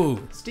 Ooh,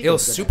 Steagle's Il good.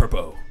 Super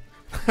Bowl.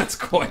 That's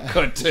quite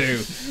good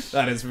too.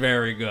 That is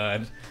very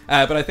good.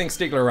 But I think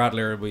Stiegler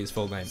Radler will be his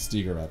full name.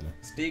 Steger Radler.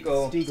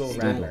 Stiegel. Steagle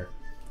Radler.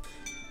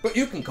 But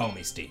you can call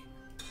me Steve.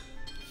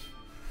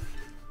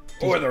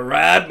 Or the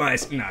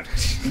Radmeister. No.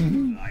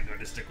 I'm going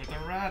to stick with the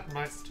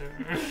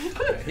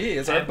Radmeister. He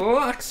is our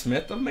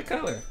blacksmith of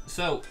McKellar.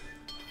 So,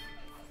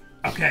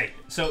 okay.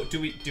 So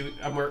do we?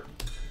 And we're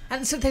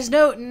And so there's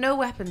no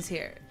weapons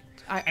here.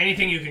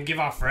 anything you can give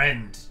our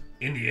friend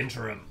in the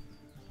interim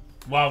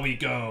while we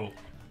go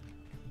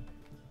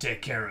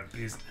take care of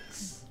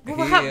business.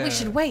 Well, He, we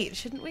should wait,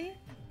 shouldn't we?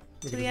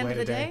 To the end of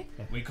the day?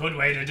 We could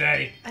wait a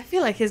day. I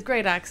feel like his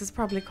great axe is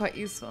probably quite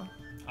useful.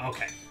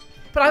 Okay.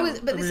 But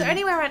is there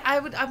anywhere around?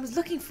 I was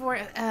looking for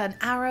an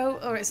arrow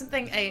or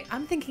something.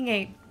 I'm thinking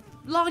a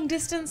long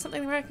distance,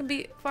 something where I can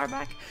be far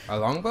back. A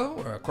longbow,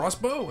 or a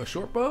crossbow, a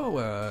short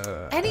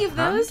bow. Any of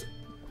those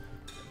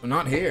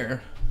Not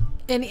here.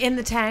 in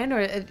the town, or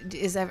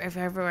is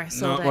everywhere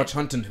sold Not out? much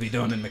hunting to be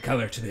done in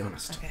McKellar, to be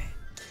honest. Okay.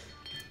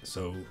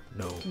 So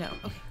no. No.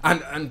 Okay.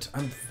 And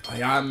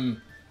I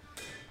am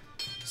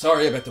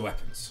sorry about the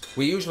weapons.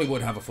 We usually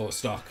would have a full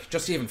stock,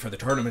 just even for the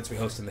tournaments we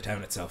host in the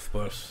town itself.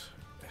 But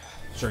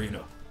sure, you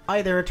know.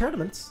 Aye, there are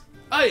tournaments.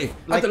 Aye,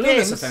 Like at the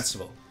Lunasa games.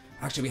 Festival.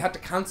 Actually, we had to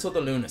cancel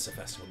the Lunasa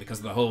Festival because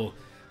of the whole.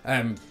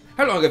 How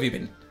long have you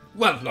been?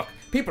 Well, look,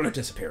 people are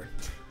disappearing.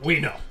 We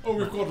know. Oh,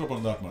 we've caught up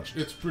on that much.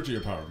 It's pretty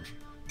apparent.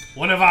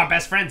 One of our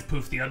best friends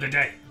poofed the other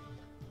day.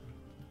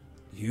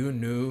 You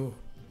knew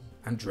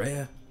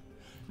Andrea?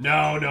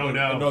 No.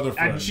 Another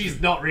friend. And she's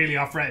not really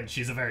our friend.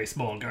 She's a very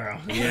small girl.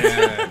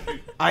 Yeah.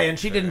 Aye, and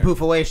she didn't poof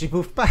away, she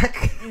poofed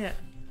back. Yeah.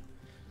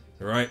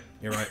 You're right.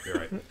 You're right.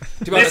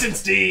 To be Listen,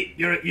 honest, Steve,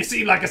 you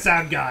seem like a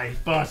sound guy,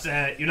 but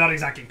you're not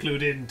exactly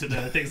clued into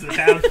the things of the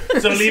town.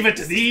 So leave it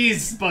to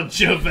these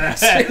bunch of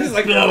it's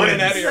like you're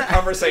running out of your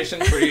conversation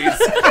trees.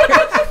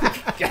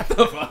 Get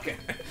the fuck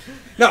out.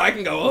 No, I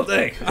can go all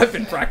day. I've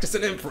been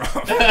practicing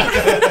improv.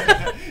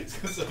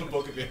 Some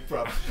book of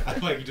improv. I'm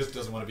like, he just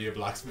doesn't want to be a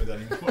blacksmith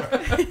anymore.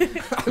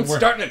 I'm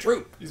starting a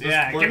troupe.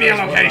 Yeah, give me a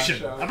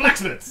location. A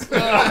blacksmith's.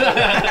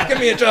 Give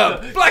me a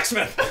job.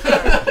 Blacksmith.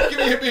 Give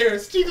me a beer,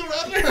 Steger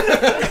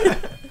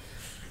Radler.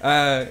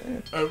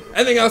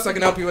 Anything else I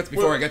can help you with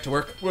before I get to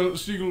work? Well,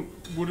 Stiegel,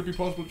 would it be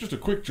possible, just a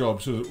quick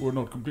job so that we're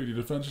not completely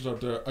defenseless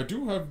out there. I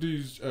do have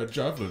these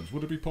javelins.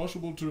 Would it be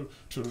possible to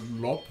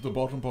lop the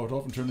bottom part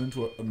off and turn it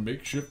into a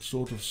makeshift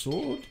sort of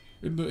sword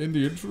in the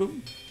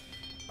interim?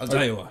 I'll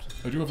tell you what.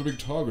 I do have a big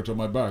target on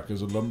my back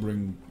as a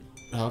lumbering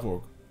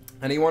half-orc.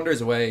 And he wanders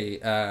away,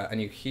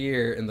 and you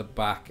hear in the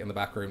back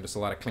room just a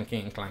lot of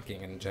clinking and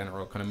clanking in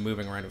general, kind of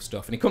moving around with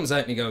stuff. And he comes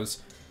out and he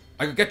goes,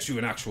 I could get you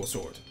an actual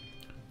sword.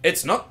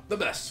 It's not the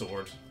best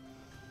sword,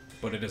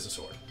 but it is a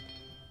sword.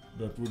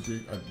 That would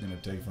be, I'm going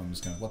to take from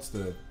this kind of, what's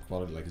the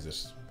quality, like, is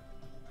it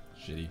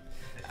shitty?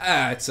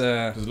 It's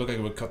a... Does it look like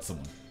it would cut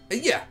someone?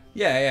 Yeah.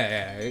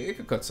 It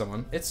could cut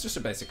someone. It's just a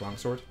basic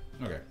longsword.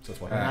 Okay, so that's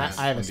what I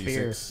have a 1d6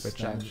 spear,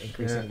 which I'm damage.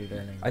 increasingly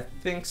learning. I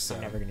think so.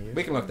 I'm never gonna use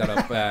We can look that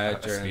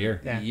up during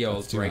spear? Yeah. the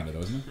old That's break. 200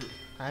 though, isn't it?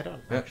 I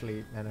don't Yeah.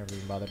 actually, I never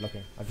even bothered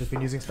looking. I've just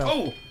been using stuff.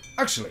 Oh,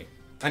 actually.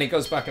 And he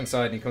goes back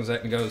inside and he comes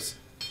out and goes,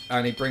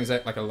 and he brings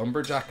out like a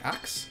lumberjack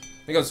axe.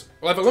 He goes,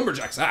 well, I have a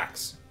lumberjack's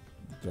axe.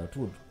 That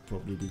would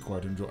probably be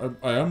quite enjoyable.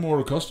 I am more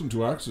accustomed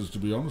to axes, to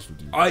be honest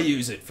with you. I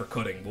use it for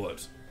cutting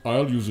wood.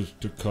 I'll use it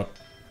to cut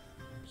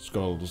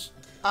skulls.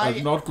 I-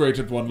 I'm not great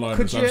at one-liners,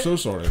 Could I'm you- so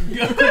sorry.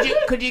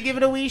 Could you give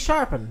it a wee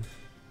sharpen?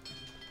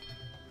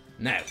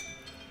 Now.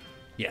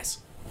 Yes.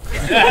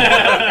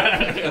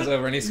 He goes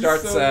over and he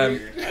starts, and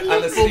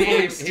the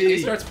steam, he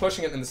starts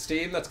pushing it, and the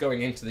steam that's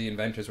going into the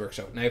inventor's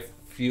workshop now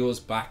fuels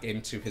back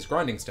into his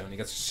grinding stone. He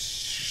goes,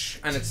 shh,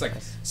 and it's like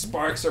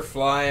sparks are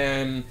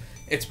flying.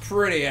 It's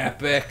pretty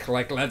epic,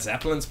 like Led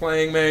Zeppelin's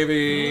playing,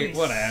 maybe.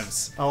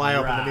 Whatevs. Oh, I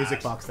opened the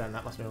music box then.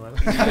 That must be one.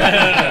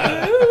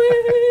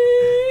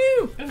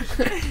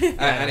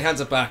 And he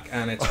hands it back,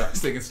 and it's I was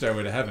thinking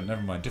Stairway to Heaven.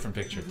 Never mind, different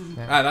picture.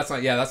 that's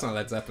not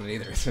Led Zeppelin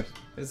either.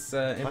 It's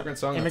Immigrant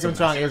Song. Immigrant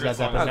Song is Led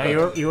Zeppelin.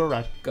 No, you were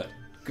right.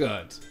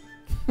 Good.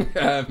 He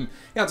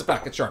hands it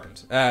back. It's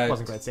sharpened.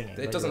 Wasn't great singing.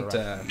 It but doesn't. you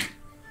were right.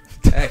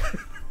 Hey,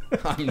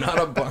 I'm not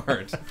a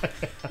bard.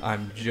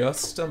 I'm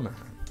just a man.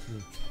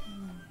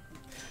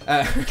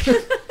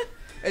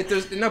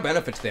 There's no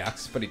benefit to the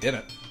axe, but he did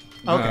it.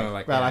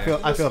 Okay. No,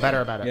 I feel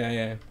better about it.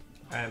 Yeah.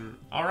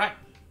 All right.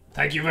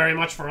 Thank you very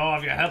much for all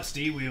of your help,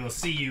 Steve. We will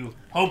see you,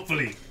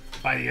 hopefully,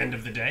 by the end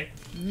of the day.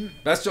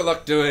 Best of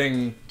luck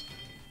doing.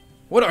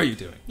 What are you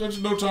doing?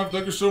 There's no time.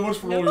 Thank you so much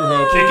for all your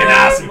help. Kicking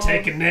ass and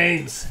taking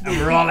names, and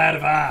we're all out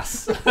of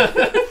ass.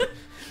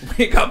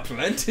 We got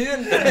plenty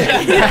of names.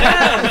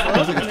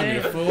 I think it's gonna be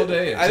a full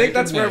day. I think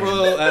that's where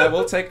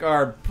we'll take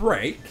our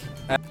break.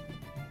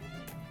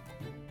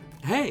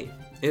 Hey,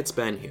 it's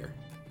Ben here.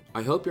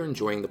 I hope you're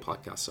enjoying the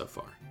podcast so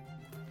far.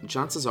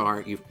 Chances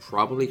are you've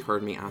probably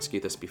heard me ask you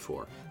this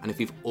before, and if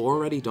you've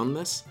already done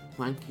this,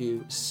 thank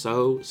you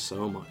so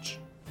much.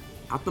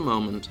 At the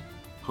moment,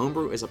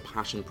 Homebrew is a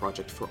passion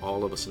project for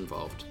all of us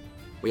involved.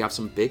 We have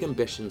some big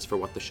ambitions for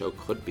what the show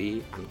could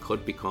be and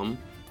could become,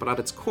 but at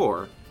its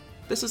core,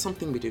 this is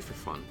something we do for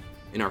fun,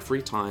 in our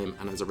free time,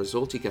 and as a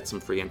result you get some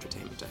free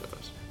entertainment out of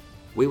it.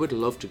 We would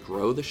love to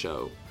grow the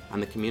show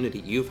and the community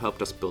you've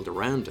helped us build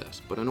around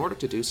it, but in order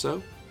to do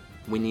so,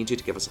 we need you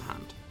to give us a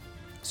hand.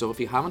 So if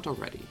you haven't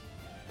already,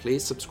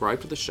 please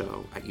subscribe to the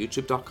show at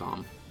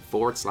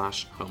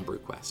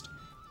youtube.com/homebrewquest.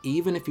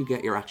 Even if you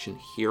get your action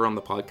here on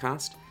the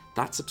podcast,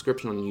 that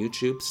subscription on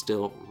YouTube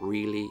still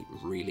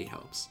really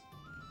helps.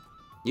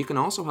 You can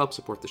also help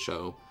support the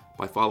show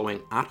by following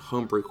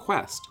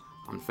 @homebrewquest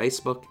on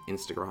Facebook,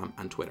 Instagram,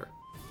 and Twitter.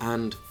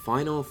 And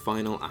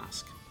final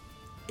ask.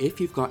 If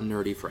you've got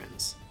nerdy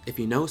friends, if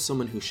you know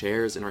someone who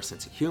shares in our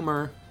sense of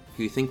humor,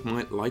 who you think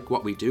might like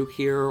what we do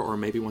here, or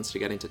maybe wants to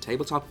get into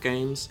tabletop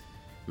games,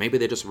 maybe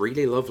they just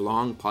really love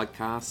long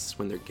podcasts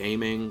when they're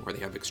gaming, or they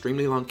have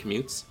extremely long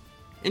commutes,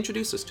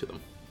 introduce us to them.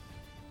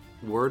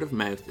 Word of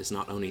mouth is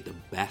not only the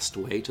best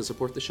way to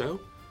support the show,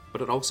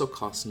 but it also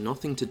costs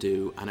nothing to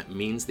do, and it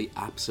means the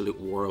absolute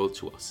world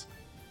to us.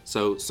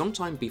 So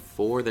sometime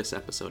before this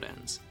episode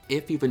ends,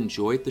 if you've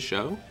enjoyed the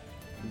show,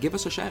 give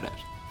us a shout out.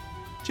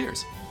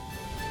 Cheers.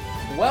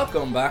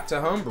 Welcome back to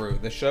Homebrew,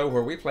 the show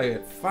where we play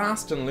it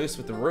fast and loose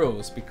with the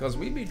rules because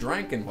we be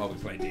drinking while we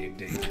play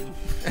D&D.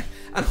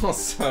 And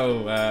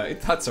also,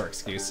 that's our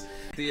excuse.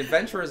 The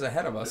adventurers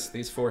ahead of us,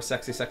 these 4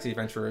 sexy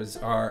adventurers,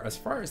 are, as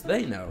far as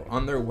they know,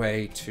 on their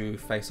way to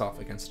face off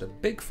against a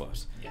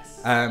Bigfoot. Yes.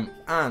 And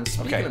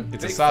speaking of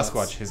it's a Bigfoots-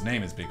 Sasquatch. His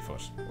name is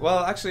Bigfoot.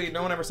 Well, actually,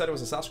 no one ever said it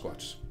was a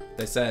Sasquatch.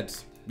 They said,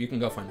 you can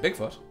go find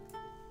Bigfoot.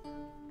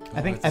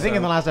 I think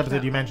in the last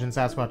episode you mentioned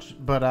Sasquatch,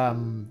 but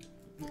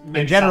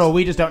in general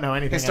we just don't know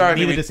anything.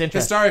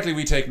 Historically,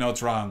 we take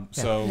notes wrong.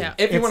 So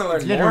if you want to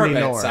learn more literally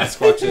about lore.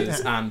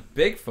 Sasquatches and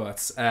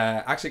Bigfoots,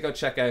 actually go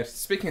check out.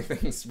 Speaking of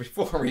things,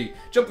 before we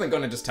jump the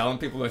gun and just telling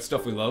people about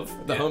stuff we love,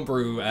 the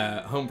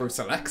homebrew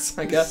selects,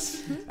 I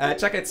guess.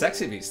 Check out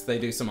Sexy Beast. They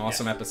do some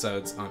awesome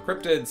episodes on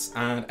cryptids.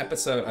 And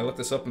I looked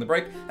this up in the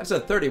break.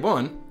 Episode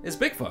 31 is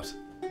Bigfoot.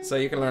 So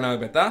you can learn all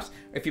about that.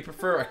 If you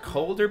prefer a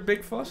colder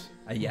Bigfoot,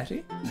 a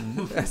Yeti,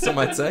 some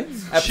might say.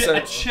 A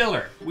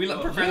chiller. We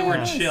prefer the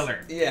word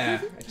chiller. Yeah,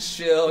 a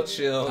chill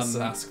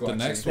Sasquatch. the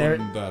next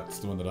one, that's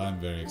the one that I'm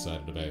very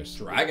excited about.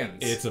 Dragons.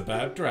 It's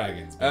about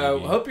dragons,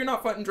 baby. Hope you're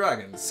not fighting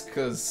dragons,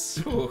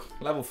 because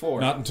level 4.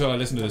 Not until I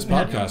listen to this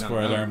podcast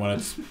where I learn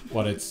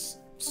what its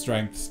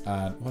strengths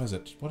and what is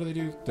it? What do they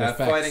do? The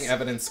fighting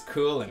evidence,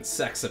 cool, and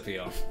sex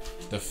appeal.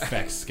 The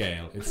Fex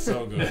scale. It's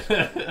so good.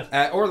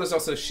 Or there's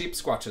also sheep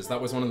squatches.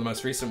 That was one of the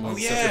most recent ones. Oh,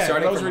 yeah, so if you're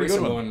starting that was from a really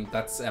recent good one,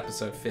 that's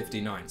episode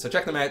 59. So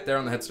check them out. They're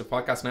on the Head Stuff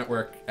Podcast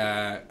Network.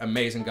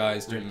 Amazing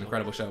guys doing an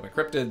incredible show about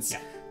cryptids. Yeah.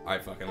 I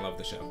fucking love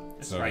the show.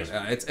 That's right.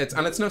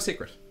 It's no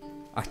secret.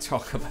 I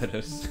talk about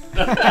it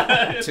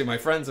to my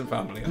friends and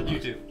family. You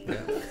do.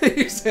 Yeah.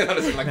 You say that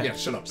as like, yeah,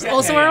 shut up.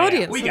 Also our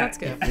audience. We so got that's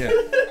good. Yeah.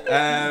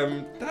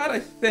 That I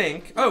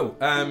think.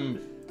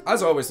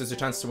 As always, there's a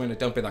chance to win a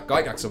Don't Be That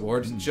Gygax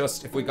award.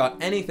 Just if we got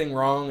anything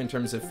wrong in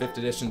terms of 5th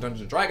edition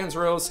Dungeons & Dragons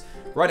rules,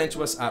 write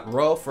into us at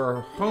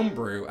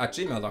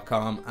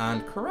rollforhomebrew@gmail.com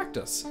and correct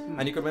us.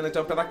 And you could win a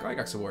Don't Be That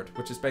Gygax award,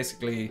 which is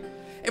basically,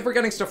 if we're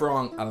getting stuff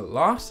wrong a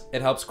lot,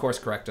 it helps course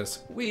correct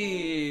us.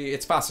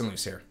 It's fast and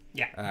loose here.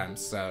 Yeah.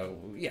 So,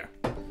 yeah.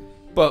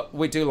 But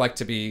we do like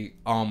to be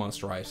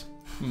almost right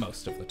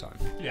most of the time.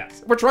 Yeah.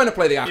 We're trying to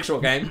play the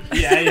actual game.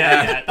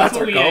 Yeah. That's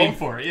what our we goal. aim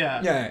for,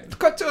 yeah. Yeah.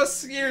 Cut to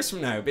us years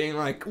from now being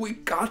like, we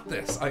got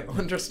this. I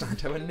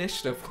understand how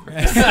initiative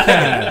works.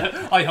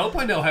 I hope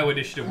I know how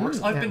initiative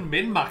works. I've been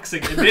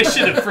min-maxing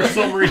initiative for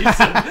some reason.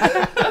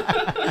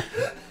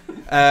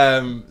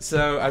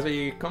 So as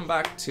we come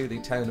back to the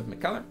town of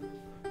McKellar,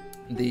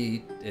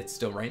 it's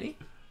still rainy.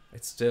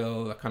 It's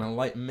still a kind of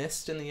light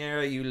mist in the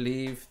air. You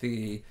leave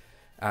the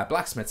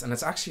blacksmiths, and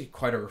it's actually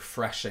quite a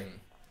refreshing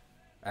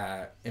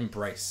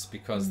embrace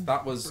because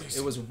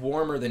it was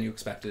warmer than you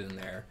expected in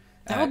there.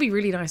 That would be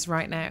really nice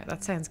right now.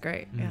 That sounds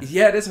great. Yeah.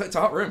 Yeah, it is. It's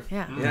a hot room.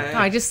 Yeah. Yeah. No,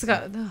 I just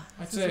got.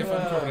 I'd say if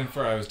I'm covered in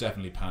fur, I was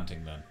definitely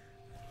panting then.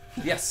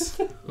 Yes.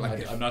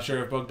 I'm not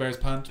sure if bugbears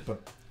pant,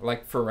 but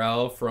like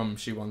Pharrell from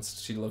She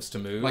Loves to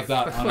Move. like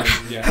that.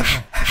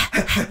 Yeah.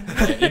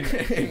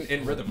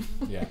 in rhythm.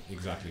 Yeah,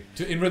 exactly.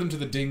 In rhythm to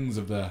the dings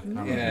of the.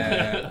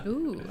 Yeah.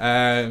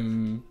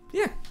 Ooh.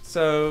 Yeah.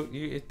 So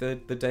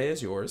the day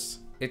is yours.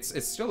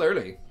 It's still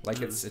early.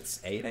 Like it's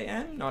 8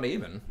 a.m. Not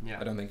even. Yeah.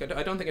 I don't think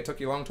it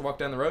took you long to walk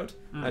down the road.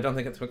 I don't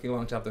think it took you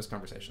long to have those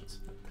conversations.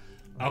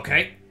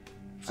 Okay.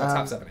 So let's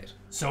have 7, 8.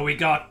 So we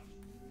got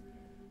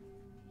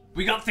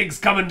things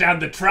coming down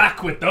the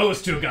track with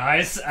those two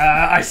guys,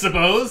 I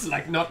suppose.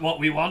 Like, not what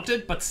we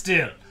wanted, but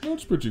still.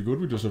 That's pretty good.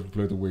 We just have to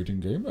play the waiting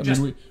game. I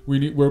mean, we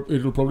need.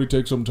 It'll probably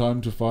take some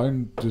time to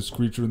find this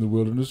creature in the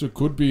wilderness. It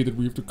could be that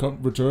we have to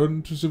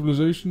return to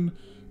civilization,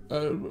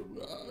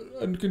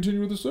 and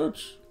continue the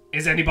search.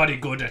 Is anybody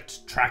good at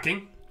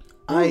tracking?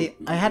 I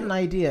had an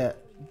idea.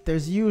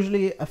 There's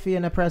usually a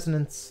Fianna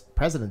presence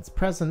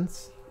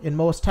in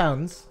most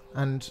towns,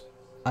 and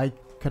I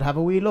could have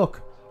a wee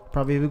look.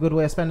 Probably a good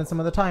way of spending some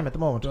of the time at the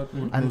moment.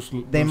 And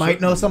they might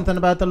know something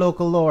about the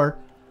local lore.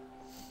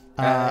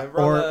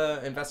 Roll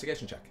an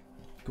investigation check.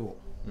 Cool.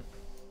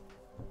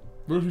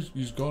 Well,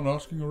 he's gone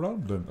asking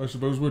around then. I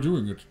suppose we're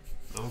doing it.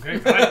 Okay,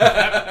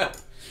 fine.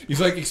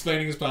 He's like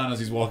explaining his plan as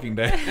he's walking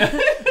down.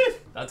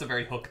 That's a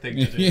very Hook thing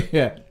to do.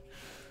 Yeah.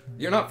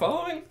 You're not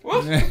following?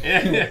 What?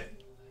 Yeah.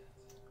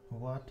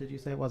 What did you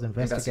say it was?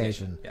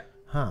 Investigation. Yeah.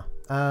 Huh.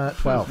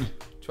 12.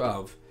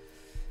 12.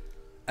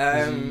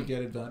 Does he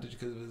get advantage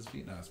because of his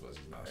feet? No, I suppose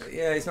he's not.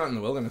 Yeah, he's not in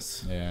the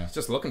wilderness. Yeah. He's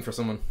just looking for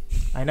someone.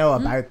 I know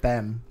about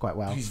them quite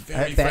well. He's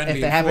very if friendly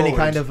they and have any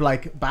forward. kind of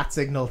like bat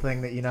signal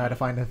thing that you know how to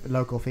find a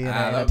local Fianna in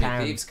a That'd be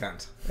town. thieves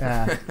can't.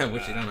 Yeah.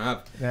 Which you don't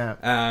have.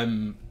 Yeah.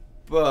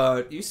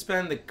 But you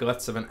spend the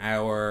guts of an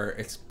hour.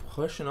 It's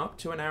pushing up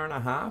to an hour and a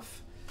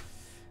half.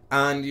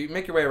 And you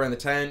make your way around the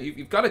town.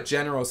 You've got a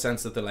general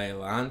sense of the lay of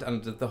the land.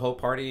 And did the whole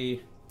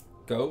party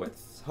go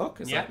with Hook?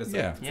 Is that a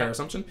fair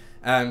assumption?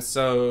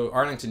 So,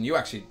 Arlington,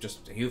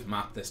 you've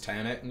mapped this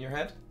town out in your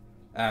head.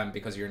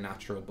 Because of your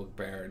natural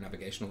bugbear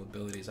navigational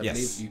abilities. I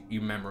believe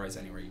you memorize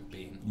anywhere you've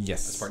been.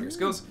 Yes. As part of your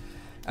skills.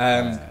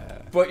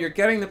 But you're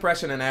getting the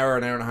impression an hour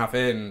and a half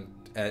in,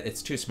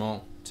 it's too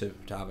small to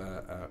have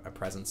a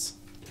presence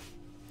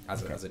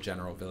as a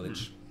general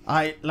village.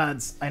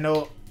 Lads, I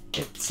know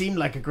it seemed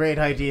like a great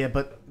idea,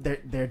 but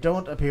there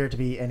don't appear to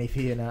be any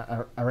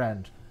Fianna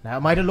around. Now,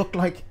 it might have looked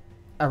like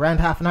around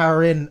half an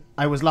hour in,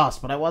 I was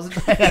lost, but I wasn't.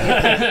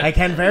 I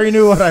very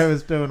knew what I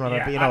was doing.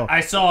 I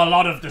saw a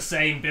lot of the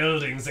same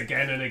buildings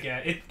again and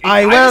again. It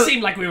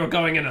seemed like we were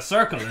going in a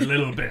circle a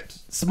little bit.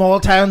 Small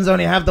towns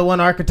only have the one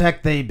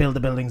architect. They build the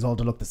buildings all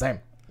to look the same.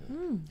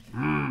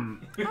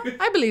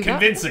 I believe that.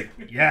 Convincing.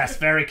 Yes,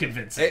 very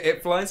convincing.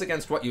 It flies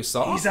against what you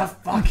saw. He's a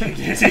fucking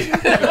idiot.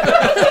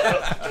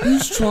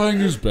 He's trying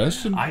his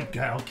best. And I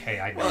know.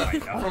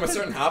 From a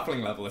certain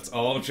halfling level, it's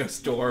all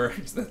just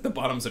doors. The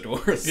bottoms of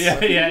doors. Yeah,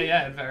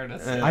 in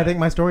fairness. I think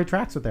my story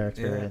tracks with their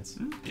experience.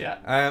 Yeah.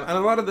 And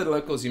a lot of the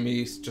locals you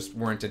meet just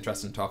weren't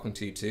interested in talking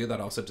to you too.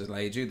 That also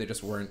delayed you. They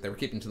just weren't. They were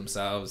keeping to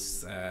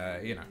themselves.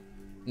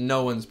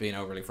 No one's being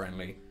overly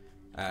friendly.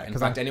 In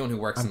fact, anyone who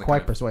works in the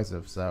quite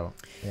persuasive, so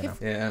you know.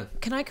 Yeah.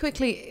 Can I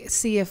quickly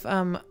see if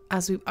I'm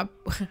looking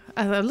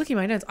at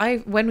my notes.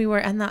 When we were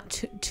in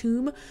that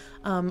tomb,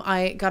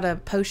 I got a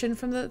potion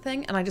from the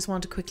thing, and I just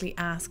wanted to quickly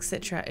ask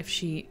Citra if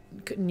she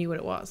knew what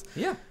it was.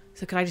 Yeah.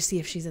 So could I just see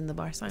if she's in the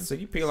bar sign? So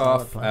you peel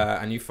off,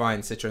 and you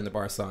find Citra in the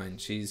bar sign.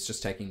 She's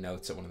just taking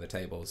notes at one of the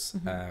tables,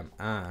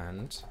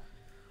 and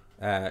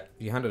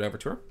you hand it over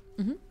to her,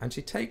 and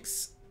she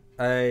takes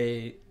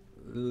a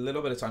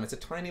little bit of time. It's a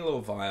tiny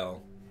little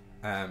vial.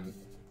 And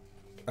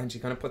she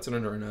kind of puts it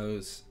under her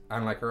nose,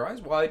 and like her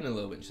eyes widen a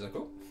little bit. And she's like,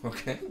 "Oh,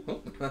 okay,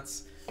 well,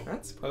 that's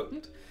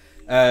potent."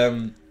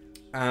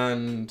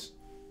 And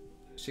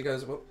she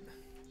goes, "Well,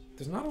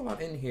 there's not a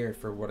lot in here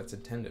for what it's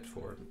intended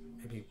for.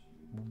 Maybe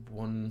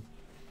one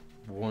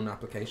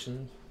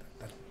application.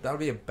 That'll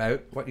be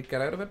about what you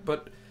get out of it.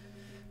 But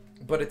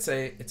it's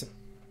a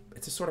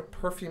sort of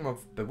perfume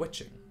of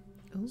bewitching.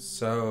 Ooh.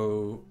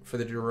 So for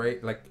the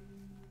duration, like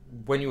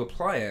when you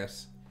apply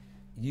it,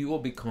 you will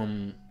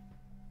become."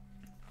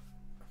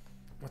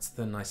 What's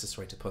the nicest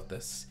way to put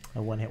this?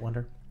 A one-hit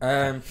wonder?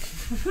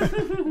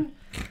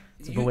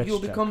 You'll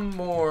become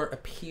more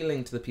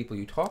appealing to the people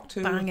you talk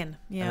to. Banging,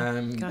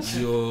 yeah.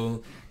 Gotcha.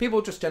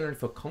 People just generally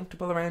feel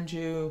comfortable around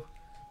you.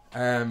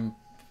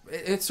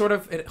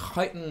 It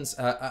heightens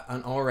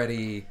an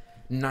already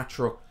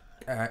natural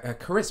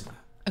charisma,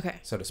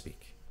 so to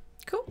speak.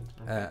 Cool.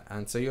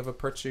 And so you have a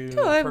perfume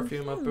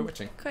of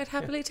bewitching. Quite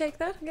happily take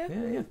that.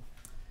 Yeah.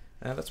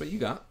 That's what you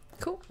got.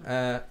 Cool.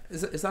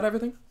 Is that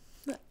everything?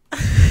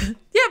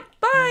 Yeah,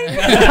 bye.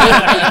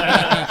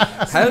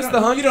 fine. How's the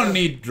hunt? You don't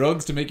need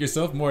drugs to make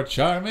yourself more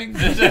charming.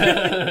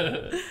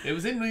 It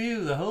was in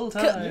you the whole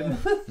time.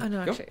 Oh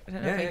no, Go. actually, I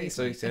don't know Yeah, if I yeah, need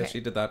so to. Okay. she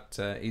did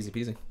that easy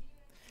peasy.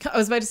 I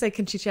was about to say,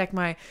 can she check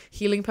my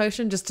healing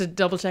potion just to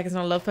double check it's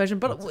not a love potion?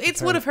 But it's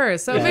one of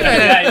hers, so maybe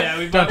I don't. Yeah,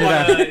 we've got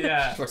one.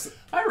 Yeah,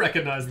 I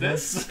recognize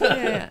this.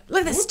 Yeah.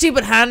 Look at the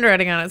stupid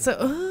handwriting on it. So,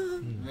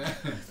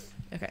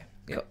 okay.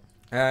 Yeah. Cool.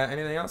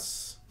 Anything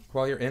else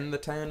while you're in the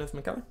town of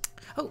McKellar?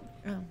 Oh,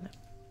 no.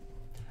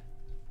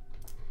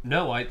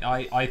 No,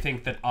 I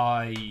think that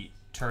I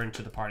turn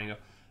to the party and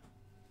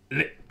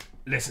go,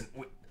 listen,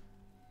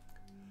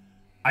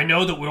 I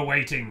know that we're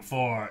waiting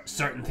for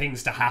certain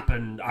things to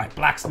happen, our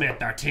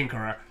blacksmith, our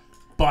tinkerer,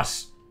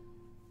 but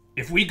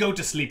if we go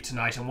to sleep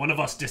tonight and one of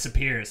us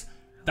disappears,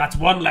 that's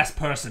one less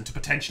person to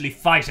potentially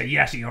fight a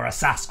Yeti or a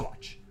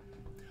Sasquatch.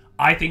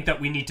 I think that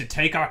we need to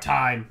take our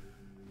time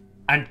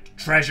and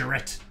treasure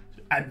it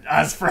and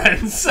as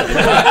friends.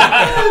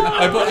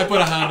 I put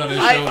a hand on his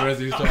shoulder as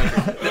he's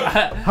talking.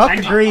 Huck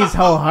agrees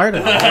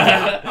wholeheartedly.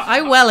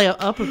 I well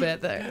up a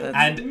bit there.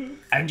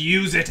 and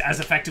use it as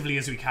effectively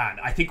as we can.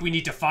 I think we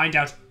need to find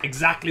out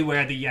exactly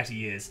where the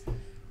Yeti is,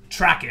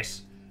 track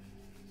it,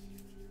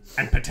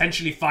 and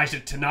potentially fight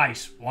it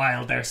tonight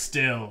while there's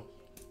still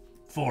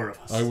 4 of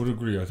us. I would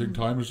agree. I think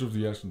time is of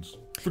the essence.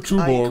 For Can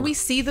Tuborg. we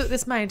see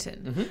this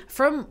mountain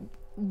from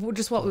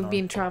just what we've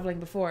been traveling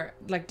before?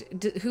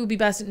 Like, who would be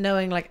best at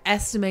knowing, like,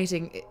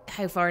 estimating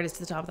how far it is to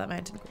the top of that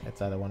mountain?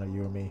 It's either one of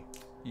you or me.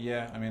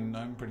 Yeah, I mean,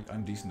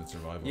 I'm decent at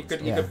survival. You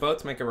could Yeah. could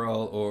both make a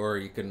roll, or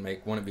you can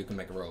make one of you can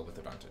make a roll with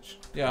advantage.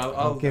 Yeah,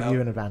 I'll give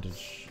you an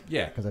advantage.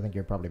 Yeah, Because I think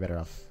you're probably better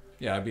off.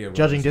 yeah, I'd be a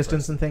Judging robust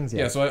distance person. and things,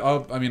 yeah. Yeah,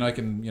 so I mean, I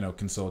can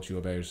consult you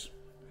about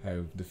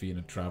how the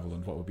Fianna travel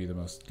and what would be the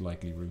most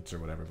likely routes or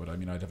whatever. But I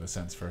mean, I'd have a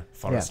sense for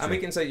forestry. And we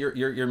can say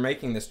you're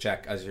making this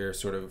check as you're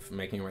sort of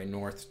making your way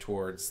north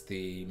towards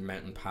the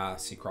mountain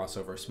pass. You cross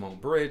over a small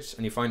bridge,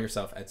 and you find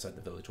yourself outside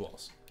the village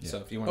walls. Yeah. So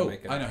if you want to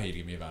make I know how you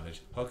give me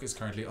advantage. Huck is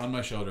currently on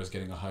my shoulders,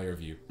 getting a higher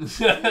view.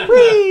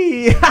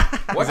 Whee! what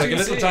It's like do a you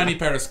little see? tiny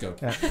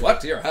periscope. What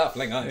do your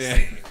halfling eyes Yeah.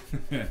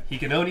 see? He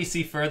can only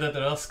see further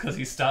than us because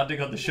he's standing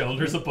on the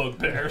shoulders of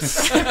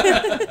bugbears.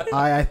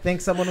 I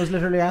think someone was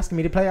literally asking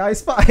me to play I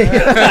Spy.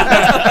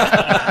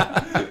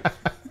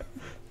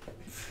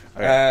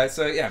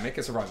 So yeah, make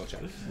a survival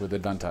check. With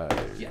advantage.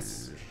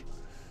 Yes.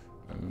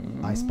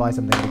 I spy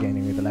something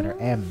beginning with the letter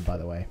M, by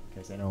the way, in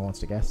case anyone wants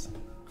to guess.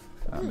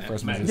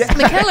 First one is Yeah.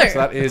 McKellar. So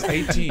that is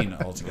 18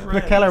 altogether.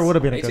 McKellar would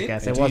have been a 18? good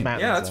guess. It 18. was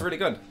mountains. Yeah, that's so. really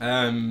good.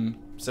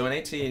 So an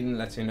 18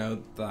 lets you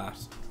know that.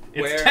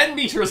 It's 10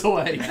 meters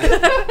away.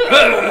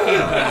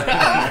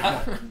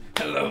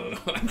 Hello,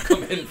 I'm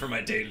coming for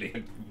my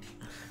daily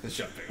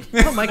shopping.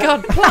 Oh my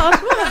god, plot.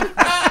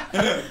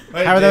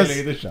 How are those?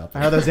 The shop.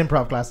 How are those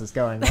improv classes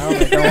going? Well,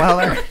 they go well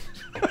there.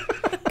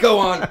 Go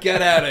on,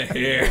 get out of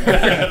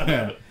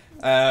here.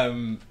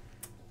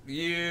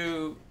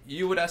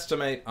 You would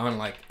estimate on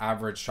like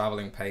average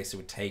traveling pace it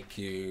would take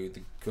you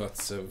the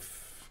guts of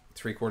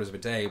 3/4 of a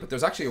day, but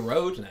there's actually a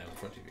road now in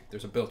front of you.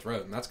 There's a built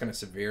road, and that's going to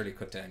severely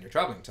cut down your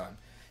traveling time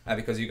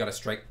because you've got a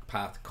straight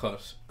path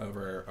cut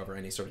over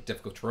any sort of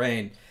difficult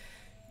terrain.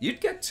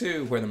 You'd get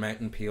to where the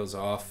mountain peels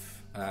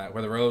off,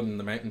 where the road and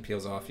the mountain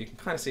peels off. You can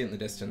kind of see it in the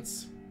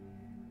distance.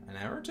 An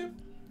hour or two.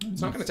 It's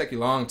not going to take you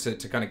long to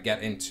kind of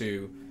get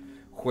into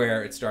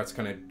where it starts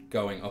kind of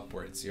going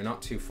upwards. You're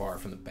not too far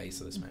from the base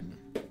of this mountain.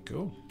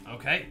 Cool.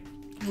 Okay.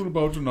 We're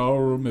about an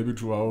hour or maybe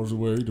 2 hours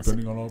away,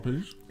 depending on our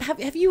pace.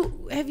 Have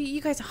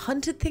you guys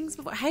hunted things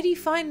before? How do you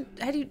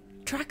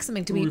track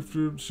something to We be? have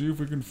to see if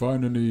we can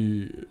find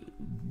any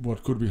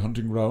what could be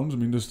hunting grounds. I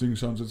mean, this thing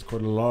sounds it's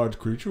quite a large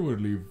creature.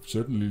 Would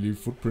certainly leave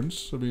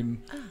footprints. I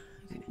mean,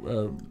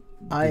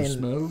 I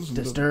smells and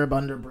disturb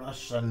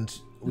underbrush and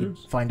we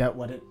Yes. find out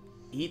what it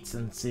eats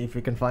and see if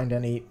we can find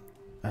any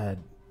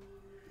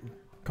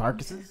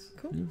carcasses.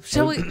 Cool. Yes.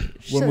 Shall I- we?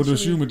 One would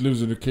assume it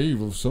lives in a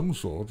cave of some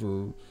sort,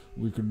 or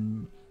we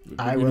can.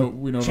 I we will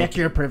know check not-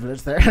 your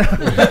privilege there.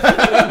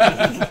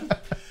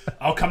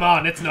 Oh, come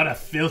on. It's not a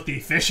filthy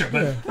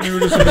fisherman. You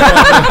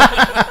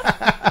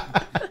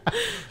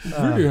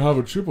really have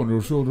a chip on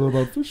your shoulder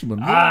about fishermen.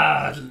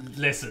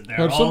 Listen, they're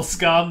Have all some-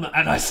 scum,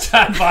 and I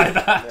stand by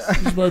that.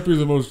 This might be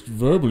the most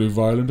verbally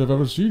violent I've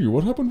ever seen you.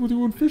 What happened with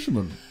you and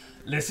fishermen?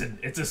 Listen,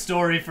 it's a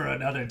story for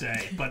another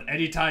day, but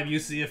anytime you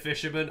see a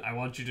fisherman, I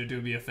want you to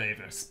do me a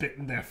favor. Spit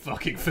in their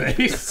fucking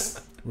face.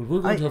 Well,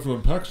 we're going to have to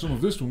unpack some of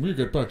this when we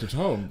get back to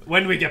town.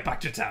 When we get back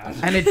to town.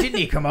 And it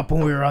didn't come up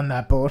when we were on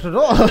that boat at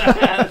all.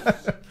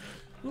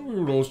 Well, we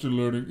were all still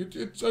learning.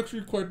 It's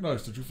actually quite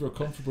nice that you feel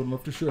comfortable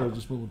enough to share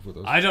this moment with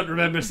us. I don't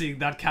remember seeing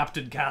that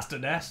captain cast a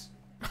net.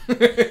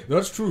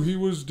 That's true. He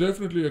was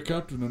definitely a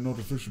captain and not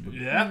a fisherman.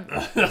 Yeah,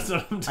 that's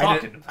what I'm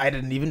talking about. I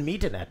didn't even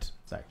meet Annette.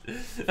 Sorry.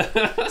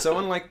 So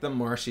unlike the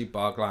marshy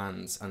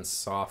boglands and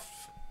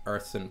soft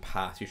earthen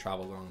path you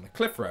travel along the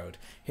cliff road,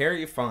 here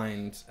you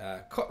find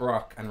cut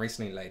rock and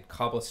recently laid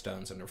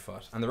cobblestones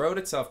underfoot, and the road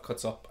itself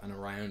cuts up and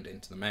around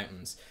into the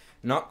mountains,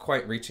 not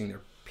quite reaching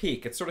their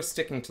peak. It's sort of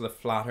sticking to the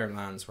flatter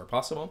lands where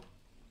possible.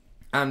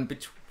 And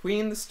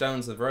between the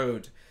stones of the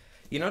road,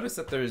 you notice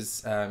that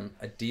there's a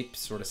deep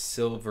sort of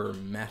silver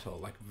metal,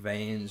 like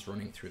veins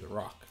running through the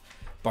rock,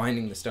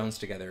 binding the stones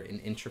together in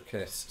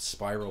intricate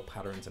spiral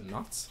patterns and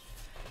knots.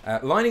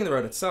 Lining the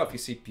road itself, you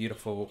see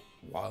beautiful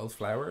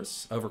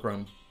wildflowers,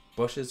 overgrown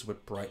bushes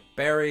with bright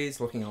berries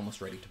looking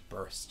almost ready to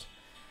burst.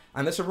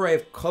 And this array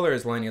of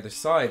colours lining the other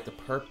side, the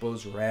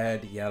purples,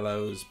 red,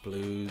 yellows,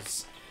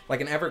 blues,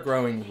 like an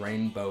ever-growing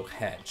rainbow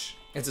hedge.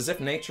 It's as if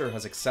nature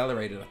has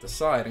accelerated at the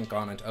side and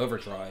gone into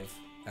overdrive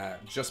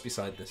just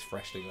beside this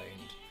freshly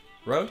laned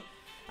road.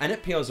 And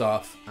it peels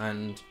off,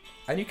 and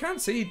you can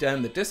see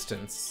down the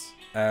distance,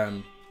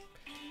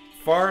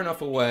 far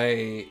enough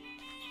away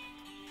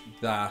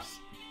that,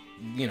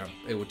 you know,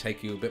 it would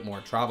take you a bit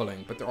more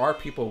travelling. But there are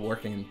people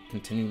working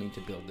continuing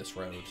to build this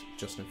road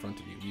just in front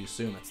of you. You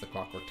assume it's the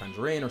Clockwork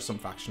Tangerine or some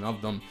faction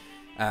of them,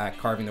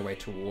 carving their way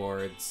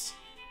towards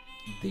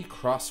the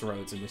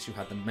crossroads in which you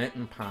had the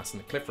mountain pass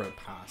and the cliff road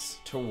pass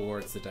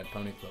towards the Dead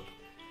Pony Club.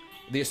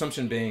 The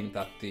assumption being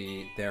that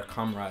their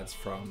comrades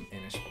from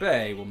Inish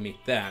Bay will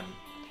meet them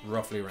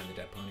roughly around the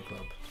Dead Pony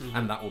Club,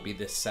 and that will be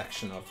this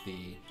section of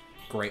the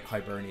Great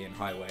Hibernian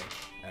Highway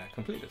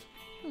completed.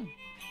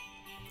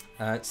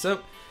 So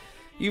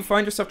you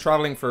find yourself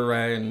traveling for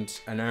around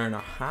an hour and a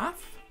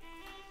half,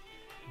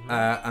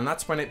 and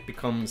that's when it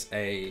becomes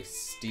a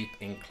steep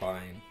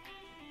incline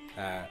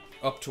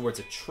up towards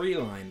a tree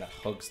line that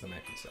hugs the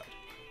mountainside.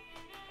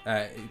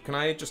 Can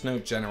I just know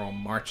general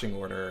marching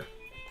order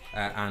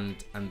and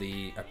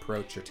the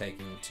approach you're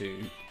taking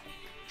to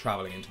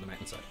traveling into the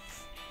mountainside?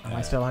 Am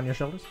I still on your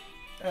shoulders?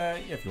 Yeah,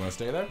 if you want to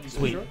stay there.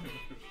 Sweet.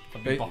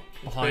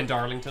 Behind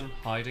Darlington,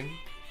 hiding.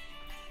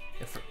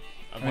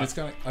 I mean, it's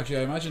kind of actually.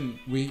 I imagine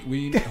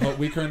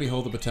we currently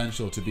hold the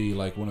potential to be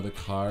like one of the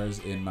cars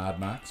in Mad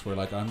Max, where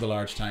like I'm the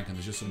large tank and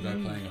there's just some guy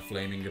playing a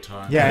flaming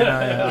guitar.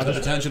 Yeah, no, The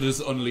potential to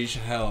just unleash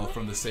hell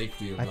from the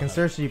safety of. I can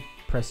certainly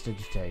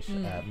prestidigitate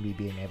me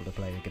being able to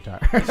play a guitar.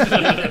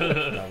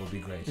 That would be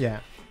great. Yeah.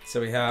 So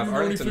we have Only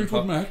Arlington and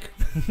Fleetwood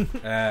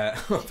Puck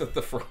Mac. up at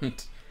the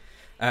front.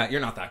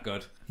 You're not that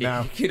good.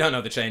 No. You don't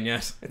know the chain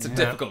yet. It's a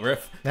difficult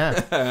riff.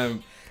 Yeah.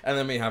 And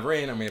then we have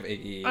Rain and we have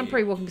Iggy. I'm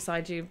pretty walking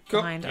beside you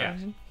Cool. behind Yeah.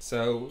 Arlington.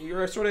 So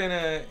you're sort of in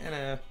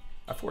a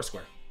four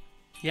square.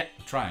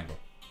 Triangle.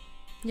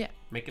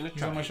 Making a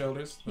He's on my try.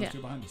 shoulders. Those Yeah.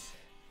 two behind us.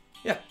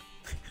 Yeah.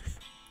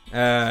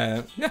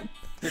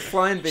 You're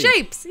flying V.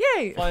 Shapes,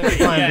 yay! Flying V.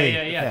 Flying Yeah, V.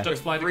 yeah, yeah. Yeah.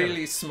 Ducks fly together.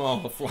 Really small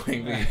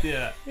flying V.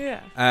 Yeah.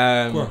 Yeah.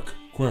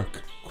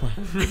 Quirk.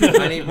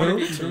 I need one of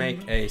you to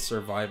make a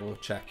survival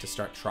check to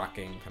start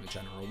tracking kind of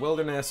general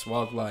wilderness,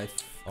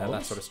 wildlife,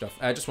 that sort of stuff.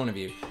 Just one of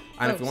you.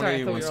 And Oh, if one sorry, of I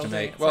you thought we wants were to all doing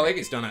make... it, Well, sorry.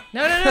 Iggy's done it.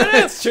 No.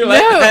 It's too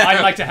late.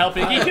 I'd like to help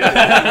Iggy.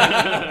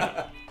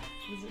 I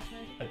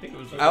think it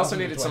was. I also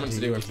needed someone to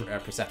do a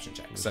perception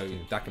check, so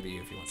that can be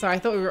you if you want. Sorry, I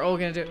thought we were all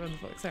going to do it on the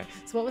book. Sorry.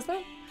 So what was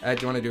that? Do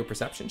you want to do a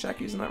perception check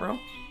using that roll?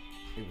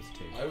 It was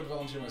 2. I would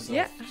volunteer myself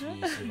Yeah. to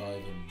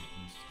survive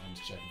and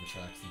checking for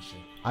tracks and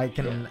shit.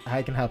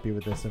 I can help you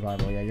with this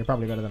survival. Yeah, you're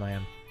probably better than I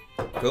am.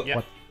 Cool.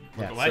 Yeah.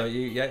 Yeah. Away. So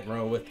you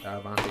roll with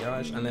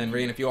advantage, and then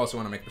Reen, if you also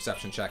want to make a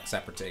perception check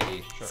separate to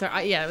Iggy.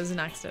 Sorry, yeah, it was an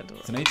accident.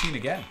 It's an 18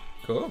 again.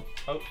 Cool.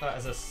 Oh, that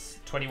is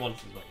a 21.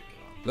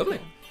 Lovely.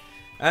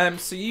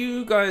 So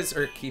you guys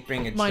are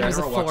keeping a Mine was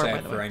a general 4, watch by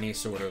out the for way. any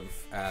sort of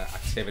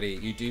activity.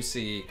 You do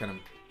see kind of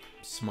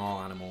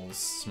small animals,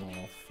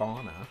 small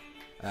fauna.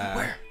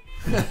 Where?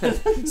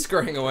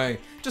 Scurrying away.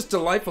 Just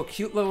delightful,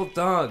 cute little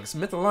dogs,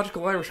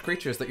 mythological Irish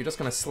creatures that you're just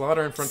going to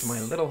slaughter in front of my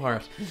little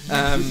heart.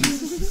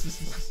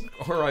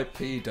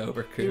 R.I.P.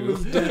 Dover Coo.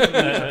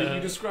 You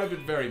described it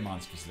very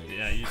monstrously.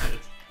 Yeah, you did.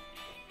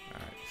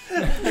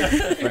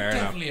 Fair enough.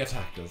 Definitely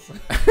attacked us.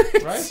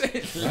 Right?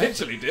 It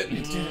literally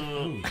didn't.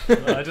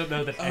 Well, I don't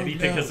know that Oh,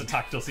 anything no. has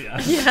attacked us yet.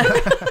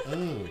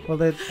 Oh. Well,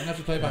 the I'm gonna have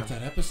to play back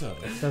that episode.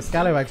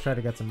 Scallywags try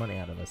to get some money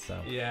out of us, so.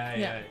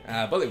 Yeah.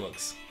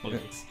 Bullywugs.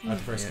 Bullets. I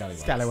prefer Yeah.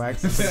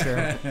 Scallywags. Scallywags, for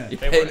sure. You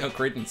They pay were- no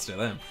credence to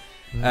them.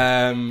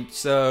 Mm.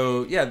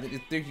 So yeah,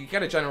 you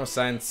get a general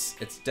sense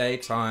it's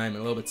daytime, a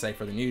little bit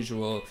safer than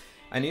usual,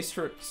 and you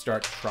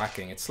start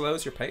tracking. It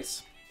slows your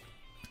pace,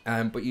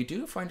 but you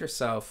do find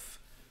yourself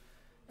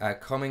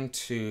coming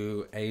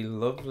to a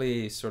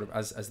lovely sort of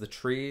as the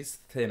trees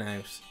thin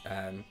out.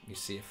 You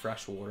see a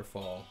fresh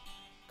waterfall,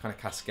 kind of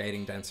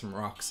cascading down some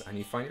rocks, and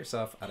you find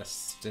yourself at a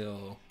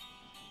still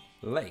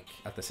lake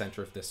at the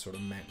center of this sort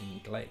of mountain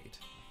glade.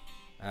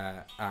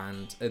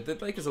 And the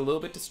lake is a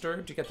little bit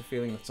disturbed. You get the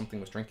feeling that something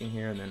was drinking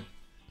here and then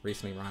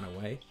recently ran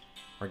away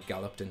or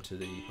galloped into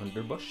the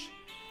underbush.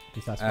 At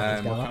least that's what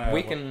it's got. What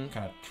We can-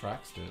 kind of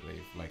tracks did it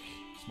leave? Like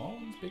small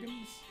ones, big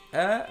ones?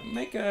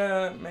 Make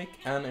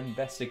an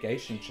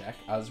investigation check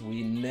as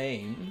we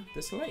name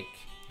this lake.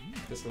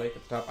 This lake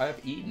at the top. I have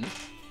Eden.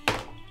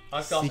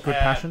 I've got Secret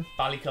passion?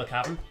 Ballykill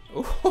Cavern.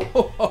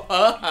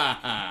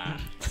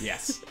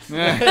 Yes.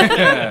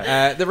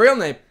 The real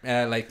name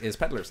lake is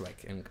Peddler's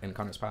Lake in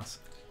Connors Pass.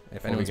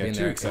 If Before we anyone's get been too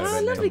there, excited Oh,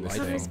 about lovely naming this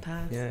Connors thing.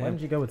 Pass. Yeah. Why did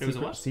you go with It was a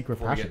secret, what? secret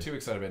Before we passion? get too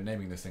excited about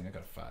naming this thing, I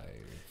got a 5.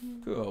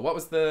 Cool. What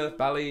was the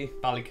Bally?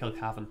 Ballykill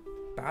Cavern.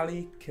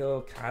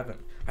 Ballykilcavan.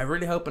 I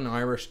really hope in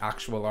Irish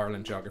actual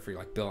Ireland geography,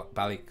 like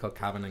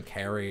Ballykilcavan and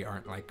Kerry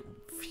aren't like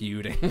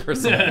feuding or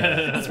something.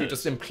 As we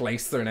just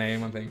emplace their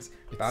name on things.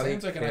 It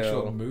sounds like an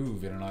actual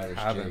move in an Irish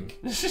Cavan.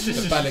 gig. The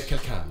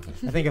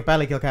Ballykilcavan. I think if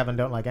Ballykilcavan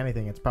don't like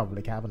anything, it's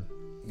probably Cavan.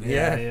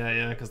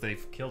 Yeah. Because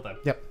they've killed them.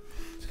 Yep.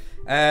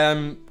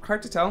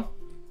 Hard to tell,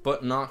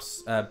 but not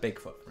big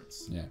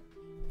footprints. Yeah.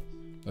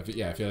 I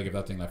feel like if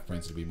that thing left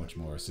prints, it'd be much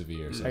more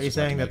severe. So Are it's you just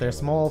hard saying to that they're make it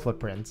small what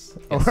footprints?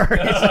 Or are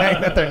you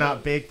saying that they're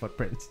not big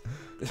footprints?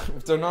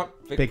 If they're not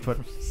Bigfoot.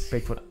 Okay,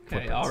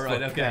 footprints. all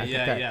right, okay,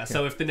 yeah. okay.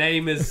 So if the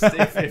name is,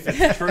 if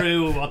it's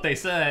true what they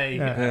say,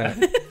 Yeah.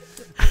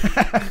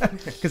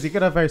 Because he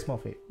could have very small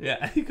feet.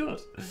 yeah, you could.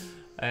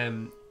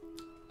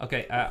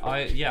 Okay,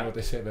 it is. What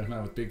they say about a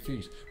man with big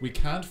feet. We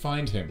can't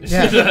find him.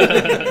 Yeah.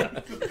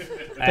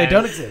 They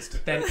don't exist.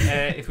 Then,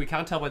 if we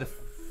can't tell by the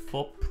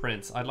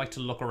footprints, I'd like to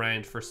look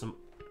around for some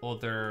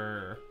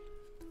other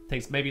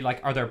things. Maybe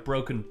like, are there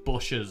broken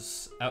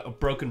bushes,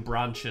 broken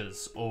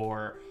branches,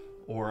 or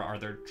are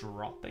there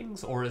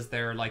droppings, or is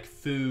there like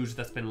food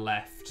that's been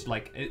left?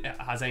 Like,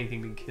 has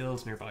anything been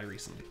killed nearby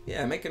recently?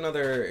 Yeah, make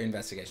another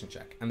investigation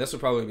check, and this will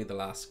probably be the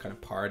last kind of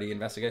party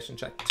investigation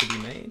check to be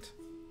made.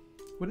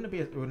 Wouldn't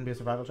it be a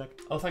survival check?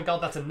 Oh, thank God,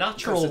 that's a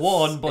natural Because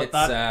one, but it's,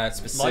 that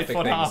specific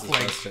Lightfoot things as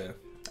halfling. opposed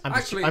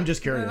to. I'm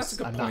just curious. that's a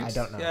good I'm point. not, I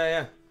don't know.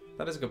 Yeah,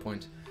 that is a good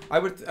point. I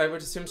would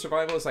assume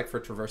survival is like for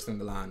traversing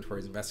the land,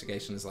 whereas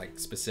investigation is like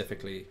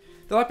specifically.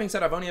 That being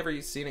said, I've only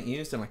ever seen it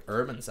used in like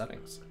urban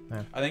settings.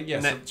 I think,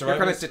 yes. You're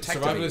kind of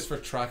detecting. Survival is for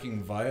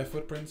tracking via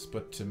footprints,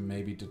 but to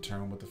maybe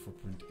determine what the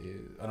footprint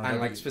is. I don't know. And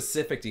like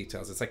specific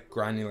details, it's like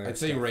granular. I'd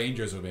say stuff.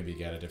 rangers would maybe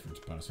get a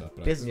different bonus up.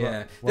 But This is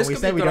Yeah, when this we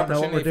could say be we a good don't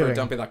know what we're opportunity for doing.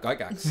 Don't be that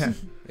Gygax.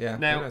 Yeah.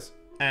 Now, who knows?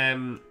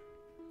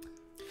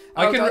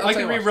 I I'll can tell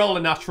you what. re-roll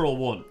a natural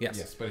one.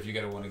 Yes. but if you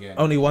get a one again.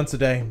 Only once a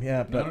day.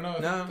 Yeah, but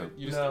No.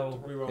 You just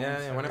No. reroll Yeah,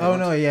 once. yeah, whenever. oh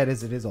no, yeah, it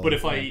is all. But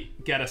if I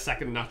get a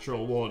second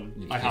natural one,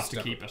 You I have to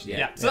stop. keep it. Yeah.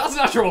 Yeah, so that's a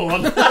natural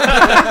one.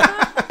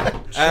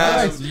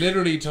 Travis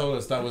literally told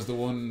us that was the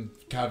one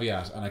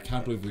caveat, and I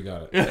can't believe we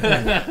got it.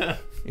 I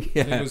think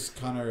it was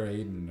Connor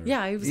Aiden. Or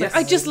Yeah, I was Yes.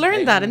 like, I just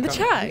learned that in the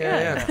Connor. chat.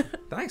 Yeah.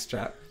 Thanks,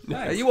 chat.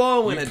 Nice. You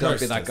all win You a Don't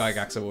Be cursed That us.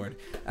 Gygax award.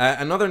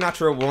 Another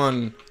natural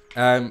one.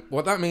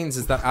 What that means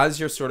is that as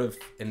you're sort of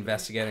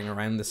investigating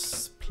around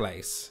this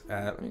place,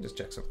 let me just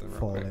check something real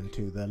fall quick.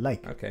 into the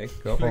lake. Okay,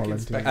 cool. Fall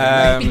into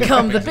Become the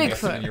Something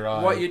gets in Bigfoot. your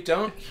eye. What you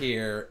don't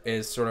hear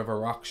is sort of a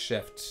rock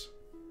shift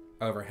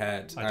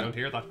overhead. I don't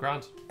hear that,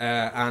 Grant.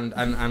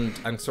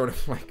 And sort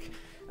of like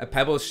a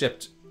pebble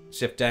shift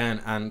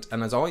down, and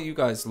as all you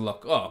guys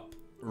look up,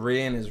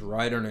 Rian is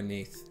right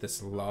underneath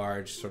this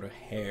large sort of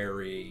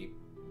hairy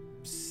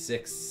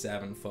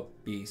 6-7 foot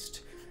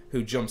beast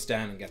who jumps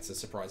down and gets a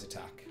surprise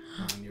attack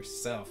on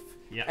yourself.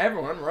 Yeah.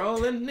 Everyone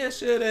roll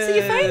initiative. So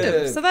you found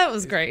him. So that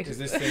was great. Is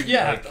this thing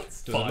Yeah, like,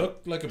 that's does fine. it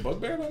look like a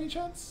bugbear by any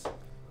chance?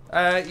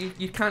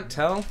 You can't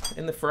tell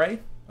in the fray.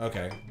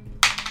 Okay.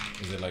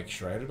 Is it like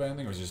shrouded by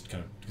anything, or is it just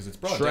kind of because it's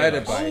broad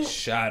Shredded daylight? by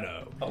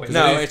shadow. Oh, wait.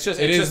 No, It is- it's just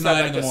it it's is just that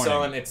 9 like in the the morning.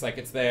 sun. It's like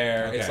it's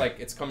there. Okay. It's like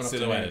it's coming up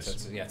Silhouetted.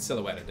 to the it's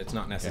silhouetted. It's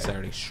not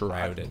necessarily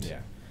shrouded.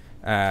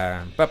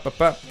 Yeah.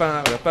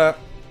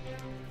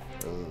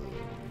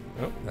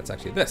 Oh, that's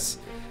actually this.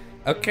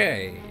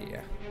 Okay.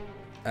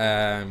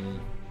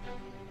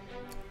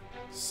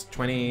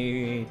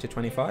 20 to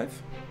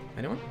 25.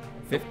 Anyone?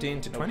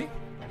 15 to 20.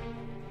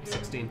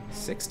 16.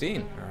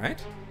 16. All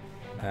right.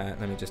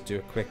 Let me just do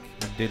a quick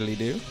diddly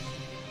do.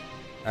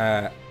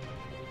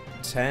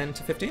 10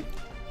 to 15.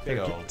 Big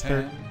old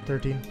 10.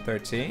 13.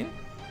 13.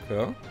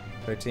 Cool.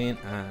 13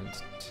 and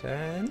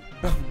 10.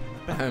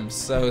 I'm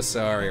so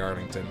sorry,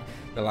 Arlington.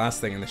 The last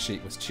thing in the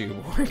sheet was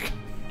Tuborg.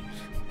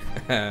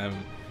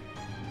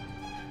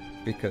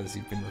 Because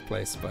you've been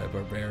replaced by a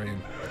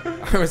barbarian.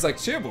 I was like,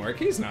 Tuborg,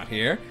 he's not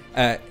here.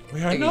 We are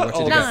Iggy, not what did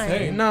all you the get?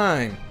 same.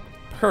 9.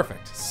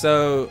 Perfect.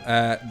 So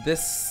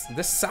this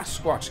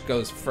Sasquatch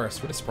goes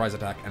first with a surprise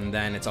attack, and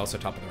then it's also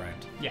top of the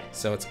round. Yeah.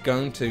 So it's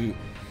going to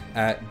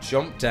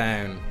jump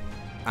down,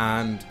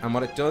 and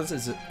what it does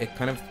is it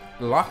kind of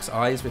locks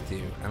eyes with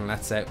you and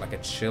lets out like a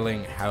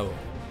chilling howl.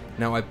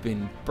 Now, I've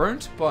been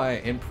burnt by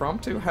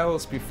impromptu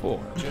howls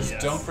before. Just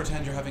don't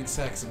pretend you're having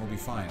sex and we'll be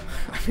fine.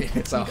 I mean,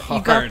 it's a You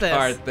got this.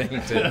 hard thing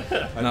to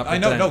not I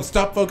know, pretend. no,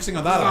 stop focusing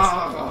on that.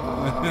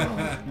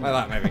 Well,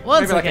 that maybe.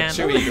 Once maybe again. like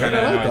a chewy kind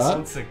of noise.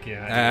 Once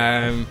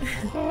again.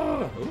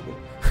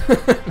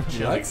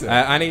 She likes it.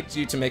 I need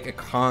you to make a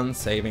con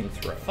saving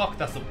throw. Fuck,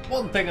 that's the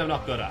one thing I'm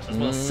not good at, as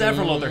well as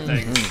several other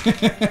things.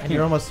 And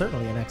you're almost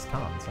certainly an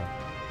ex-con, so.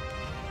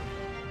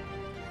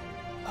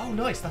 Oh,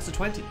 nice, that's a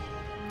 20.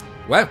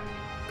 Wow,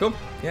 cool.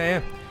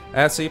 Yeah.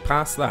 So you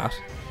pass that,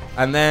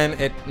 and then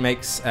it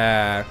makes 2.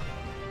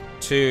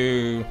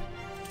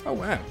 Oh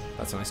wow,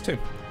 that's a nice 2.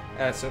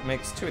 So it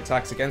makes 2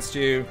 attacks against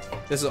you.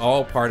 This is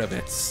all part of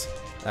its.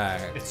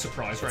 It's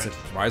surprise It's a round.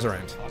 surprise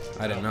round.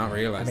 I did not I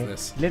realize mean,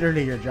 this.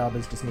 literally your job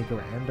is to sneak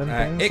around and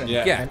things. It and-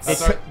 Yeah. gets It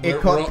Sorry,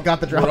 it we're all- got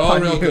the drop We're all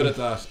on real you. good at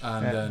that,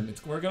 and Yeah. then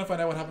we're gonna find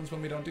out what happens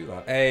when we don't do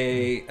that.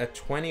 a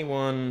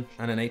 21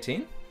 and an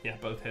 18. Yeah,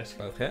 both hit.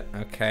 Both hit.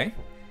 Okay.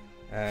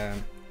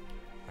 And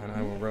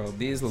I will roll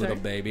these little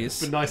babies.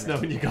 It's been nice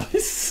knowing you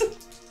guys.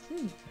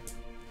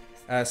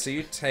 So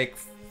you take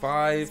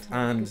 5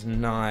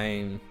 and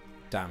 9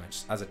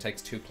 damage as it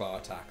takes 2 claw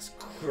attacks.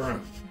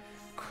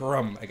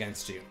 Crumb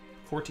against you.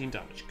 14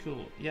 damage.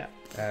 Cool. Yeah.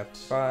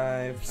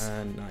 5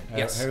 and 9.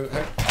 Yes.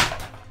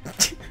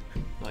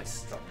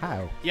 Nice.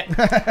 How?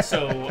 Yeah.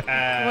 So What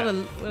a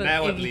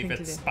now I easy believe thing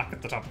to it's do. back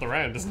at the top of the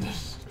round, isn't it?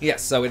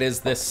 Yes. So it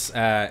is this.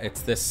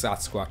 It's this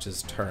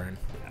Sasquatch's turn.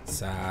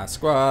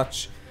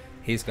 Sasquatch.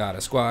 He's got a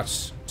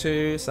squatch.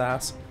 2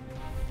 Sas.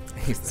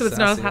 He's the So it's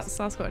not a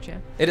sassiest. Sasquatch, yeah?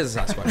 It is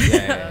a Sasquatch.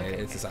 Yeah,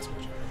 it's a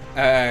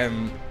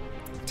Sasquatch.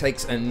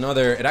 Takes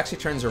another. It actually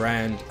turns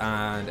around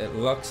and it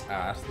looks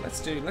at.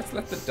 Let's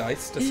let the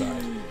dice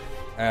decide.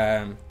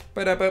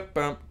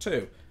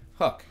 2.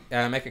 Hook.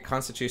 Make a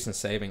Constitution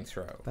saving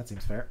throw. That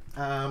seems fair.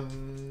 All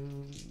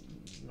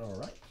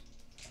right.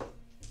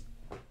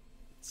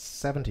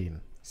 17.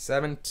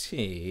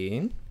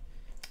 17.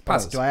 Oh,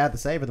 Passes. do I add the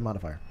save or the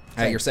modifier?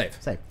 You're safe.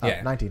 Save.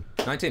 Yeah. 19.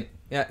 19.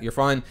 Yeah, you're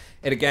fine.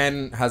 It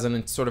again has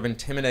an sort of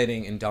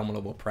intimidating,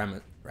 indomitable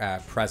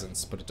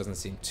presence, but it doesn't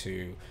seem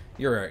to.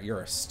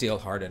 You're a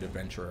steel-hearted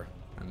adventurer,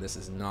 and this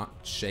is not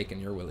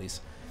shaking your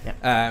willies.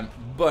 Yep.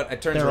 But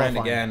it turns They're all around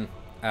fine. again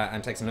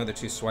and takes another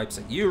 2 swipes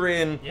at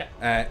Urin.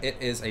 Yeah. It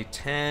is a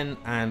 10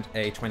 and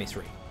a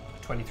 23.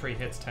 23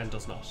 hits, 10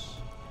 does not.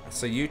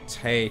 So you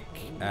take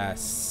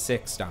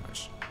 6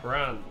 damage,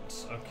 Grand.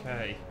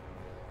 Okay.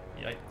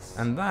 Yikes.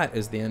 and that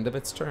is the end of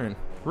its turn.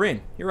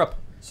 Rin, you're up.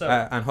 So-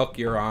 And Hook,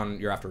 you're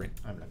after Rin.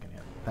 I'm looking at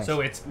it. Thanks.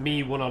 So it's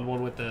me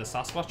one-on-one with the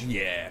Sasquatch?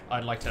 Yeah.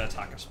 I'd like to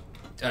attack it.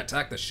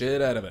 Attack the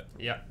shit out of it.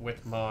 Yeah,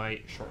 with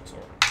my short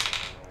sword.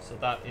 So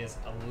that is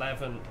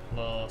 11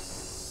 plus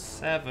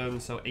 7,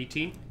 so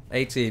 18.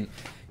 18.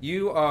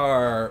 You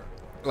are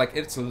like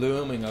it's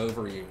looming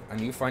over you, and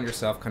you find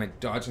yourself kind of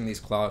dodging these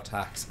claw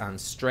attacks and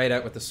straight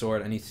out with the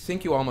sword, and you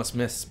think you almost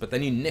miss, but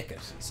then you nick it.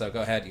 So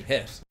go ahead, you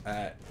hit.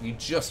 You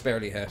just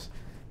barely hit.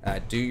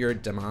 Do your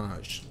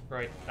damage.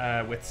 Right,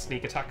 with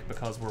sneak attack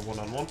because we're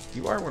one-on-one.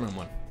 You are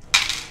 1-on-1.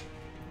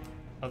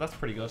 Oh, that's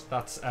pretty good.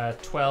 That's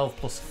 12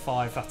 plus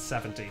 5, that's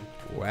 17.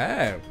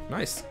 Wow,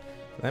 nice.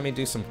 Let me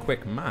do some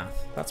quick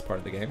math. That's part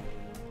of the game.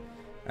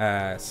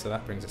 So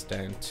that brings us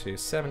down to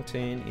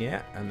 17.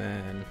 Yeah, and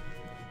then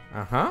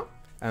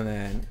and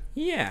then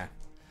yeah.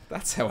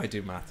 That's how I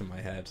do math in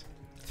my head.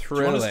 you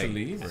want us to Thrilling.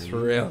 leave, or you-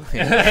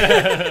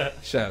 Thrilling.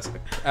 Shows.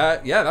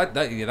 Yeah,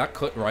 that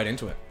cut right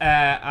into it.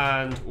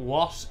 And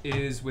what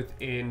is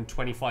within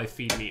 25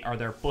 feet of me? Are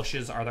there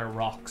bushes? Are there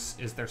rocks?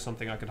 Is there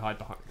something I could hide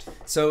behind?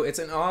 So it's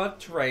an odd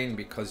terrain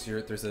because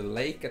there's a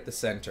lake at the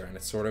center, and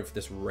it's sort of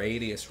this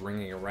radius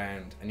ringing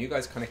around. And you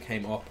guys kind of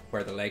came up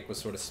where the lake was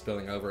sort of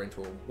spilling over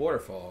into a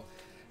waterfall.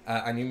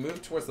 And you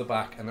move towards the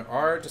back, and there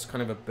are just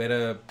kind of a bit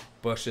of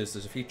bushes.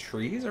 There's a few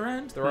trees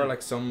around. There are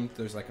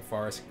there's like a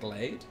forest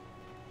glade.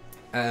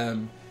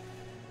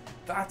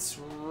 That's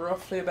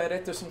roughly about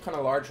it. There's some kind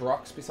of large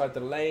rocks beside the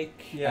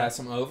lake. Yeah.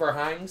 Some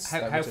overhangs.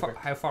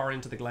 How far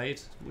into the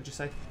glade would you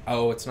say?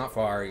 Oh, it's not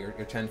far. You're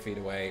 10 feet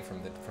away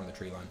from the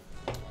tree line.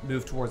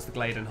 Move towards the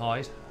glade and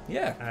hide.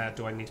 Yeah,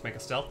 Do I need to make a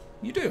stealth?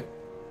 you do.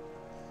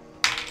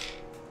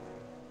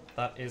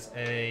 That is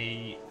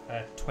a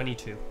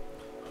 22.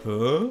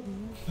 Huh?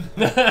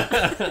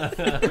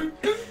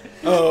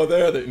 Oh,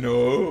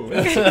 no.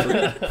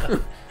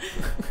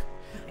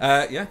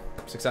 Yeah,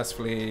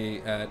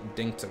 successfully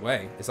dinked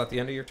away. Is that the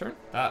end of your turn?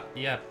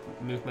 Yeah,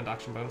 movement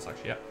action bonus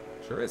actually, yeah.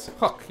 Sure is.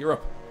 Huck, you're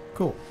up.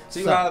 Cool. So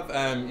you have,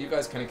 you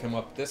guys kind of come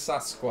up. This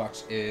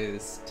Sasquatch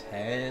is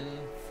 10,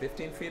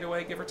 15 feet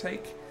away, give or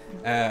take.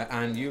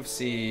 And you've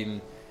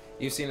seen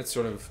it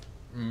sort of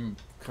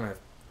kind of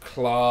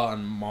claw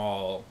and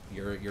maul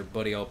your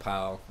buddy old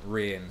pal,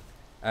 Rian.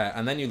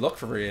 And then you look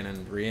for Rian,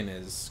 and Rian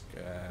is...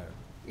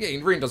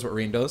 Rian does what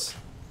Rian does.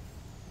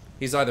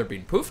 He's either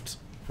been poofed,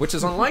 which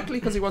is unlikely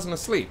because he wasn't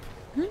asleep,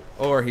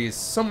 or he's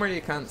somewhere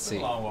you can't see.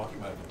 Long walk, you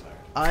might have been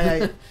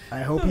tired.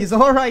 I hope he's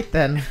all right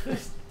then.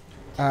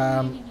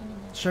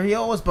 Sure, he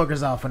always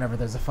buggers off whenever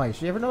there's a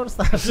fight. You ever notice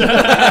that?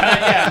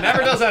 Yeah,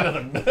 never does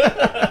anything.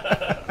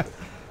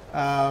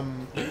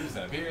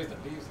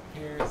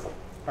 Appears.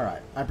 All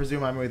right. I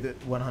presume I'm with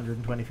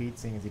 120 feet,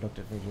 seeing as he looked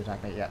at me to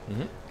attack me. Yeah.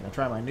 Mhm. Can I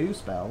try my new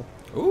spell?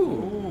 Ooh,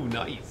 Ooh,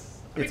 nice.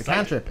 I'm It's a excited.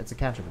 cantrip. It's a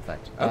cantrip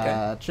effect.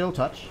 Okay. Chill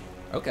touch.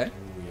 okay.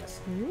 Yes.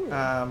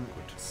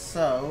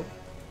 So,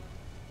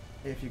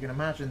 if you can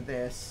imagine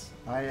this,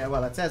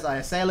 it says I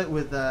assail it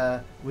with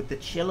the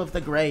chill of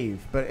the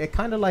grave, but it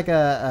kind of like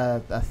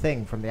a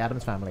thing from the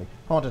Addams Family,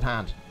 haunted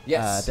hand.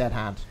 Yes. Dead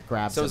hand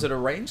grabs. So is him. it a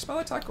ranged spell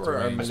attack or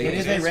a ranged. melee? It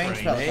is a ranged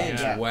spell attack. Range.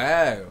 Yeah.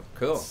 Wow,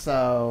 cool.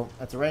 So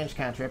it's a ranged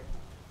cantrip.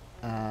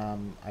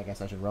 I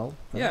guess I should roll.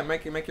 for Yeah, that.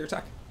 make your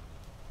attack.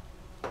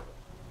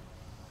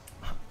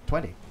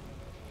 20.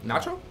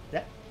 Natural?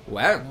 Yeah.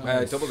 Wow,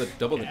 double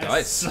the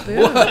Yes. dice.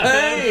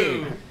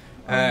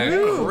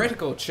 Whoa!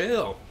 Critical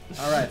chill.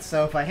 All right.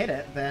 So if I hit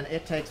it, then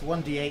it takes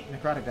 1d8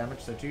 necrotic damage.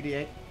 So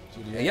 2d8.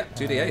 Yeah,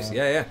 2d8.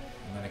 Yeah.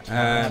 And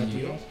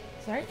then a Um,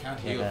 Sorry? Can't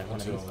heal Yeah, one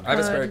of until these. I have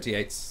a spare Uh,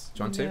 D8s. Do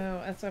you want to?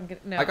 No, that's what I'm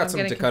getting. No, I got I'm some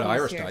getting Dakota confused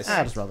Irish here. dice.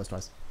 Ah, just roll this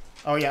twice.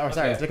 Oh yeah, or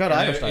sorry, Okay. it's Dakota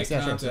And Irish it dice.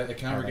 Yeah, can't, sure. it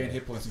can't regain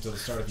hit points until the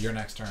start of your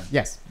next turn.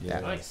 Yes. Yeah.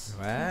 Nice.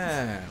 Wow.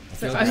 I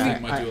feel So like I I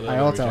think- might do a little I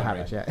bit also of have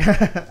it.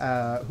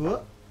 regenerate.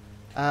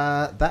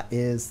 Yeah. That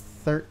is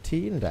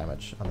 13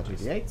 damage on the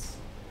 2d8s.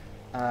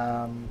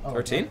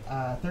 13?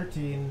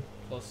 13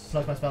 plus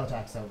my spell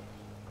attack. So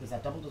is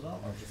that doubled as well?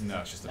 Or just No,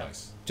 it's just the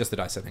dice. Just the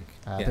dice, I think.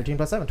 Yeah. 13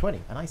 plus 7,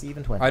 20. A nice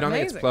even 20. I don't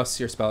think it's Amazing. plus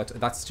your spell.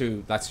 That's your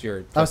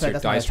Oh, plus sorry, your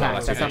that's my dice roll. attack.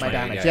 That's That's your not my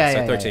 20, damage. Yeah,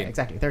 Yeah, so 13.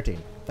 exactly.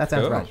 13. That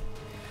sounds Cool.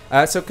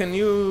 right. So can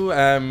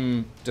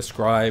you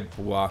describe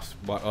what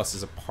us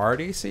as a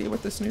party see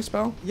with this new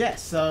spell?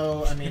 Yes.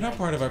 So I You're mean, not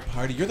part of our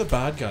party. You're the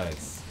bad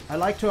guys. I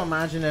like to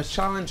imagine it.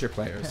 Challenge your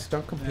players.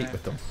 Don't compete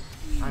with them.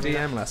 I'm gonna,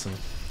 DM lesson.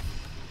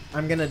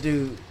 I'm gonna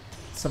do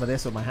some of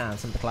this with my hands,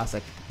 some of the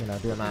classic, doing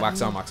that.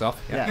 Wax on, wax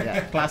off. Yeah,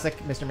 classic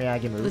Mr.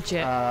 Miyagi move.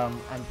 Legit. And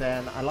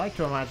then I like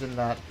to imagine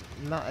that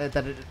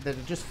that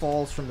it just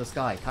falls from the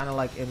sky, kind of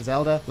like in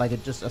Zelda, like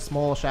it just a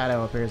small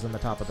shadow appears on the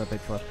top of the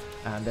Bigfoot,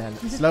 and then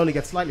slowly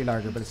gets slightly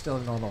larger, but it's still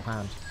a normal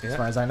hand, as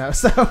far as I know.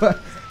 So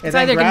It's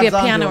either going to be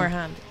a piano or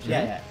hand.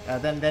 Yeah.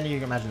 Then you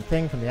can imagine a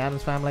thing from the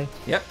Addams Family.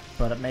 Yep.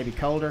 But it may be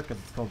colder because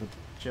it's called the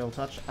Chill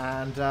Touch,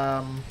 and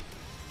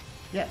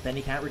then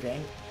he can't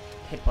regain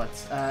hit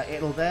points.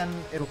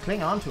 It'll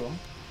cling on to him.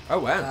 Oh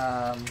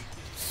wow.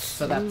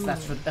 So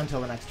that's for,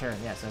 until the next turn.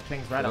 Yeah, so it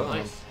clings right Cool. on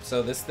him.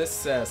 So this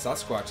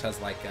Sasquatch has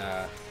like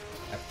a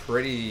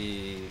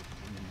pretty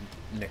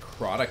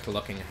necrotic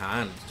looking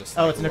hand. Just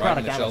Oh, like, it's right necrotic on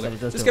the damage shoulder. that it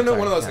does Just to give him him,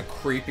 one of those sorry, like,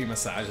 creepy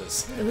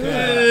massages.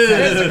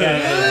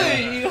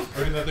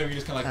 Or even though you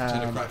just kind of like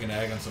pretend to crack an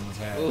egg on someone's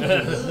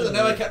head.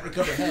 Now I can't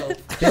recover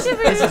health. This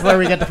is where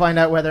we get to find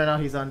out whether or not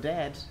he's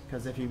undead.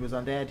 Because if he was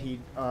undead,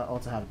 he'd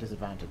also have a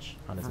disadvantage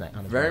on his neck.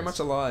 Very rolls. much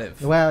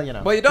alive. Well,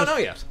 Well, you don't know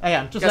yet. Oh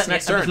yeah, I'm just Guess letting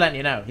next I'm turn. just letting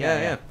you know.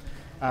 Yeah.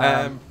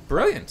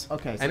 Brilliant.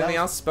 Okay. So Anything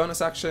else?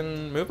 Bonus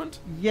action movement?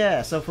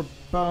 Yeah. So for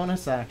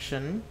bonus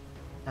action,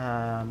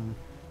 I'm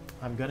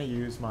gonna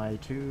use my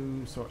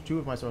two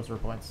of my sorcerer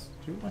points.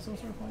 2 of my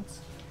sorcerer points.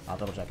 I'll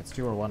double check. It's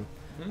 2 or 1.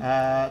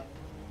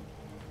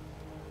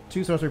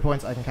 2 sorcery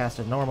points. I can cast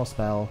a normal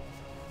spell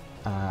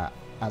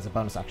as a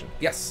bonus action.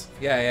 Yes.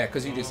 Yeah.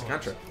 Because you used a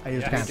cantrip. I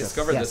used a You cantrip.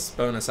 discovered Yes. this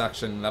bonus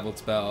action leveled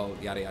spell.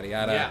 Yada yada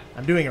yada. Yeah.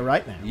 I'm doing it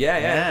right now.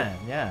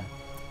 Yeah.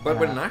 But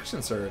with Uh, an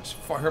action surge,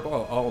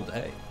 fireball all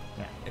day.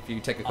 Yeah. If you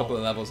take a couple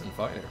of levels in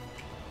fighter.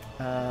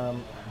 The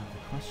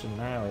question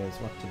now is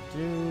what to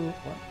do.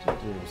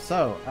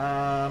 So,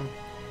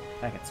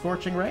 I get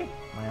Scorching Ray.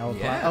 My old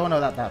Yeah. plan. Oh no,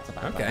 that's a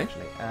bad plan, Okay.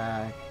 actually.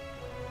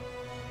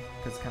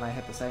 Because can I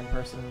hit the same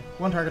person?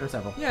 One target or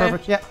several? Yeah.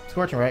 Perfect. Yeah.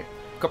 Scorching Ray.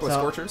 Couple of So-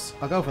 scorchers.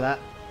 I'll go for that.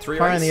 3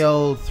 Firing rays. the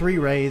old 3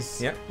 rays.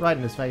 Yep. Right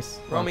in his face.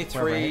 Roll me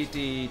Wherever I 3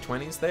 hit.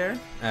 d20s there.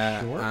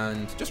 Sure.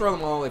 And just roll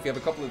them all. If you have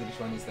a couple of the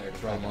d20s there,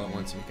 just roll them all at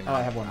once and you can Oh,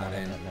 I have one add more.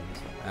 in. No,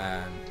 this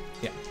one.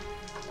 Yeah.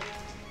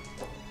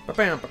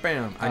 Ba-bam,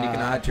 ba-bam. And you can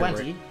add your...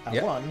 20, a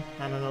Yep. 1,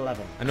 and an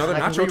 11. Another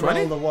And natural I can re-roll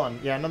 20? the 1.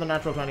 Yeah, another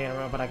natural 20 in a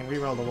row, but I can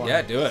re-roll the 1.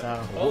 Yeah, do it.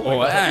 So, Oh,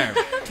 wow.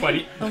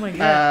 20. Oh my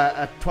god.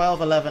 a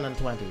 12, 11, and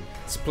 20.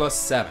 It's plus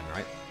 7,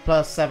 right?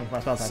 Plus 7 for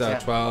my spell So yeah.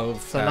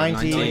 12, So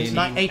 19,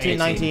 18,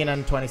 19,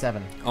 and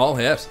 27. All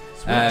hit.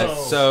 Whoa.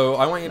 So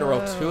I want you to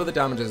roll 2 of the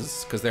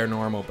damages because they're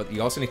normal, but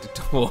you also need to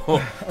double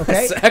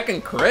Okay. a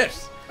second crit.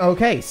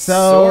 Okay,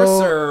 so...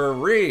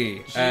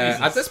 Sorcery. At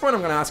Jesus. this point,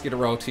 I'm going to ask you to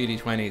roll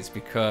 2d20s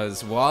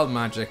because wild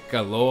magic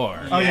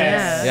galore. Oh,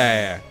 Yeah.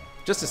 Yeah.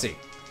 Just to see.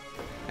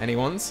 Any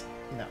ones?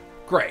 No.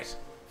 Great.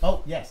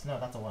 Oh, yes, no,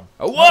 that's a 1.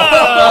 Oh,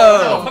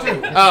 whoa!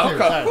 Two.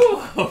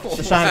 Oh, It's two, sorry.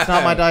 The shine, it's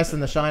not my dice,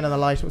 and the shine and the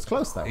light. It was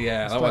close, though.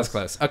 Yeah, It that was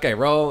close. Okay,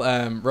 roll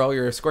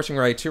your scorching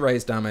ray, 2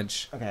 rays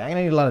damage. Okay, I'm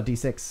gonna need a lot of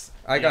d6.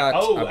 I got.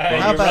 Oh, a How your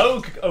bunch. about-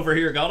 rogue over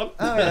here got him.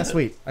 Oh, yeah,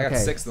 sweet. I got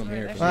okay. 6 of them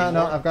here. Well,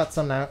 no, I've got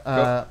some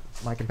now.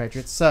 My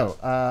compatriots. So,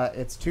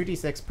 it's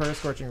 2d6 per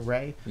scorching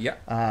ray.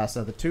 Yeah.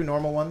 So the 2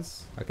 normal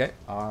ones Okay.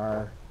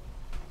 are.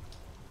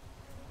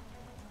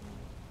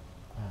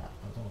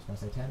 I was almost gonna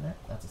say 10 there.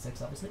 That's a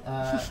 6, obviously.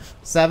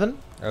 7.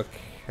 Okay.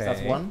 So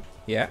that's 1.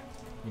 Yeah.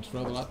 You just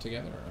roll a lot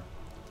together,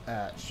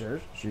 or? Sure.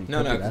 You No,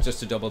 could do no, that. just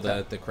to double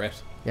the crit.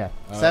 Yeah.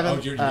 Oh, 7.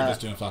 Oh, you're just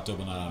doing flat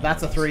double now.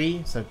 That's a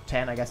 3, so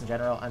 10, I guess, in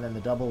general, and then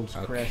the doubled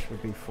Okay. crit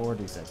would be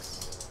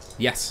 4d6.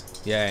 Yes.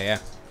 Yeah.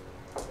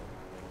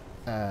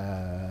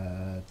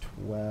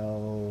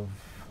 12,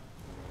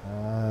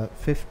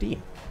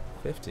 15.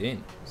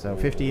 15. So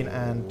 15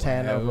 and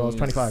 10 overall is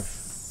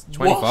 25.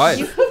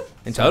 25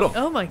 in total.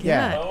 Oh my god.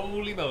 Yeah.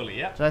 Holy moly,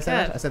 yeah. Did I say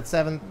Good. that? I said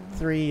 7,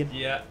 3.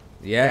 Yeah.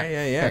 Yeah.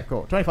 Okay,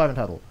 cool. 25 in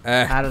total.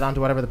 Added on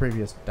to whatever the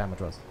previous damage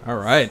was. All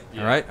right,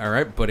 Yeah. all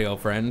right, buddy,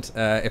 old friend.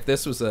 If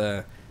this was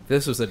a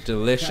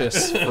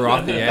delicious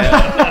frothy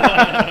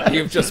ale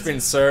you've just been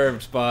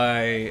served by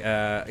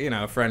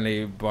a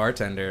friendly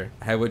bartender,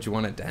 how would you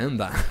want to down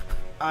that?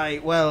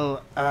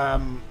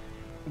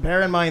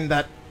 Bear in mind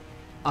that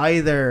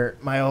either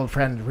my old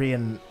friend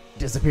Rian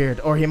disappeared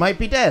or he might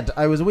be dead.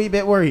 I was a wee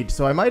bit worried,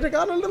 so I might have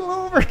gone a little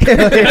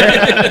overkill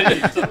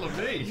here. Son of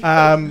me.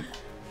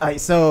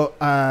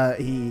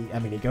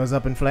 He goes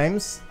up in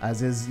flames,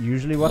 as is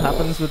usually what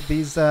happens with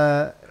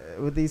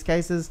these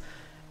cases.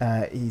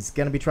 He's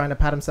going to be trying to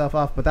pat himself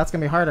off, but that's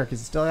going to be harder because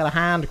he's still got a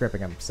hand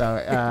gripping him. So,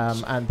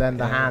 and then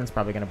the hand's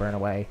probably going to burn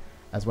away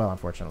as well,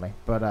 unfortunately.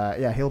 But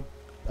he'll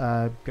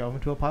go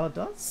into a pile of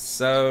dust.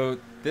 So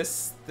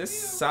this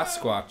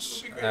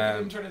Sasquatch.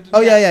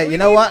 You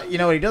know what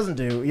he doesn't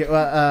do.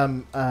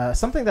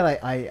 Something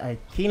that I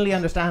keenly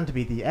understand to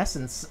be the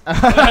essence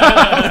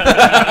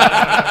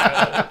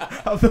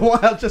of the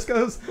wild just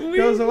goes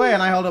away,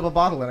 and I hold up a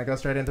bottle and it goes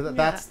straight into the.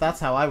 That's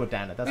how I would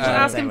down it. That's You should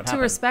ask him to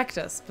respect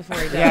us before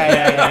he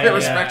dies. I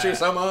respect you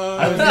so much.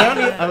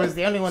 I was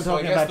the only one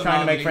talking about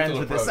trying to make friends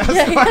with this.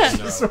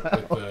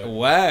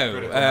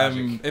 Wow.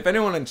 If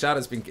anyone in chat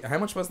has been, how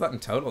much was that in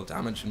total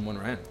damage in one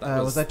round?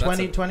 Was that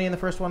 20 in the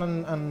first one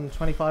and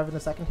 25 in the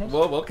second hit?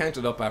 We'll count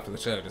it up after the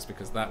show, just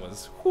because that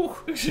was.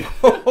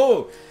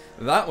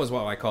 That was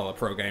what I call a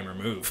pro gamer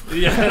move.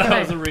 Yeah, that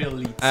was a real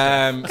leap.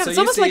 It's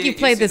almost like you've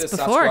played this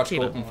before, Sasquatch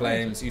Keelan. up in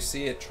flames. You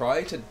see it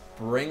try to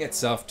bring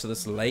itself to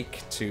this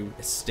lake to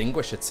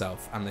extinguish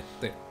itself, and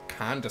the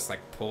can just like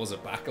pulls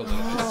it back a little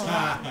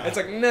bit. It's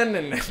like no.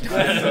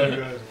 That's so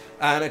good.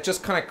 And it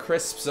just kind of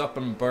crisps up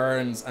and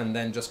burns, and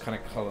then just kind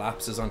of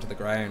collapses onto the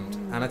ground.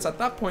 And it's at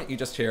that point you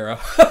just hear a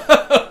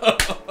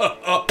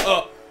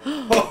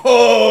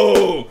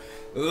 "Oh,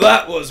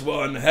 that was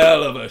one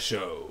hell of a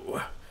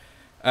show."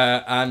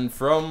 And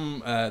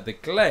from the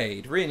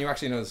glade, Rian, you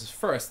actually notice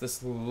first,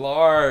 this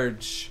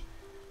large,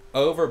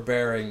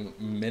 overbearing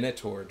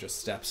minotaur just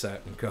steps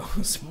out and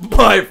goes,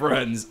 "My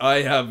friends,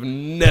 I have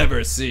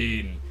never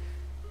seen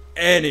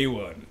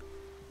anyone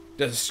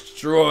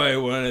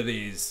destroy one of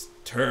these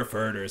turf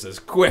herders as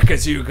quick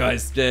as you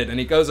guys did." And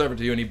he goes over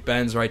to you and he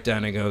bends right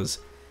down and goes,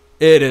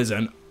 "It is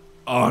an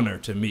honor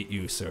to meet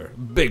you, sir.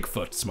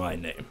 Bigfoot's my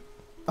name."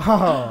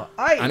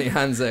 And he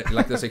hands it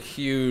like there's a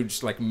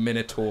huge like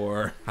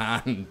minotaur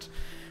hand,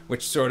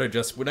 which sort of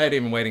just without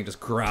even waiting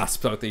just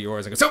grasps out the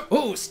oars and goes,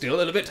 "Oh, still a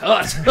little bit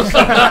hot."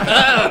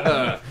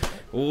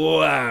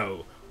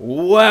 Wow,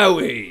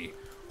 wowie,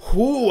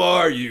 who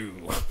are you?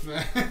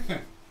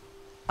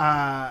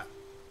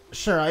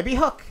 Sure, I be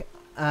Huck,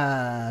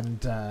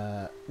 and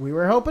we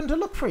were hoping to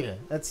look for you.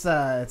 It's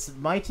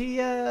mighty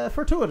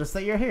fortuitous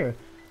that you're here.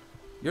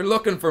 You're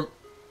looking for.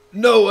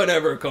 No one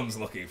ever comes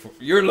looking for.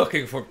 You're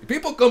looking for.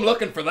 People come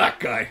looking for that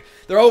guy.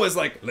 They're always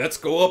like, "Let's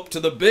go up to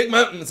the big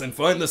mountains and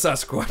find the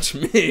Sasquatch."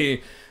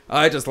 Me,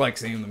 I just like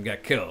seeing them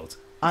get killed.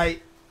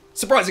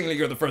 Surprisingly,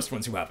 you're the first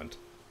ones who haven't.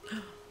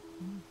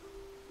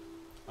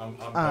 I'm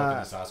poking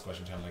the Sasquatch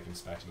and kind of like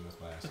inspecting it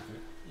with my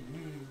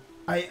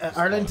eyes.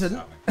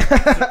 Arlington.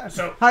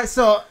 So Hi.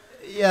 So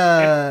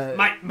it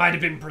might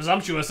have been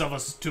presumptuous of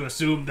us to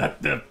assume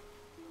that the.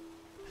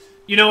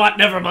 You know what?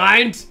 Never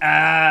mind.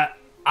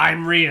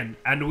 I'm Rian,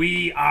 and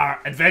we are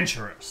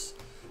adventurers.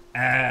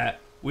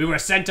 We were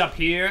sent up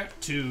here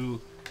to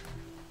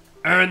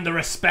earn the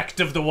respect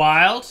of the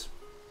wild,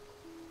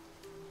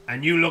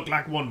 and you look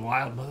like one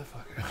wild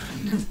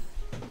motherfucker.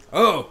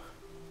 Oh,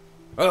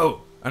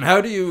 and how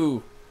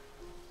do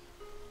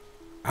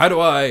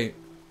I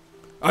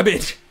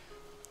mean,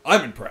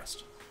 I'm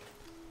impressed.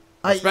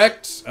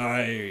 Respect,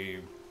 I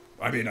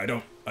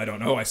don't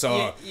know. I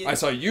saw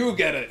you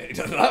get it.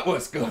 That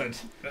was good.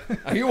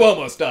 You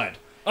almost died.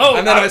 Oh,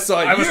 and then I saw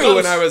I was you, close.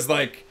 and I was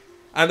like,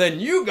 and then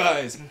you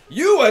guys,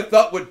 I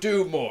thought would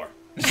do more.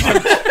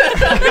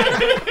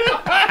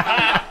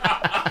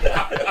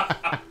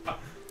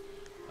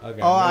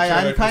 Okay,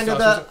 I'm kind of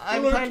the We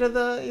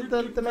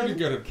main didn't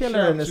get a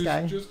killer in chance. this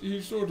gang. He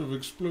sort of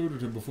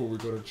exploded him before we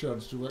got a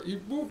chance to. He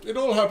moved. It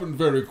all happened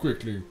very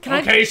quickly.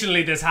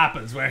 Occasionally, this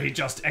happens where he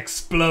just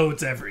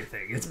explodes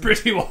everything. It's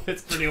pretty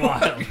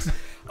wild.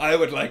 I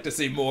would like to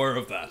see more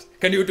of that.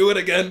 Can you do it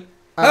again?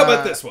 How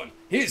about this one?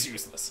 He's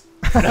useless.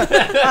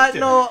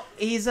 No,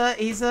 he's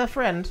a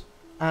friend,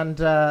 and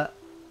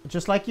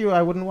just like you,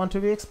 I wouldn't want to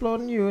be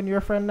exploding you and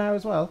your friend now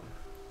as well.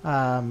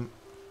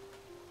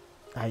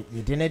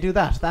 You didn't do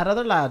that. That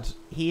other lad,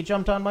 he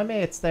jumped on my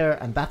mates there,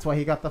 and that's why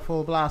he got the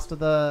full blast of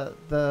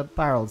the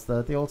barrels,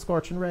 the old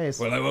scorching rays.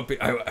 Well, I won't be.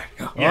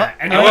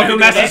 Anyone who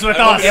messes with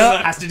us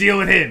has to deal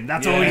with him.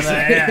 That's what we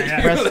say.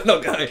 Yeah.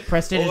 Little guy.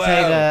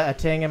 Prestidigitate a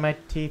ting in my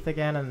teeth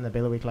again, and the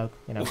billowy cloak.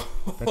 You know.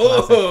 the classic.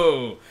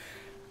 Oh,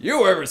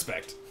 you are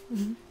respect.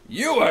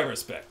 You I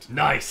respect.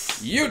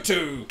 Nice. You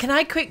too. Can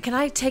I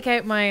take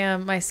out my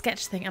my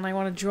sketch thing, and I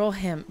want to draw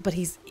him, but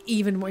he's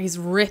even more. He's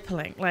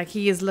rippling. Like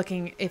he is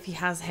looking. If he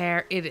has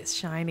hair, it is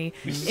shiny.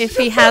 If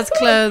he has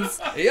clothes,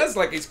 He has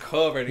like he's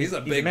covered. He's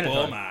a big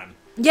bull man.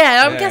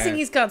 yeah, I'm Yeah. guessing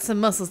he's got some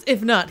muscles.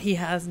 If not, he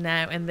has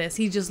now in this.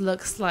 He just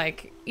looks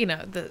like the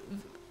don't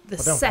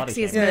body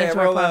sexiest shame.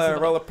 minotaur possible.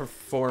 roll a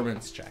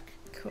performance check.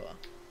 Cool.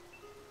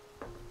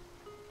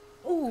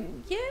 Oh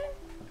yeah.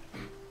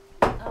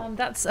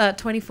 That's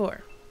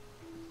 24.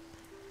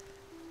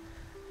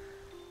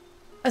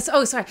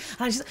 Sorry.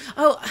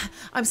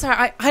 I'm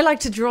sorry. I like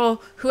to draw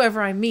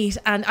whoever I meet,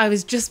 and I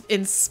was just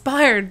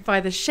inspired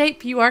by the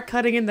shape you are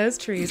cutting in those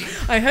trees.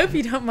 I hope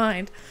you don't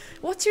mind.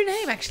 What's your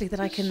name, actually, that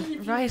I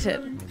can write it?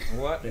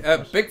 What?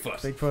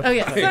 Bigfoot. Bigfoot. Oh,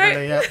 yeah.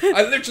 Sorry. Yeah.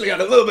 I literally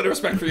had a little bit of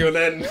respect for you, and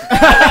then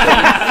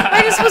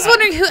I just was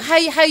wondering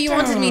how you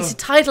wanted me to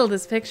title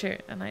this picture,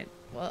 and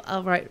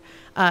I'll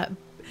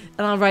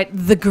write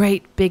the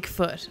Great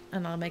Bigfoot,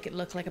 and I'll make it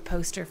look like a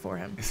poster for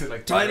him. Is it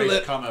like Title great,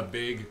 it- comma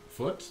big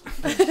foot?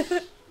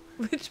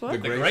 Which one?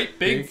 The The great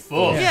big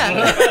foot.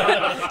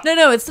 Yeah.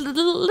 No, it's a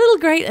little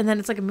great, and then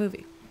it's like a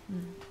movie.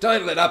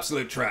 title it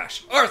absolute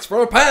trash. Arts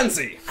for a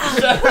pansy.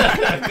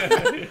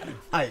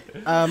 Aye.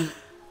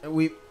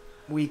 We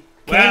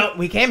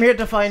Well- came here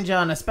to find you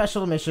on a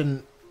special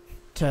mission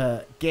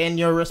to gain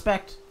your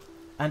respect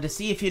and to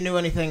see if you knew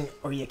anything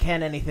or you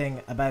can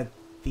anything about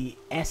the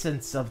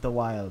essence of the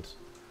wild.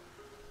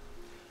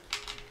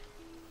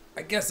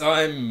 I guess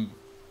I'm.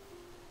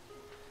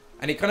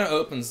 And he kind of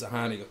opens the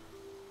hand. He goes,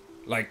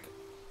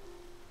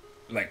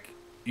 like,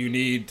 you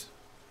need.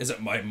 Is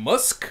it my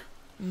musk?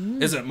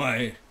 Is it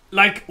my?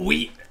 Like,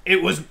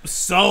 it was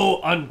so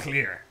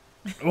unclear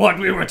what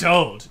we were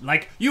told.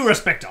 Like, you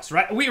respect us,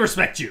 right? We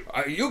respect you.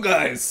 You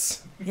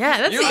guys. Yeah,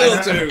 that's You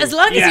will too. as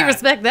long as Yeah. you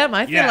respect them,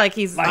 I feel like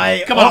he's.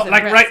 Like, come on,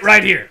 like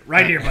right here,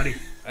 buddy.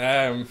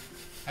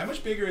 How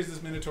much bigger is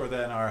this Minotaur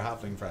than our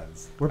halfling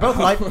friends? We're both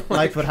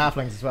Lightfoot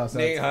halflings as well. So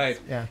Knee it's- height.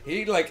 yeah.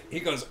 He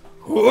goes,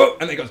 "Whoa,"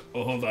 and he goes,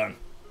 "Oh, hold on.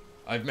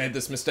 I've made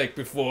this mistake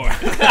before."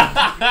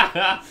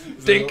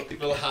 Dink.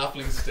 Little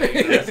halfling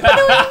stain.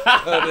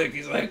 I think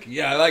he's like,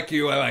 "Yeah, I like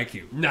you.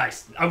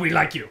 Nice, and we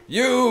like you.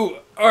 You,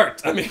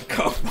 Art. I mean,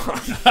 come on.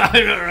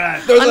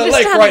 Alright. There's a lake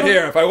right Understandable.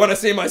 here. If I want to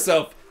see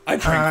myself, I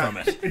drink from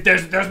it."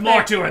 There's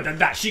more to her than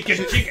that. She can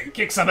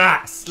kick some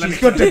ass. Let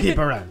She's me- good to keep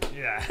around.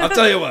 Yeah. I'll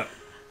tell you what.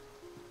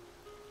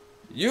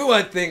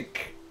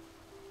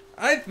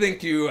 I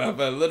think you have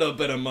a little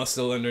bit of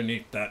muscle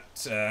underneath that.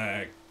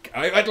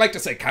 I'd like to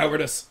say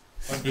cowardice.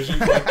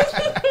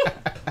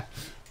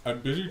 I'm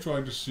busy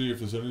trying to see if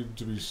there's anything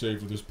to be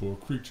saved for this poor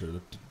creature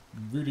that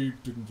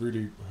didn't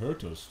really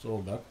hurt us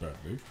all that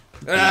badly.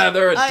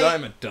 They're a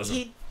dime a dozen.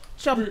 He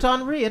jumped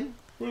on Rian.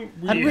 Well,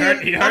 And He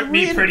Rian- hurt and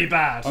me Rian- pretty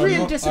bad. Rian I'm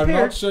not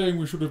disappeared. saying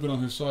we should have been on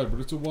his side, but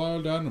it's a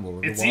wild animal.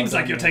 and a It seems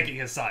wild like you're animal- taking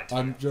his side.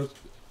 I'm just.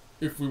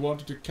 If we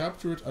wanted to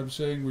capture it, I'm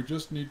saying we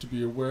just need to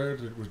be aware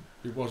that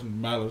it wasn't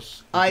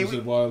malice. It was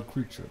a wild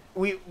creature.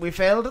 We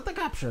failed at the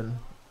caption.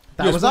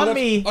 That Yes, was well, on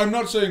that's- me. I'm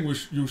not saying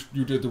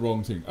you did the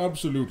wrong thing.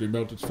 Absolutely,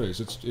 melt its face.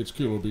 It's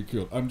kill or be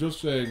killed. I'm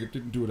just saying it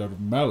didn't do it out of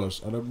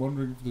malice, and I'm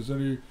wondering if there's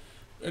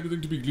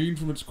anything to be gleaned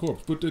from its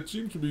corpse. But it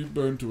seems to be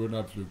burned to an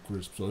absolute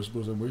crisp. So I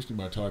suppose I'm wasting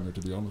my time here,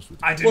 to be honest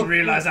with you. I didn't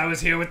realize I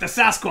was here with the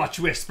Sasquatch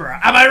Whisperer.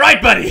 Am I right,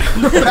 buddy?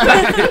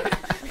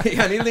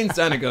 Yeah, and he leans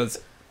down and goes,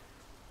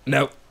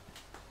 "Now,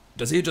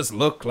 does he just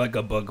look like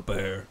a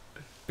bugbear?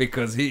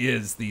 Because he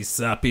is the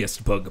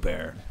sappiest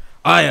bugbear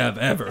I have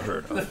ever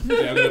heard of."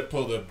 Yeah, I'm gonna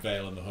pull the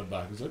veil and the hood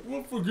back. It's like,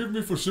 well, forgive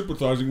me for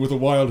sympathizing with a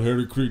wild,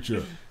 hairy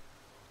creature.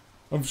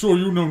 I'm sure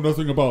you know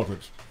nothing about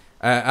it.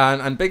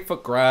 And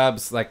Bigfoot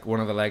grabs like one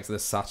of the legs of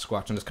this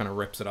Sasquatch and just kind of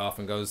rips it off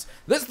and goes,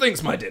 "This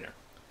thing's my dinner,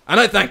 and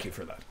I thank you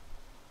for that."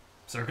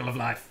 Circle of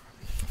life.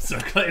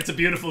 Circle. It's a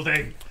beautiful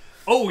thing.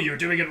 Oh, you're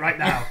doing it right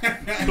now.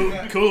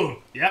 Cool.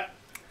 Yep.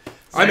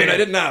 I mean, I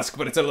didn't ask,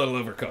 but it's a little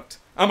overcooked.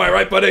 Am I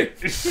right, buddy?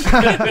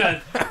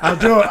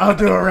 I'll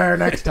do a rare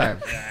next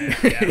time.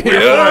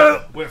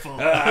 We're full.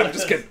 I'm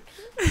just kidding.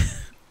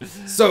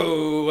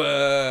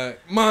 So,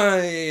 my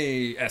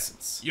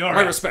essence, Your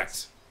my essence.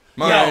 respect,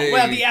 my Yeah,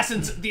 well,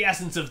 the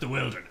essence of the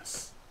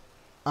wilderness.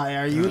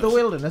 Are you the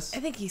wilderness? I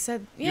think he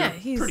said, yeah, You're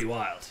he's. pretty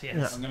wild.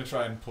 Yes. I'm gonna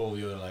try and pull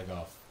the other leg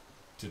off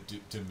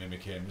to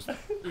mimic him. Just-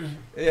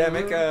 yeah.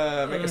 Make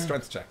a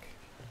strength check.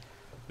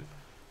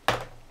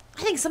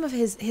 I think some of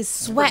his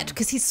sweat,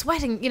 because he's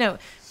sweating,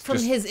 from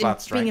Just his flat being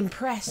strength.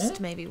 impressed,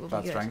 maybe will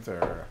Flat be good. strength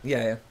or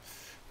Yeah.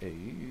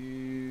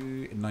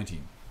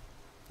 19.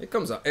 It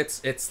comes up.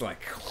 It's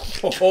like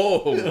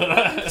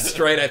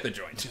straight out the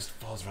joint. Just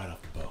falls right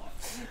off the bone.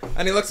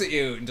 And he looks at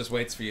you and just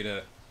waits for you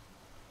to.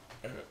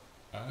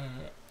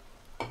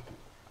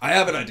 I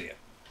have an idea.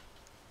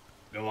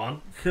 Go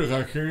on.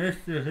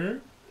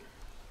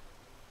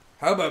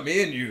 How about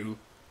me and you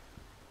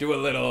do a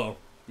little,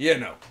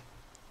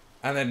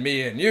 and then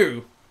me and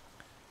you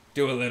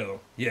do a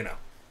little,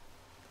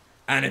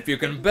 And if you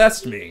can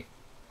best me,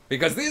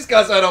 because these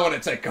guys I don't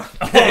want to take on.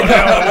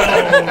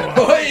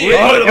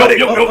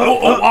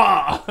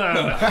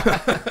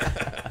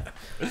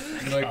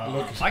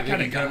 Look, I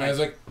kinda got I was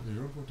like,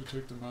 You're going to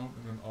take them out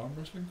in an arm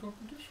wrestling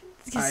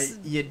competition?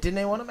 You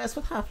didn't want to mess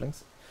with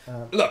halflings.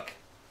 Look,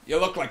 you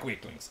look like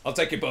weaklings. I'll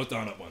take you both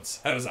on at once.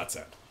 How does that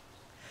sound?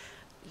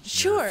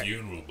 Sure.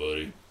 funeral,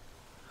 buddy.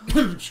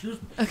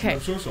 Excuse me. Okay. I'm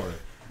so sorry.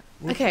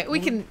 Okay, we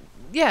can.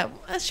 Yeah,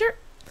 sure.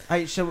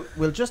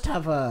 We'll just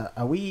have a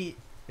wee.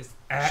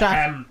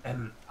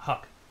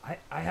 Huck,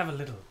 I have a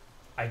little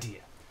idea.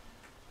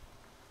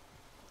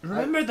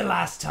 Remember the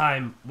last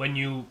time when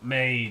you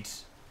made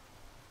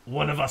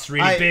one of us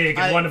really big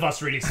and one of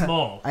us really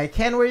small? I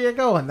ken where you're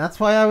going. That's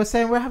why I was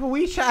saying we'll have a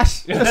wee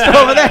chat just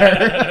over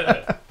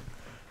there.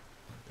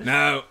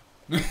 Now,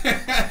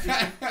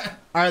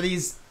 Are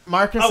these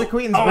Marcus Oh, of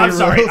Queensbury I'm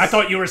sorry. rules. I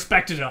thought you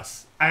respected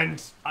us.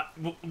 And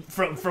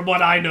from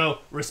what I know,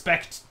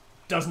 respect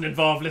doesn't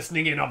involve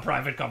listening in on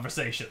private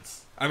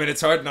conversations. I mean,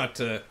 it's hard not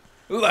to.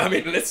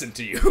 Listen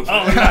to you. Sorry.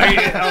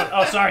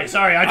 I don't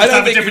just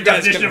have a think different you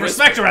guys definition can of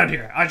respect around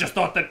here. I just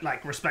thought that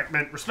like respect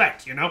meant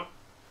respect. You know.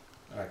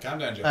 Alright, calm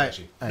down, Joe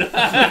Alright.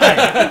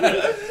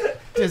 Pesci.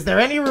 Is there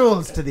any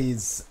rules to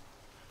these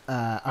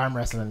arm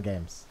wrestling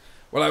games?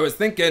 Well, I was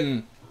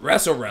thinking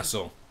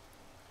wrestle,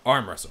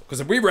 arm wrestle. Because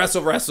if we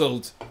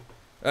wrestled,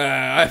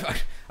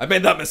 I've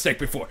made that mistake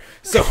before.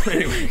 So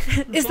anyway,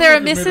 Is there a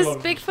like the middle Mrs.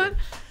 of- Bigfoot?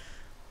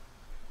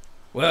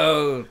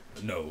 well,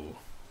 no,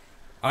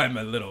 I'm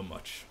a little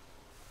much,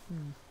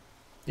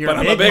 You're but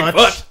I'm a big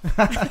much.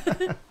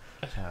 foot.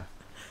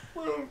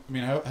 I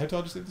mean, how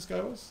tall did you say this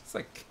guy was? It's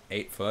like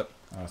 8 foot.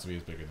 Oh, so he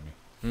is bigger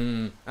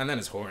than me. And then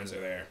his horns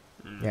are there.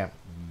 Yeah.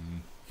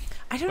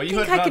 I don't But you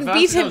think had I can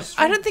advantage beat him. on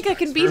I don't think I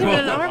can beat him in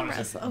an I arm wanted to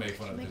wrestle. make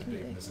fun of his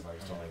bigness if I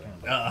was taller than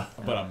him,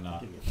 but I'm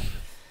not.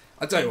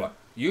 I'll tell you what.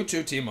 You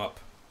two team up.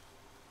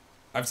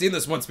 I've seen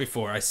this once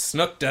before. I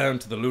snuck down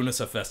to the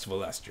Lunasa Festival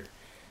last year,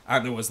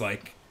 and there was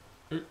like,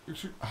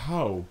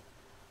 How?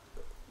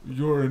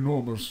 You're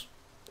enormous.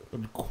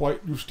 And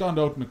you stand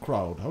out in the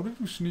crowd. How did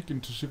you sneak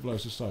into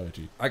civilized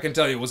society? I can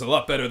tell you, it was a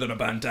lot better than a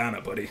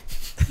bandana, buddy.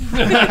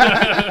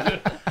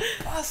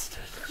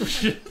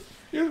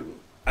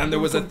 And there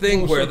was a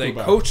thing where they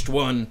coached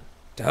one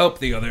to help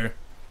the other.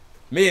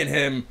 Me and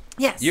him,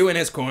 Yes. you in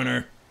his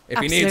corner. If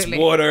he needs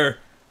Absolutely. water,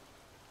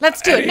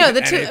 Let's do it. No,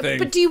 the two. anything.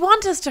 But do you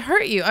want us to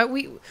hurt you? Are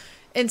we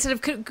instead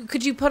of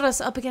could you put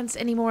us up against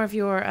any more of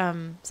your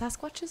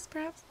Sasquatches,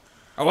 perhaps?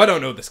 oh, I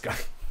don't know this guy.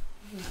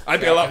 I'd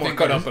be a lot I more think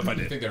cut they're- up if I I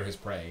did. think they're his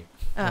prey.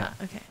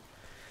 Okay.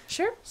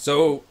 Sure.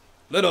 So,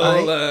 we do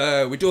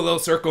a little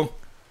circle.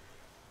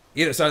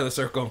 Either side of the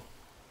circle.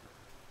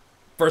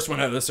 First one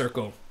out of the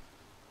circle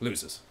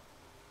loses.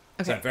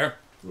 Is Okay. that fair?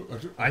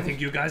 I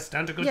think you guys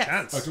stand a good Yes.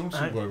 chance. I don't see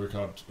why we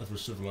can't have a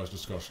civilized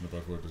discussion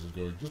about where this is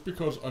going. Just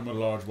because I'm a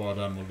large wild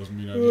animal doesn't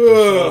mean I need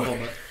to solve on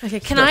it. Okay.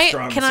 Got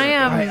strong circle.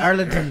 Alright,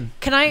 Arlington.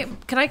 Can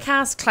I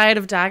cast Cloud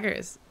of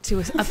Daggers to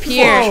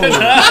appear in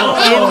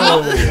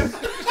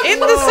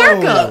the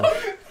circle?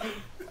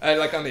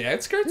 Like on the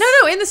outskirts?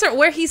 No, in the circle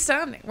where he's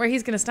standing, where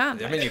he's gonna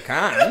stand. I mean, you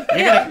can.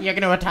 You're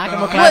gonna attack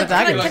him with Uh, cloud of can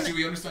I- daggers. Like, do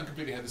we understand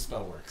completely how this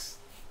spell works?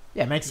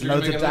 Yeah, it makes You're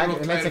loads of making a little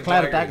daggers. It makes a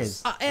cloud cloud of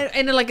of daggers.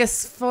 In like a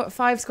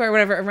 5 square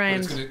whatever But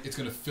around. it's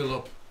gonna fill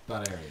up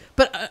that area.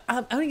 But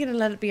I'm only gonna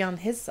let it be on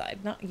his side,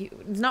 not you.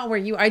 Not where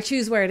you. I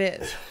choose where it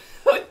is.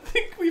 I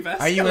think we've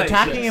Are you escalated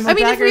attacking this. him I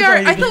with mean, if we daggers? are- or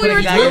are you I just thought we putting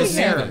were daggers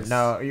doing near this. him?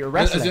 No, you're As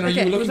wrestling. in, are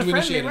you Okay. looking It was to a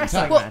initiate an friendly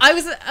attack?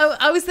 wrestling Well,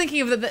 I was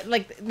thinking of that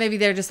like maybe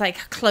they're just like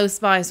close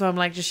by, so I'm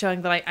like just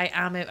showing that I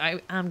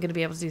am gonna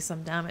be able to do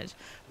some damage.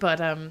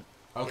 But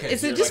Okay,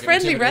 Is so it you're just like an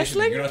friendly intimidation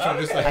wrestling? thing. You're not trying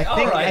to just I like.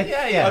 think. Alright,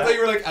 yeah. I thought you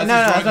were like. As No, he's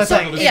no, drawing that's the what I'm circle,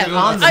 saying. just Yeah, fill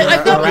up the I've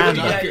circle got- around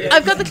yeah, it. yeah.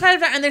 I've got the cloud of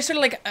that, and they're sort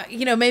of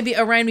like maybe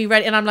around me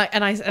ready, and I'm like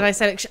and I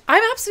said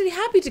I'm absolutely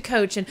happy to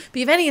coach and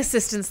be of any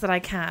assistance that I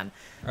can.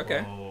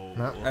 Okay. No.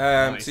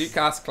 Nice. So you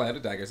cast Cloud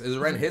of Daggers. Is it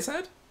around his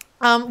head?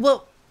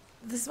 Well,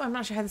 I'm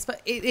not sure how this, but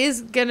it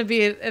is gonna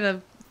be in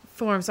a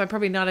form, so I'm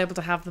probably not able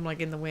to have them like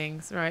in the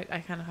wings, right? I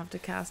kind of have to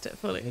cast it It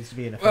fully. needs to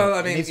be in a full, Well, I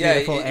it mean, needs to yeah, be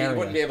in a full you area.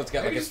 wouldn't be able to get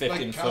like Maybe a just, like,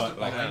 15 cast foot. it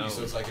behind you,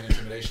 so it's like an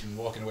intimidation,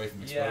 walking away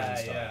from explosion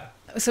stuff.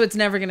 So it's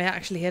never gonna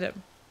actually hit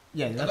him.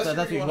 Yeah, Unless that's you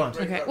what you wanna want.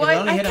 break Okay. that- Well, You'll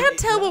only I hit him- can't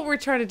tell what we're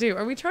trying to do.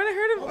 Are we trying to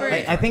hurt him? Or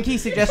I think he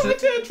suggested.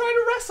 Trying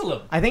to wrestle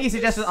him. I think he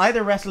suggested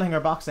either wrestling or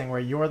boxing, where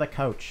you're the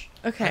coach.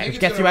 I Okay. think Which it's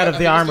gets gonna- you out of I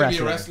the think arm it's gonna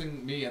be wrestling.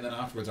 wrestling me and then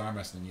afterwards arm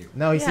wrestling you.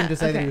 No, he Yeah, seemed to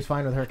say that okay. he was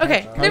fine with her.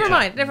 Okay. coach. Never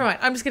mind.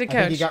 I'm just gonna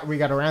I think coach. we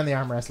got around the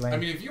arm wrestling. I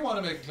mean, if you want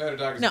to make a Cloud of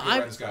Daggers No, appear I-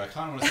 around this guy, I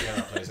kind of want to see how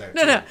that plays out.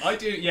 No, no. too. I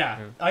do. Yeah.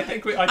 I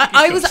think we.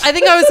 I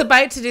think I was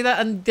about to do that,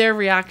 and their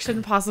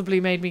reaction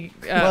possibly made me.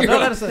 Well, no,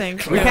 let us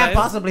think. we can't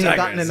possibly have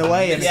gotten in the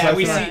way. And Yeah, stuff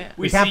we like see. that.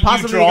 We can't see you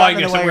possibly drawing gotten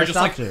in it, the way and we're or just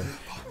like. stopped you.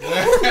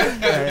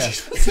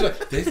 It's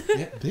like,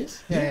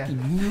 this? Yeah, yeah.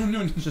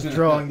 No. Just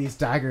drawing these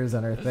daggers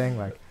on her thing,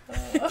 like.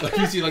 Like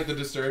you see, like the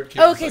disturbed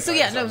kid. Okay, like, so oh,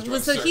 yeah, so no. I'm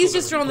drawing So a he's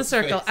circle just drawn the with his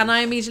circle, face. and I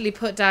immediately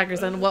put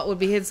daggers on what would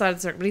be his side of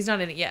the circle, but he's not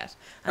in it yet.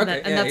 And, Okay,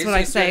 and yeah, that's he's what I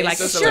just- say, he's like,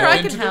 just a sure, little I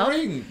Into can the help.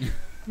 ring.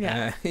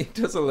 Yeah, He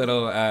does a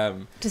little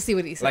to see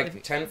what he said.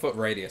 like 10-foot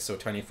radius, so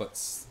 20 foot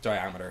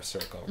diameter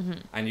circle,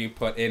 and you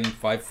put in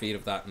 5 feet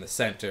of that in the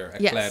center,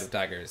 a Yes. cloud of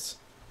daggers,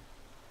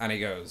 and he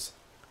goes,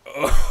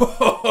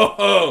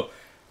 "Oh,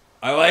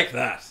 I like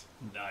that.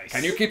 Nice.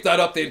 Can you keep that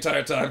up the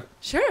entire time?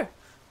 Sure.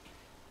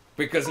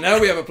 Because now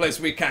we have a place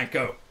we can't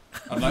go."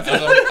 I'm like,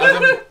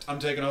 I'm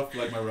taking off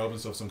like my robe and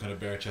stuff, some kind of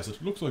bare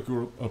chest. Looks like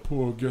you're a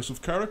poor guess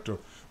of character.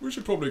 We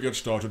should probably get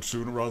started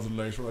sooner rather than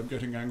later. I'm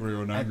getting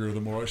angrier and angrier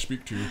the more I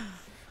speak to you.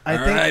 I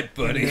All think right,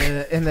 buddy.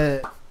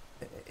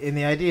 in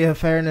the idea of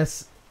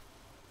fairness,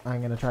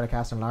 I'm gonna try to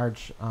cast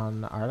enlarge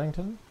on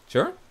Arlington,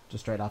 Sure.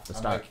 just straight off the I'm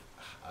start.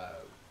 like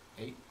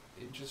 8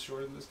 inches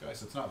shorter than this guy,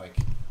 so it's not like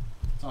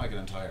an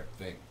entire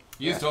thing.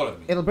 He is taller than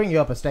me. It'll bring you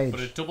up a stage.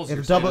 But it doubles It'll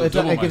your double. size. It,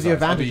 It'll double it gives my you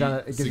size. I'll advantage be on it.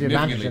 It gives you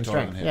advantage in significantly taller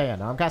strength. than Yeah, him.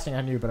 yeah. No, I'm casting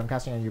on you, but I'm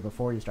casting on you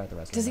before you start the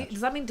wrestling. Does he? match.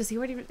 Does that mean? Does he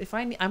already? If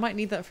I, I might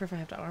need that for if I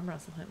have to arm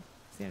wrestle him.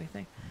 It's the only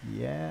thing.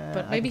 Yeah.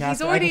 But I maybe can cast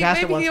he's it- I already can cast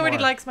it maybe once he already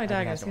more. likes my I can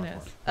daggers. cast it Who once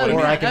knows? more. Oh,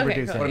 Or yeah, I can okay,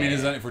 reduce cool. it. What I mean Yeah,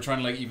 is yeah. that if we're trying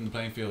to like even the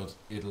playing field,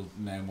 it'll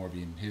now more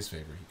be in his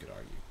favor. He could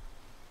argue.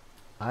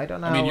 I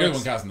don't know. I mean, you're the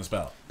it's- one casting the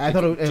spell. I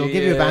thought it'll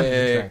give you advantage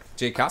in strength.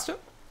 Do you cast it?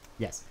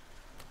 Yes.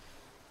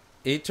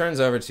 He turns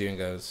over to you and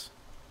goes,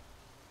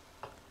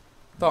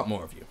 "Thought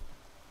more of you."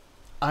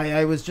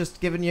 I was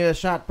just giving you a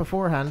shot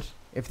beforehand.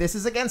 If this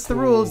is against the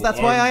rules, that's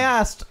why I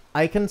asked.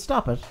 I can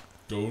stop it.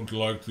 Don't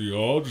like the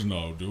odds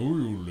now, do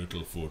you,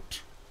 little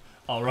foot?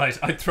 All right,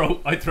 I throw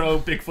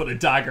Bigfoot a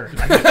dagger.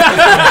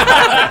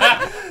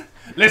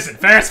 Listen,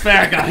 fair's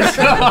fair, guys.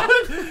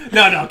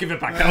 No, give it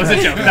back. That was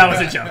a joke. That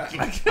was a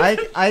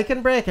joke. I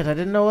can break it. I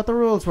didn't know what the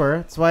rules were.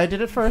 That's why I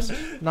did it first,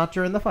 not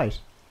during the fight.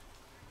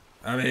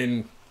 I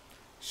mean,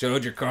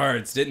 showed your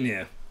cards, didn't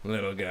you,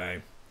 little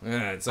guy?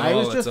 Yeah, it's all. I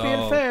was just it's being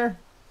all- fair.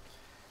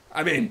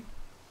 I mean,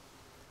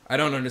 I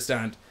don't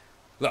understand.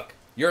 Look,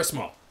 you're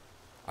small.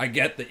 I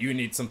get that you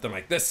need something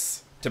like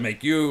this to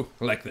make you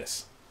like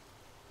this.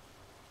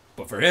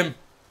 But for him,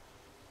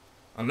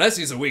 unless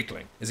he's a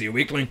weakling, is he a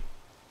weakling?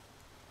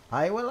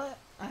 I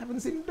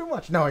haven't seen him do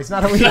much. No, he's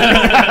not a weak.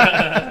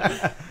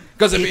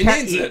 Because if he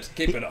can't- needs it,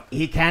 keep it up.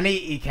 He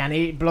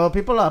can blow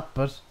people up,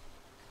 but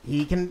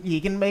he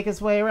can make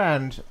his way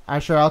around.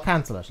 Sure, I'll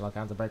cancel it. I'll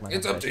break my.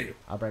 It's up to concentration. you.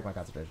 I'll break my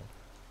concentration.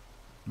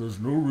 There's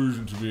no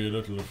reason to be a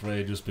little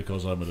afraid just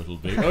because I'm a little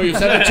big. Oh, you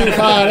said it too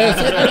far.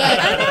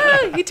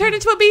 I know. You turned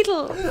into a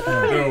beetle.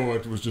 No,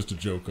 it was just a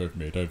joke I've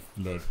made. I've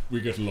learned we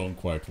get along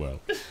quite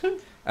well.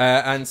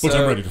 And so, But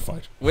I'm ready to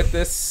fight. with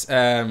this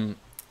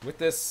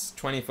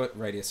 20-foot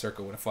radius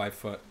circle with a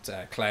 5-foot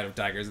cloud of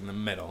daggers in the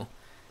middle,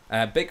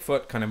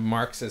 Bigfoot kind of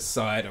marks his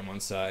side on one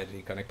side.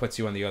 He kind of puts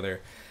you on the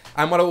other.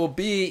 And what it will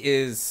be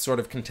is sort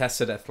of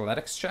contested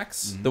athletics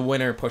checks. Mhm. The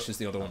winner pushes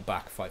the other one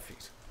back 5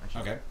 feet.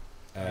 Okay.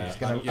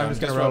 I'm just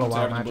gonna roll a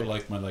wild magic.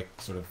 But my like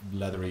sort of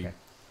leathery Okay.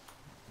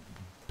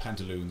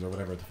 pantaloons or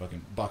whatever the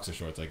fucking boxer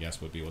shorts, I guess,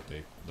 would be what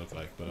they look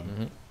like. But I'm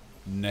Mhm.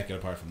 naked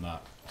apart from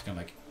that. It's kind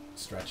of like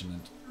stretching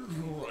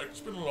and Alright, it's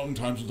been a long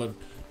time since I've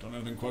done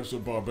anything quite so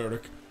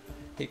barbaric.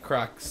 He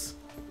cracks.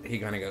 He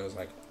kind of goes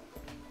like,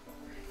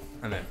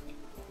 and then.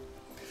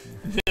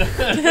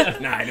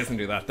 Nah, he doesn't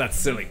do that. That's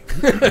silly.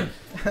 And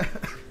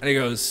he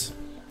goes,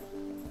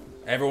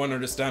 "Everyone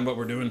understand what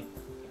we're doing?"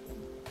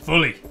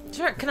 Fully.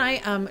 Sure. Can I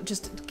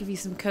just give you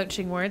some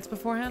coaching words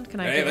beforehand? Can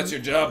I? Hey, give that's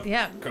him- your job,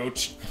 Yeah.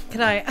 Coach.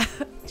 Can I?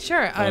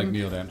 Sure. I like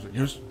kneel down.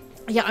 Yes?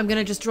 Yeah, I'm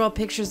gonna just draw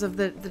pictures of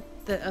the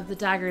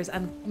daggers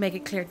and make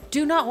it clear.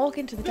 Do not walk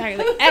into the dagger.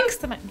 Like X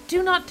them out.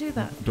 Do not do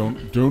that.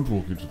 Don't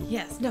walk into them.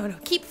 Yes. No.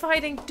 Keep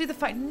fighting. Do the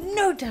fight.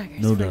 No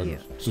daggers. No for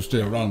daggers. So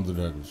stay around the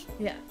daggers.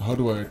 You. Yeah. How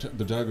do I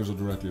the daggers are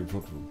directly in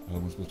front of him. How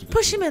am I supposed to get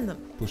Push to him them? in them.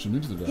 Push him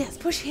into the daggers? Yes.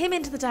 Push him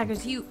into the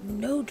daggers. You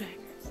no daggers.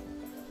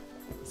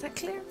 Is that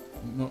clear?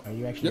 No. Are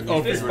you actually? Yeah,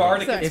 oh, This okay.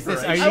 bardic Sorry. Is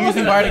this? Are inspiration. you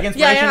using bardic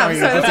inspiration, Yeah, or are you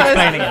sorry, just sorry.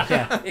 explaining it?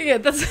 Yeah. Yeah.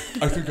 That's.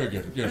 I think I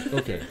get it. Yes.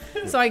 Okay.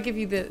 So I give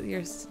you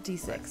your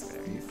D6.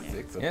 Whatever. Yeah.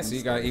 Six. Yeah, so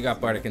you got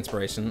bardic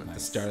inspiration at the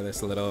start of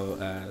this little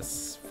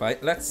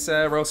fight. Let's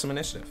roll some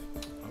initiative.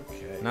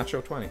 Okay.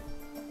 Natural 20.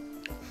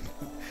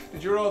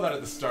 Did you roll that at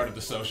the start of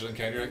the social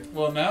encounter? You're like,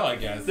 well, now I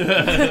guess.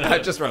 I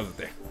just rolled it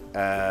there.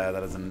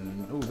 That is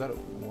an. Oh, is that a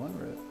 1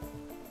 or a.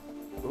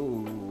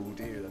 Oh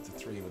dear, that's a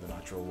 3 with a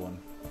natural 1.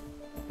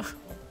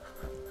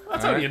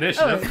 That's only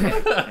initiative.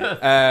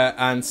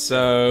 And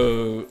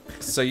so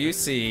you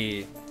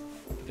see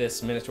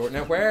this minotaur.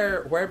 Now,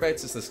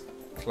 whereabouts is this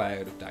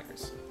cloud of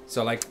daggers?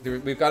 So like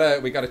we've got a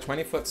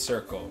 20-foot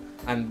circle,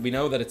 and we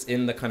know that it's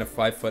in the kind of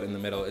 5 foot in the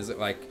middle. Is it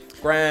like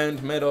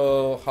ground,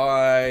 middle,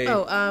 high?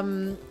 Oh,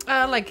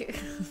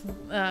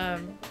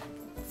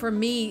 for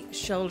me,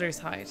 shoulders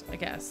height, I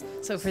guess.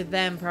 So for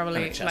them,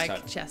 probably Kinda chest like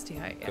height. chesty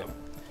height. Yeah.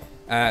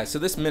 Cool. So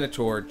this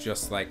minotaur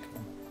just like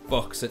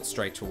bucks it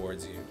straight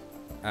towards you,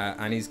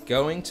 and he's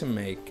going to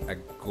make a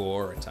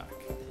gore attack.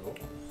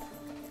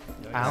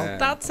 Ow.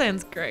 That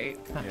sounds great.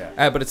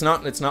 Yeah. But it's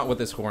not with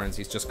his horns.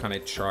 He's just kind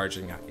of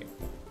charging at you.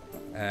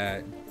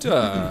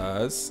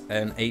 Does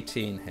an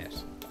 18 hit?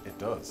 It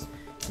does.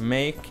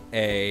 Make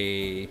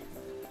a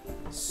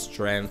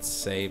strength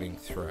saving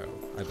throw,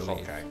 I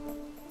believe. Okay.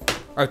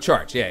 Oh,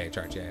 charge. Yeah,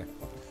 charge.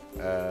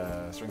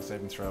 Yeah. Strength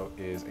saving throw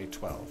is a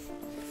 12.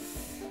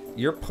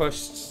 You're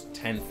pushed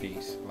 10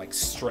 feet, like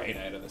straight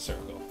out of the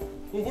circle.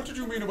 Well, what did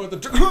you mean about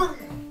the?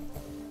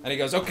 And he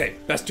goes, "Okay,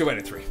 best 2 out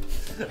of 3.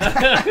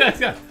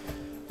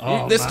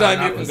 Oh, This man, time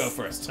that you can was- go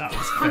first." That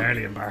was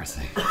fairly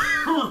embarrassing.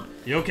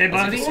 You okay,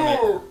 buddy?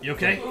 You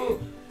okay?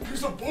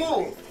 He's a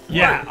bull.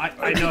 Yeah,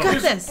 I You know.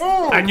 got this.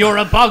 And you're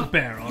a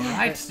bugbear, all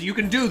right? So you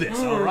can do this,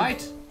 all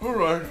right? All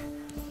right.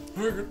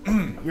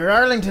 You're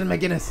Arlington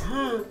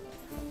McGuinness.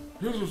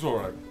 This is all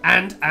right.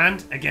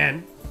 And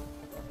again,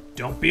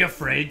 don't be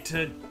afraid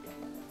to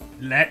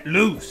let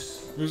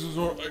loose. This is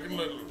all. I can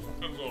let loose.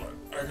 That's all right.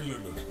 I can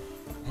let loose.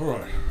 All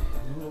right.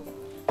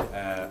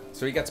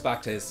 So he gets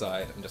back to his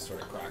side and just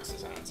sort of cracks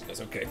his hands. He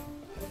goes, "Okay,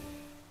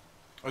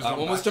 That that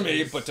one was to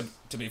me, but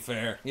to be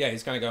fair, yeah,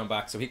 he's kind of going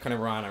back. So he kind of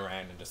ran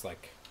around and just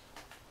like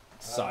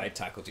side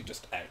tackled you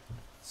just out."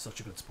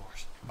 Such a good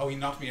sport. Oh, he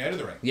knocked me out of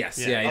the ring. Yes,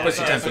 Yeah. yeah, he Oh, pushed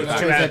you sorry, 10 so feet it's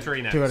back. 2 out of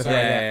 3 now. 2 out of 3.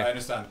 Yeah, yeah, I yeah.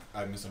 understand.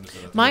 I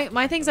misunderstood that.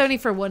 My thing's only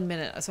for 1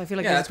 minute, so I feel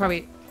like Yeah, this that's is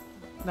probably.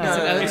 No, Not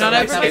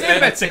it's over. okay. It's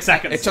about 6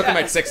 seconds. It took him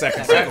about 6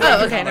 seconds.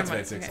 Oh, okay, never That's mind.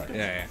 about 6 Okay. seconds.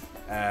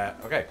 Yeah,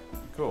 Okay,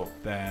 cool.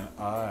 Then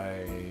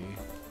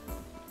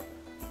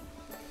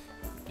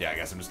yeah, I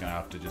guess I'm just gonna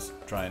have to just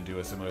try and do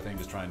a similar thing.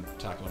 Just try and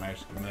tackle him out,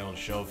 give him a little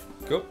shove.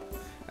 Cool.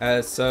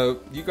 So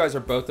you guys are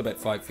both about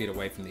 5 feet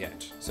away from the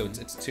edge. So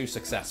it's 2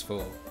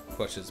 successful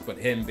pushes, but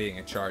him being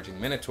a charging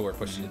Minotaur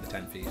pushes you the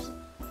 10 feet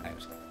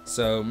out.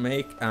 So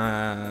make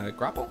a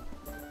grapple.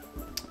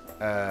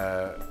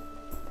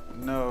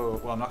 No,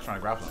 well, I'm not trying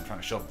to grapple. I'm trying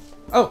to shove him.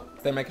 Oh,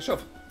 then make a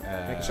shove.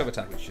 Make a shove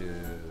attack. Which is,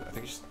 I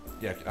think it's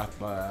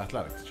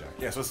athletics check.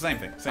 Yeah, so it's the same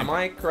thing. Same Am thing.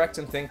 I correct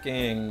in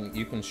thinking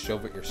you can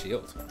shove with your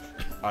shield?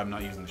 I'm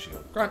not using the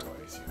shield. Grant.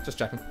 Otherwise, Just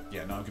checking.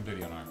 yeah, no, I'm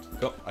completely unarmed.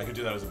 Cool. I could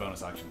do that as a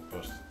bonus action,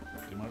 but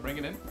didn't want to bring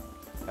it in.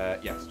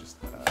 Yes, just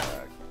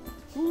athletics.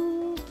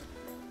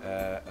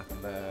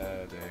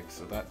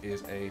 So that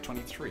is a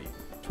 23.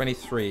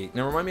 23.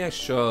 Now remind me how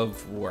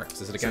shove works.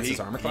 Is it against his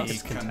armor class?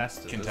 He's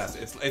contested.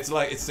 Contested.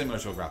 It's similar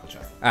to a grapple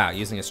check. Ah,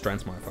 using a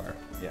strength modifier.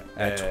 Yeah.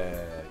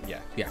 Yeah.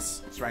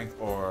 Yes. Strength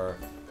or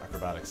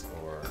acrobatics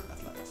or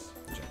athletics.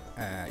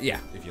 Whichever. Yeah.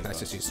 If you have Let's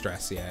just bonus. use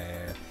stress.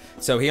 Yeah.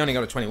 So he only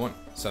got a 21.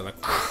 So like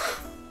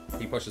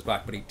he pushes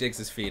back, but he digs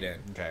his feet in.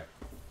 Okay.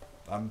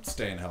 I'm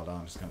staying held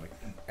on. Just kind of like.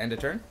 End of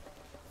turn.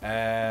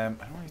 I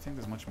don't really think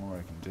there's much more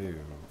I can do.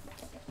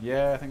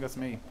 Yeah, I think that's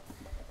me.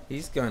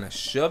 He's gonna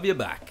shove you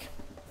back.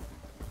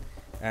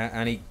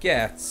 And he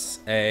gets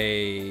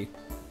a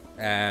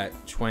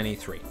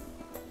 23.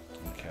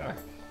 Okay.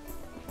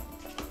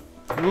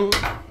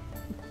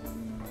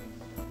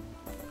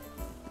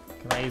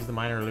 Can I use the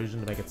minor illusion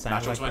to make it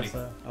sound Natural like 20.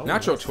 this? Oh,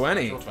 Natural yes.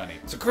 20. Natural 20.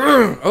 So,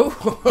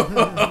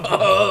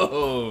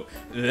 oh,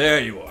 there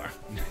you are.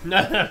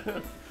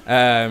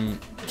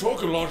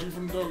 Talk a lot,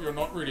 even though you're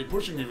not really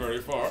pushing me very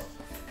far.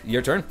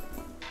 Your turn.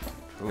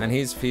 Cool. And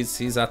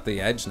he's at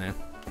the edge now.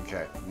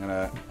 Okay, I'm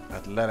gonna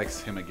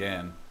athletics him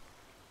again.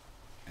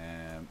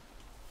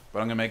 But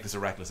I'm gonna make this a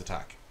reckless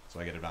attack, so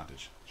I get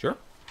advantage. Sure.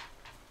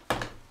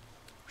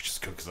 Which is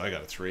good because I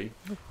got a 3.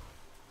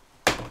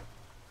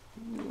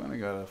 Ooh, and I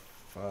got a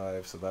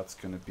 5, so that's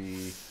gonna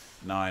be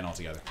 9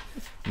 altogether.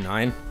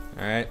 9.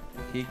 All right.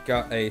 He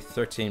got a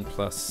 13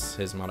 plus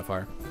his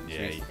modifier.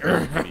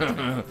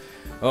 Yeah.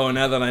 Oh,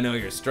 now that I know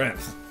your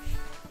strength.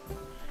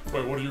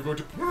 Wait, what are you going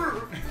to...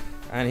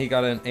 And he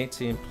got an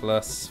 18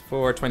 plus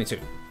 4, 22.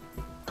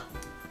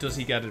 Does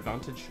he get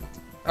advantage? He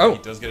Oh,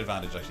 does get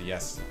advantage, actually.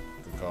 Yes.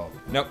 Good call.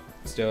 nope.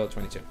 Still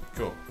 22.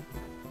 Cool.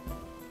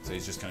 So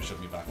he's just kind of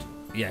shoved me back.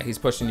 Yeah, he's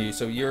pushing you.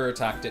 So your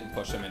attack didn't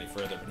push him any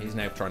further, but he's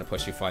now trying to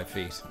push you 5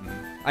 feet. Mm-hmm.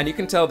 And you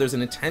can tell there's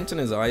an intent in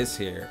his eyes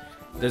here.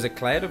 There's a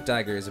cloud of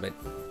daggers about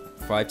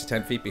 5 to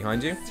 10 feet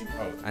behind you.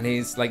 Oh. And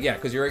he's like, yeah,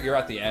 because you're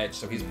at the edge,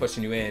 so he's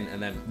pushing you in,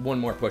 and then one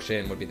more push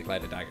in would be the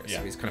cloud of daggers. Yeah.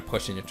 So he's kind of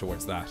pushing you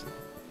towards that.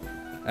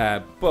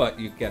 But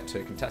you get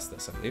to contest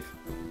this, I believe.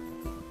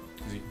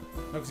 Is he? No,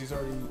 because he's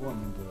already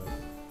won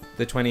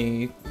The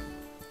 22?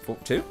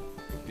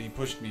 He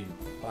pushed me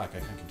back. I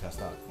can't contest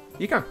that.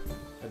 You can.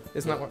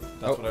 Isn't that what? That's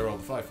Oh. what I rolled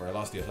the 5 for. I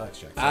lost the athletics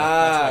check. So that's why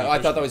Ah, he I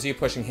pushed thought that me. was you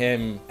pushing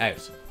him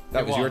out.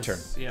 That It was your turn.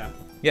 Yeah.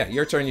 Yeah,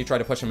 your turn. You try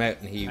to push him out,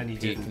 and he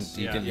didn't,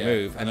 yeah. didn't Yeah.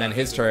 move. And And then then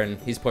his I- turn,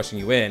 he's pushing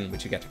you in,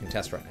 which you get to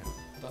contest right now.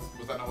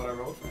 Was that not what I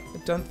rolled for? I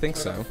don't think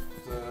so.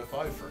 It's a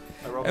 5 for.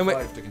 I rolled And a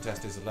wait- 5 to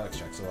contest his athletics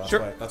check, so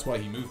Sure. that's why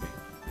he moved me.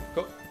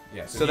 Cool.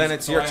 Yeah. So then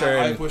it's your I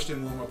turn. pushed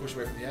him one more push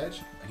away from the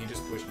edge, and he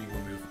just pushed me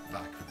one move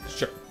back. From the edge.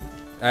 Sure.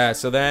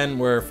 So then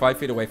we're 5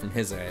 feet away from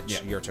his edge.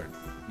 Yeah. Your turn.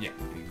 Yeah.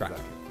 Correct.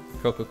 Exactly.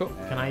 Cool.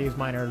 Can I use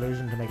minor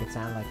illusion to make it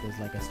sound like there's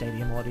like a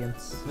stadium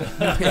audience?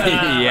 Yeah.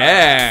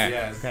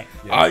 Yes. Okay.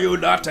 Yeah. Are you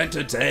not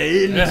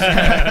entertained?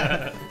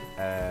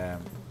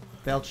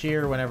 They'll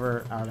cheer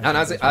whenever. Arlington And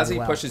as does he really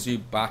well. pushes you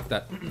back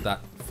that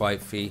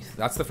 5 feet,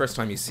 that's the first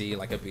time you see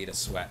like a bead of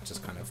sweat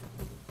just kind of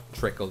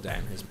trickle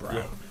down his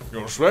brow.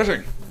 You're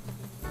sweating.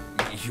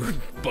 You're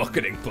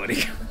bucketing,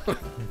 buddy.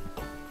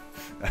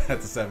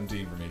 That's a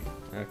 17 for me.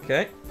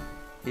 Okay.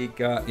 He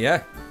got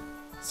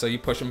So you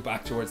push him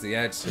back towards the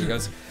edge. So he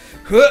goes,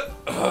 "Huh,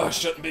 oh,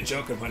 shouldn't be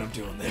joking when I'm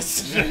doing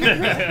this."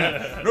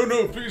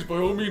 No, please, by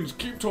all means,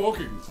 keep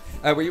talking.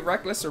 Were you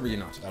reckless or were you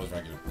not? That was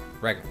regular.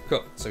 Regular.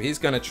 Cool. So he's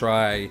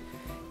actually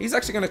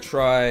gonna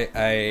try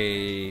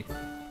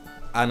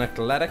an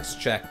athletics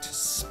check to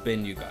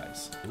spin you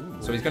guys. Ooh.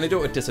 So he's gonna do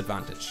it with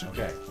disadvantage.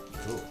 Okay.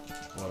 Cool.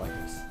 Well, I like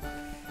this.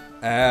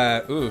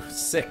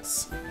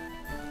 6.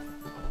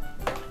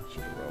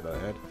 Should have rolled that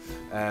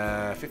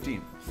ahead.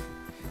 15.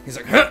 He's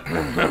like,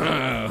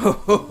 Are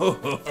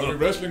we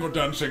wrestling or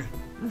dancing?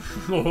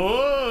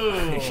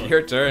 Oh.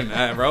 your turn.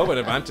 Roll with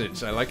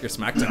advantage. I like your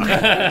smack talk.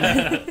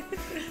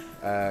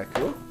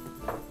 Cool.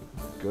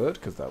 Good,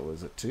 because that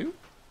was a 2.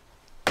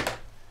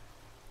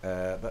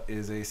 That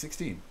is a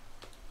 16.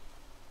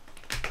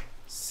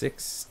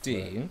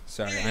 16.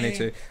 Sorry, I need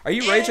to. Are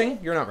you raging?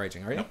 You're not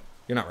raging, are you? No.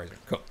 You're not raging.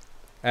 Cool.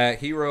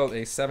 He rolled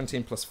a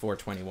 17 plus 4,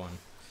 21.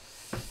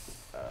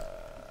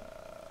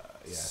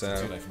 Yeah, So-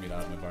 it's too late for me to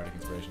add my bardic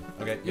inspiration.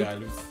 Okay, yeah, I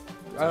lose.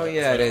 Oh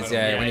yeah, it is.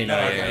 Yeah, when you know.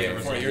 yeah, Yeah, yeah,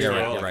 before You're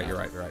right. You're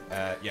right.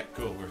 Yeah,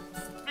 cool.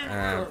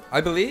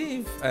 I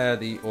believe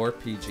the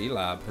RPG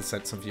Lab has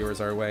sent some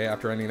viewers our way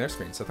after ending their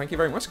screen. So thank you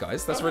very much,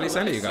 guys. That's really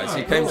sent of you guys.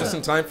 You came just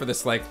in time for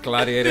this like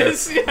gladiator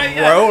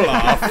roll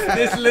off.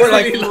 This We're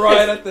like literally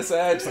right at this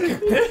edge.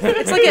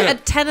 It's like a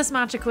tennis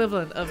match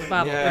equivalent of a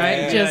battle, Yeah,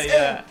 right?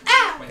 yeah,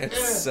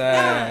 Just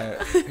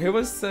It's who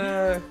was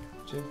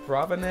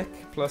Dubrovnik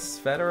plus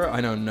Federer?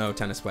 I know no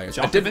tennis players.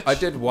 Djokovic? I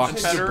did watch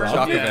Federer?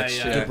 Djokovic.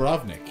 Yeah.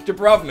 Dubrovnik.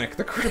 Dubrovnik,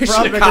 the Croatian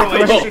Dubrovnik, the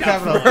capital Croatian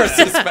capital.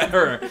 versus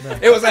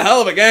Federer. It was a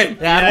hell of a game.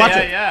 Yeah, I'd Yeah, watch yeah,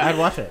 it. yeah. I'd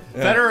watch it.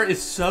 Federer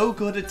is so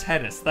good at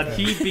tennis that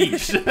he beat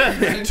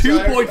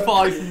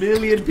 2.5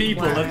 million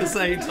people at the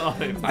same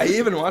time. I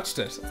even watched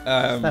it.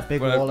 That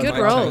big but wall. Good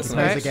in rolls, He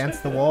plays right?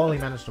 against the wall. He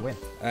managed to win.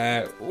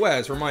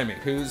 Wes, remind me,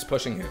 who's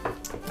pushing who?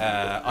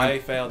 I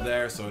failed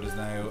there, so it is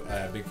now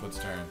Bigfoot's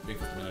turn.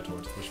 Bigfoot the Minotaur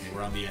to push me.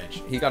 We're on the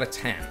edge. He got a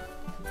 10.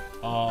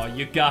 Oh,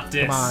 you got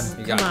this. Come on.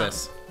 You got Come on.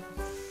 this.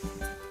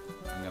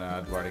 I'm gonna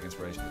add bardic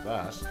inspiration to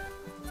that.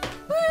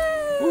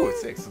 Ooh,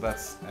 it's 6, so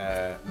that's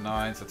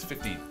 9, so that's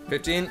 15.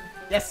 15.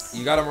 Yes.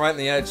 You got him right in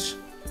the edge.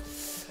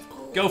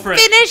 Go for it.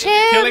 finish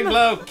him. Killing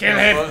blow. Kill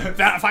him.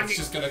 That It's fucking.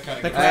 just gonna kind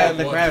of The crowd.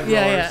 The crowd.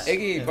 Yeah, roars. yeah.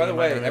 Iggy, by the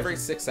way, every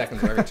 6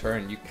 seconds of every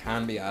turn, you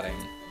can be adding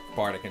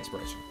bardic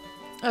inspiration.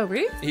 Oh,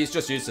 really? He's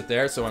just used it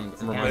there, so I'm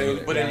reminding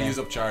you. But Yeah, then yeah. use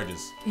up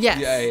charges. Yes.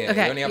 Yeah, yeah, you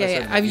Okay. only Yeah, have a yeah.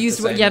 certain- I've it's used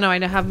the one. same. Yeah, no, I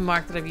know. I have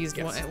marked that I've used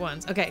Yes. one at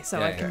once. Okay, so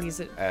Yeah, I can yeah. use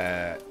it.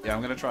 Yeah,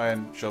 I'm gonna try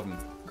and shove him.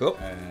 Cool.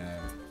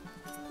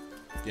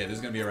 Yeah, this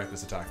is gonna be a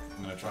reckless attack.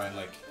 I'm gonna try and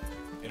like,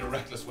 in a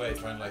reckless way,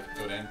 try and like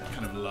go down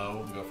kind of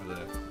low and go for the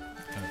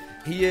kind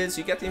of. He is.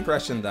 You get the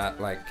impression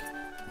that like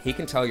he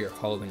can tell you're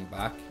holding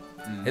back.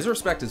 His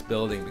respect is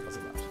building because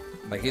of that.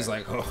 Like he's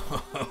like,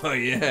 oh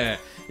yeah,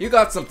 you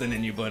got something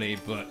in you, buddy,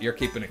 but you're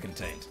keeping it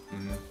contained.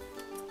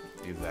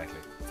 Exactly.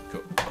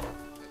 Cool.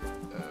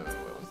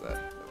 What was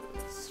that?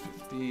 That was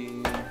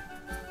 15.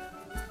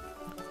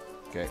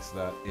 Okay, so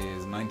that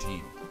is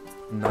 19.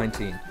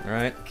 19. All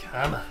right.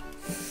 Come on.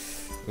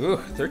 Ooh,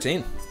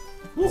 13.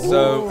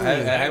 So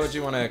how would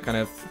you want to kind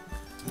of?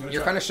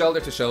 You're kind of shoulder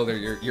to shoulder.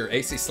 You're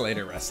AC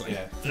Slater wrestling.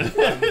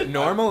 Yeah.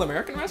 Normal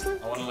American wrestling.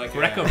 I want to like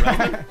Greco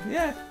wrestling.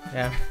 Yeah.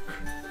 Yeah.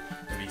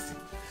 Greasy.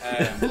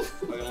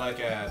 I'm gonna like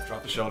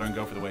drop the shoulder and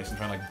go for the waist and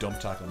try and like dump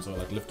tackle him. So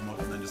like lift him up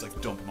and then just like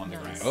dump him on the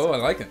ground. Oh, I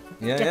like it.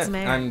 Yeah, Get yeah. some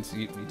air. And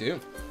you do.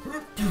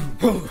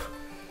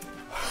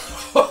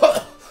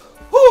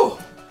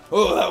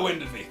 Oh, that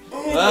winded me.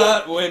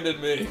 That winded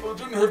me. It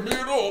didn't hurt me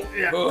at all.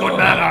 Yeah. Good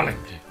man, Arling.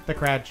 The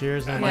crowd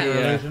cheers and Yeah. your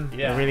Yeah. illusion.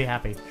 Yeah. They're really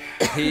happy.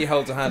 He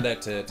holds a hand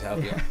out to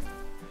help you.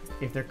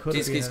 If there could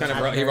He's have been kind an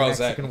of he imaginary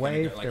rolls out Mexican and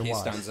wave, like there he was.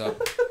 stands up.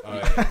 Oh,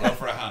 yeah. Go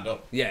for a hand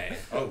up. Yeah, yeah.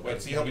 Oh wait,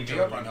 is he helping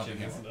you or I'm helping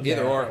him?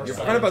 Either or. You're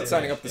kind of about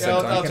standing up at the same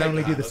You time. can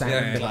only do the sound Yeah,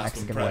 of the Clasp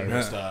him Mexican predator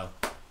wave. style.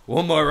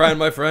 One more round,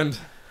 my friend.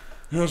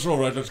 Yes, all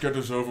right. Let's get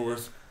this over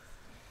with.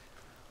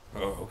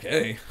 Oh,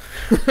 okay.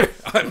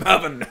 I'm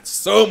having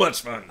so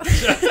much fun.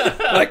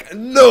 Like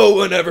no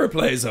one ever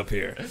plays up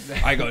here.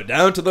 I go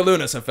down to the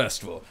Lunasa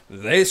Festival.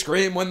 They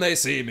scream when they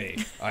see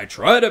me. I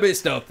try to be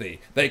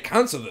stealthy. They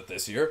cancelled it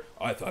this year.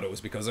 I thought it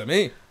was because of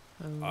me.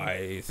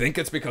 I think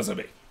it's because of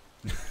me.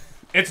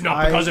 It's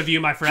not because of you,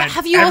 my friend.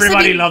 Have you also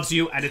Everybody been- loves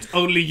you, and it's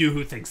only you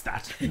who thinks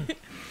that.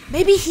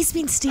 Maybe he's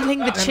been stealing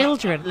the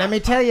children. Let me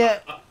tell you,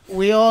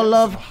 we all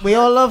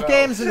love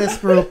games in this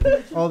group.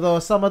 Although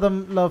some of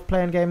them love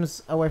playing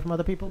games away from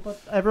other people, but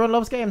everyone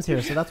loves games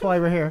here, so that's why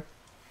we're here.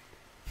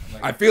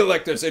 I feel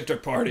like there's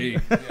inter-party.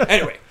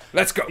 Anyway,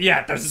 let's go.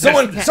 Yeah, there's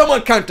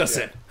Someone count us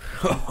in.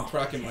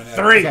 Cracking my neck.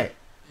 3, Okay,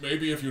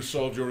 Maybe if you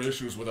solved your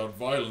issues without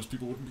violence,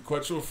 people wouldn't be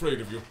quite so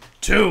afraid of you.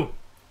 2,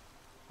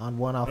 on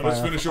one, I'll Now let's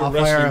fire, finish your I'll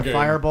fire wrestling a game.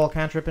 fireball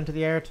cantrip into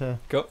the air to.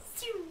 Go.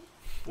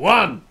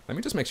 1. Let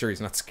me just make sure he's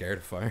not scared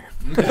of fire.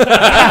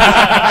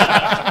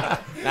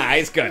 Nah,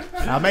 he's good.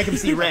 I'll make him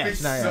see red.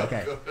 No, yeah,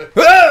 okay.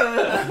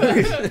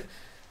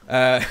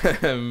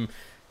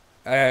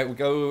 We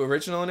go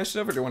original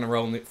initiative, or do you want to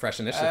roll fresh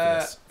initiative for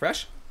this?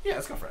 Fresh? Yeah,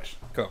 let's go fresh.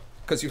 Cool.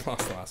 Because you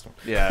lost the last one.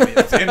 Yeah, I mean,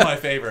 It's in my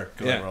favor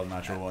because Yeah. I rolled a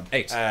natural one.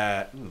 8.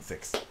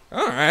 6.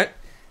 All right.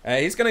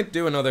 He's gonna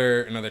do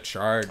another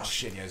charge. Oh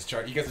shit, yeah, his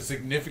chart. He gets a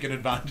significant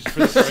advantage for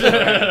this first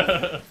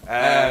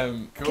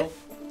round. Cool.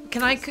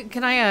 Can I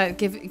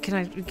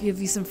give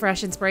you some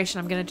fresh inspiration?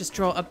 I'm gonna just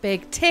draw a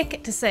big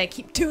tick to say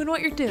keep doing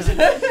what you're doing.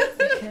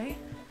 Okay.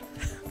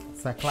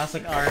 It's that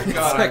classic art. It's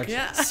like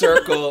Yeah.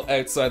 circle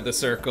outside the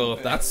circle.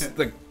 That's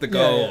the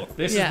goal.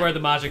 This Yeah. is where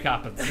the magic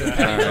happens. And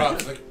he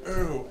drops like,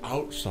 oh,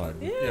 outside.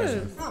 Yeah.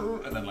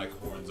 And then like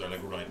horns are like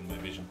right in my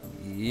vision.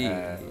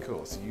 Yeah.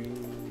 Cool, so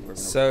you.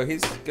 So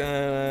he's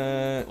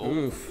gonna.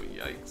 Oof.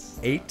 Yikes.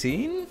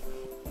 18?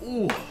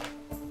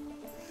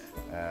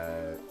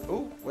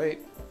 Oh, wait.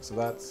 So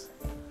that's.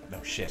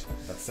 No shit,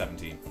 that's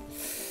 17.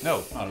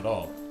 No, not at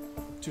all.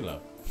 Too low.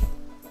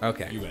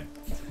 Okay. You win.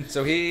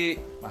 So he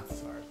Maths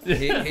is hard.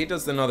 he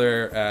does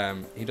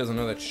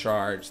another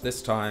charge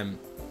this time,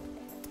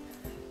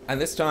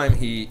 and this time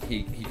he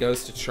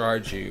goes to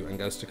charge you and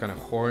goes to kind of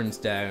horns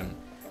down,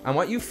 And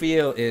what you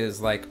feel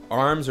is like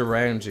arms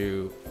around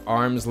you,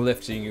 arms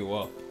lifting you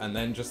up, and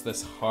then just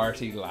this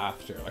hearty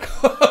laughter. Like,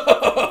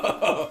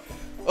 oh,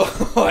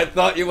 I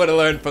thought you would have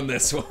learned from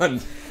this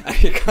one. And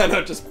he kind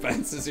of just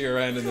bounces you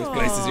around and just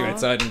places you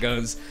outside and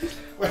goes,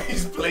 Where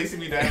he's placing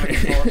me down like a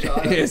small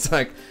child. it's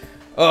like,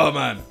 oh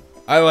man,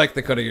 I like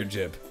the cut of your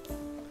jib.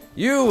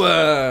 You,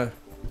 I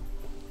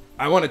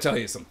want to tell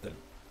you something.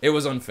 It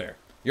was unfair.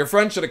 Your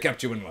friend should have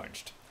kept you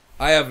enlarged.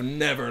 I have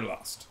never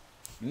lost.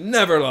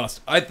 Never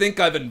lost. I think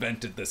I've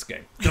invented this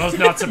game. Does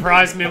not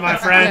surprise me, my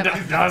friend.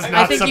 Does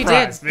not think you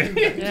surprise did.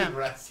 me. Yeah.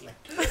 Wrestling.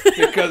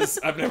 Because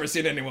I've never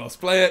seen anyone else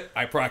play it.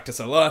 I practice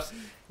a lot.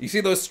 You see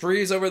those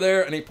trees over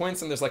there? And he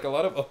points and there's like a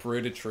lot of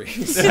uprooted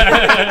trees.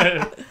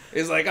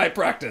 He's like, I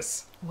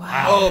practice.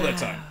 Wow. All the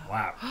time.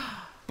 Wow.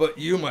 But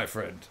you, my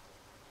friend,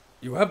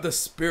 you have the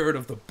spirit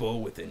of the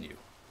bull within you.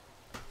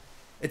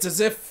 It's as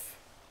if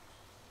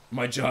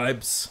my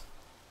jibes,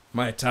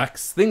 my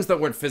attacks, things that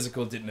weren't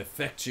physical didn't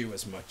affect you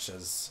as much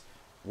as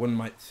one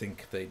might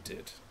think they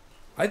did.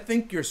 I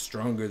think you're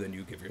stronger than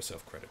you give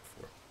yourself credit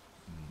for.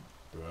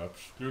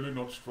 Perhaps clearly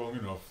not strong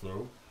enough,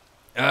 though.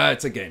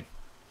 It's a game.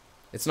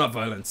 It's not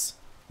violence.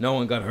 No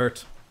one got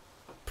hurt.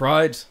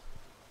 Pride,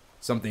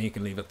 something you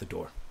can leave at the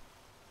door.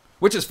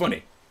 Which is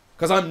funny,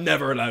 because I'm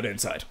never allowed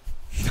inside.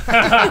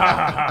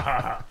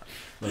 That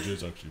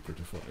is actually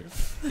pretty funny.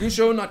 You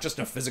show not just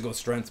a physical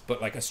strength,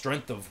 but like a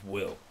strength of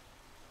will.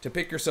 To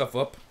pick yourself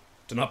up,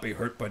 to not be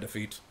hurt by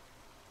defeat.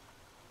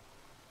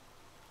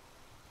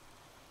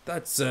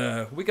 That's,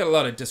 we get a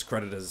lot of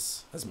discredit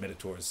as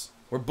Minotaurs.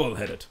 We're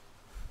bullheaded.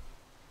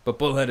 But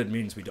bullheaded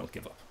means we don't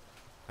give up.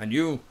 And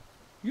you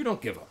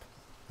don't give up.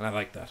 And I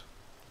like that.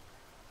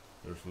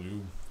 Therefore,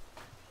 you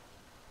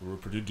were a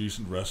pretty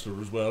decent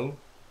wrestler as well.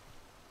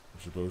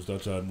 I suppose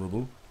that's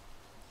admirable.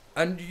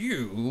 And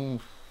you...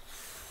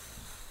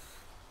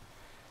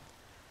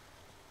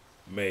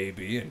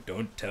 Maybe, and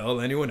don't tell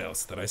anyone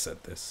else that I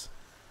said this.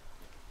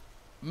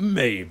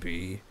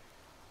 Maybe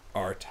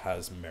art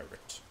has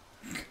merit.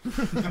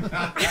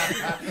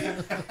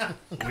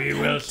 We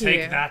will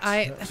take that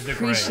I to the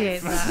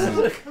appreciate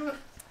grave.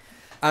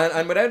 that.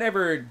 And without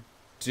ever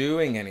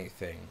doing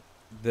anything,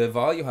 the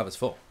vial you have is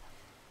full.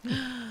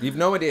 You've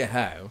no idea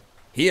how.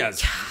 He's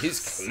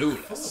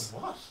clueless.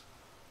 What?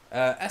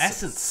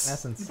 Essence.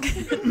 Essence.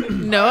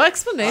 No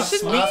explanation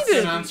That's been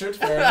needed. answered.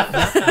 Fair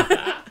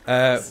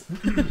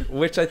enough.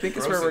 Which I think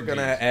is where Gross we're going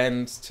indeed. to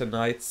end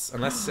tonight's,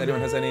 unless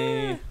anyone has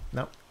any...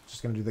 No,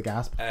 just gonna do the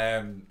gasp.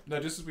 No,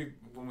 just as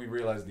when we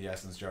realised the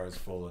essence jar is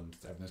full and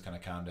everything's kind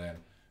of calmed down,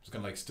 just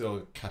kind of like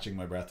still catching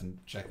my breath and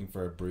checking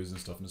for bruises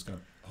and stuff. I'm just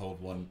gonna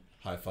hold one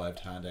high-fived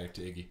hand out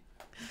to Iggy,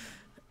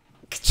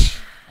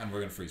 and we're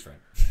gonna freeze frame.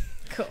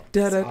 Cool.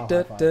 I'll high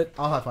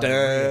five.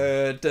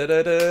 I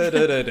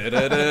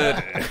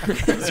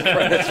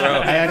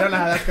don't know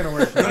how that's gonna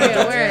work.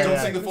 Yeah, where Don't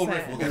is sing the it? full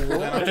riff. We'll get pulled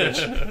down on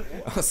Twitch.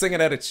 I'll sing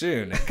it out of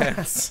tune. It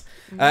counts.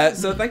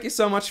 So thank you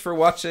so much for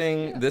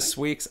watching this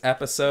week's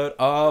episode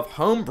of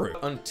Homebrew.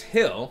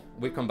 Until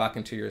we come back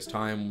in 2 years'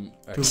 time.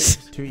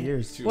 2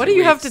 years. What do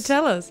you have to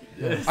tell us?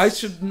 I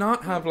should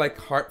not have like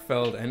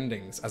heartfelt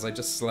endings as I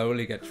just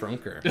slowly get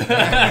drunker.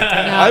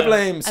 I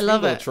blame I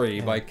love Spindle it.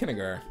 Tree by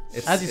Kinnegar.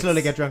 As you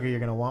slowly get drunker,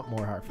 you're gonna want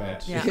more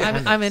heartfelt.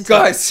 Yeah, I'm into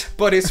Guys,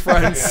 buddies,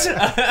 friends,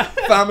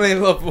 family,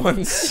 loved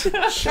ones,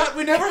 Shut!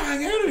 We never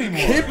hang out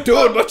anymore. keep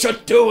doing what you're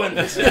doing.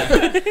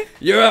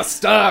 You're a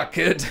star,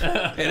 kid.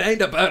 It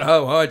ain't about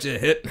how hard you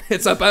hit.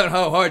 It's about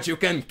how hard you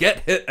can get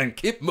hit and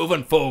keep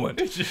moving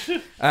forward.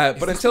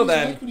 But until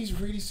then, Like when he's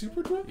really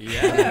super drunk.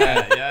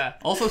 Yeah.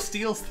 Also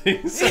steals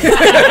things.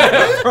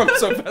 from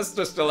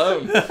Sylvester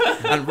Stallone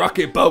and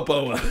Rocky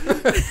Balboa.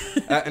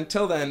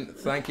 Until then,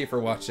 thank you for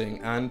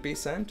watching and be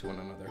sound to one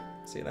another.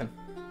 See you then.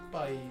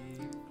 Bye.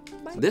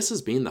 This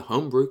has been the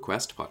Homebrew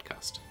Quest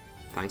podcast.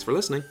 Thanks for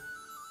listening.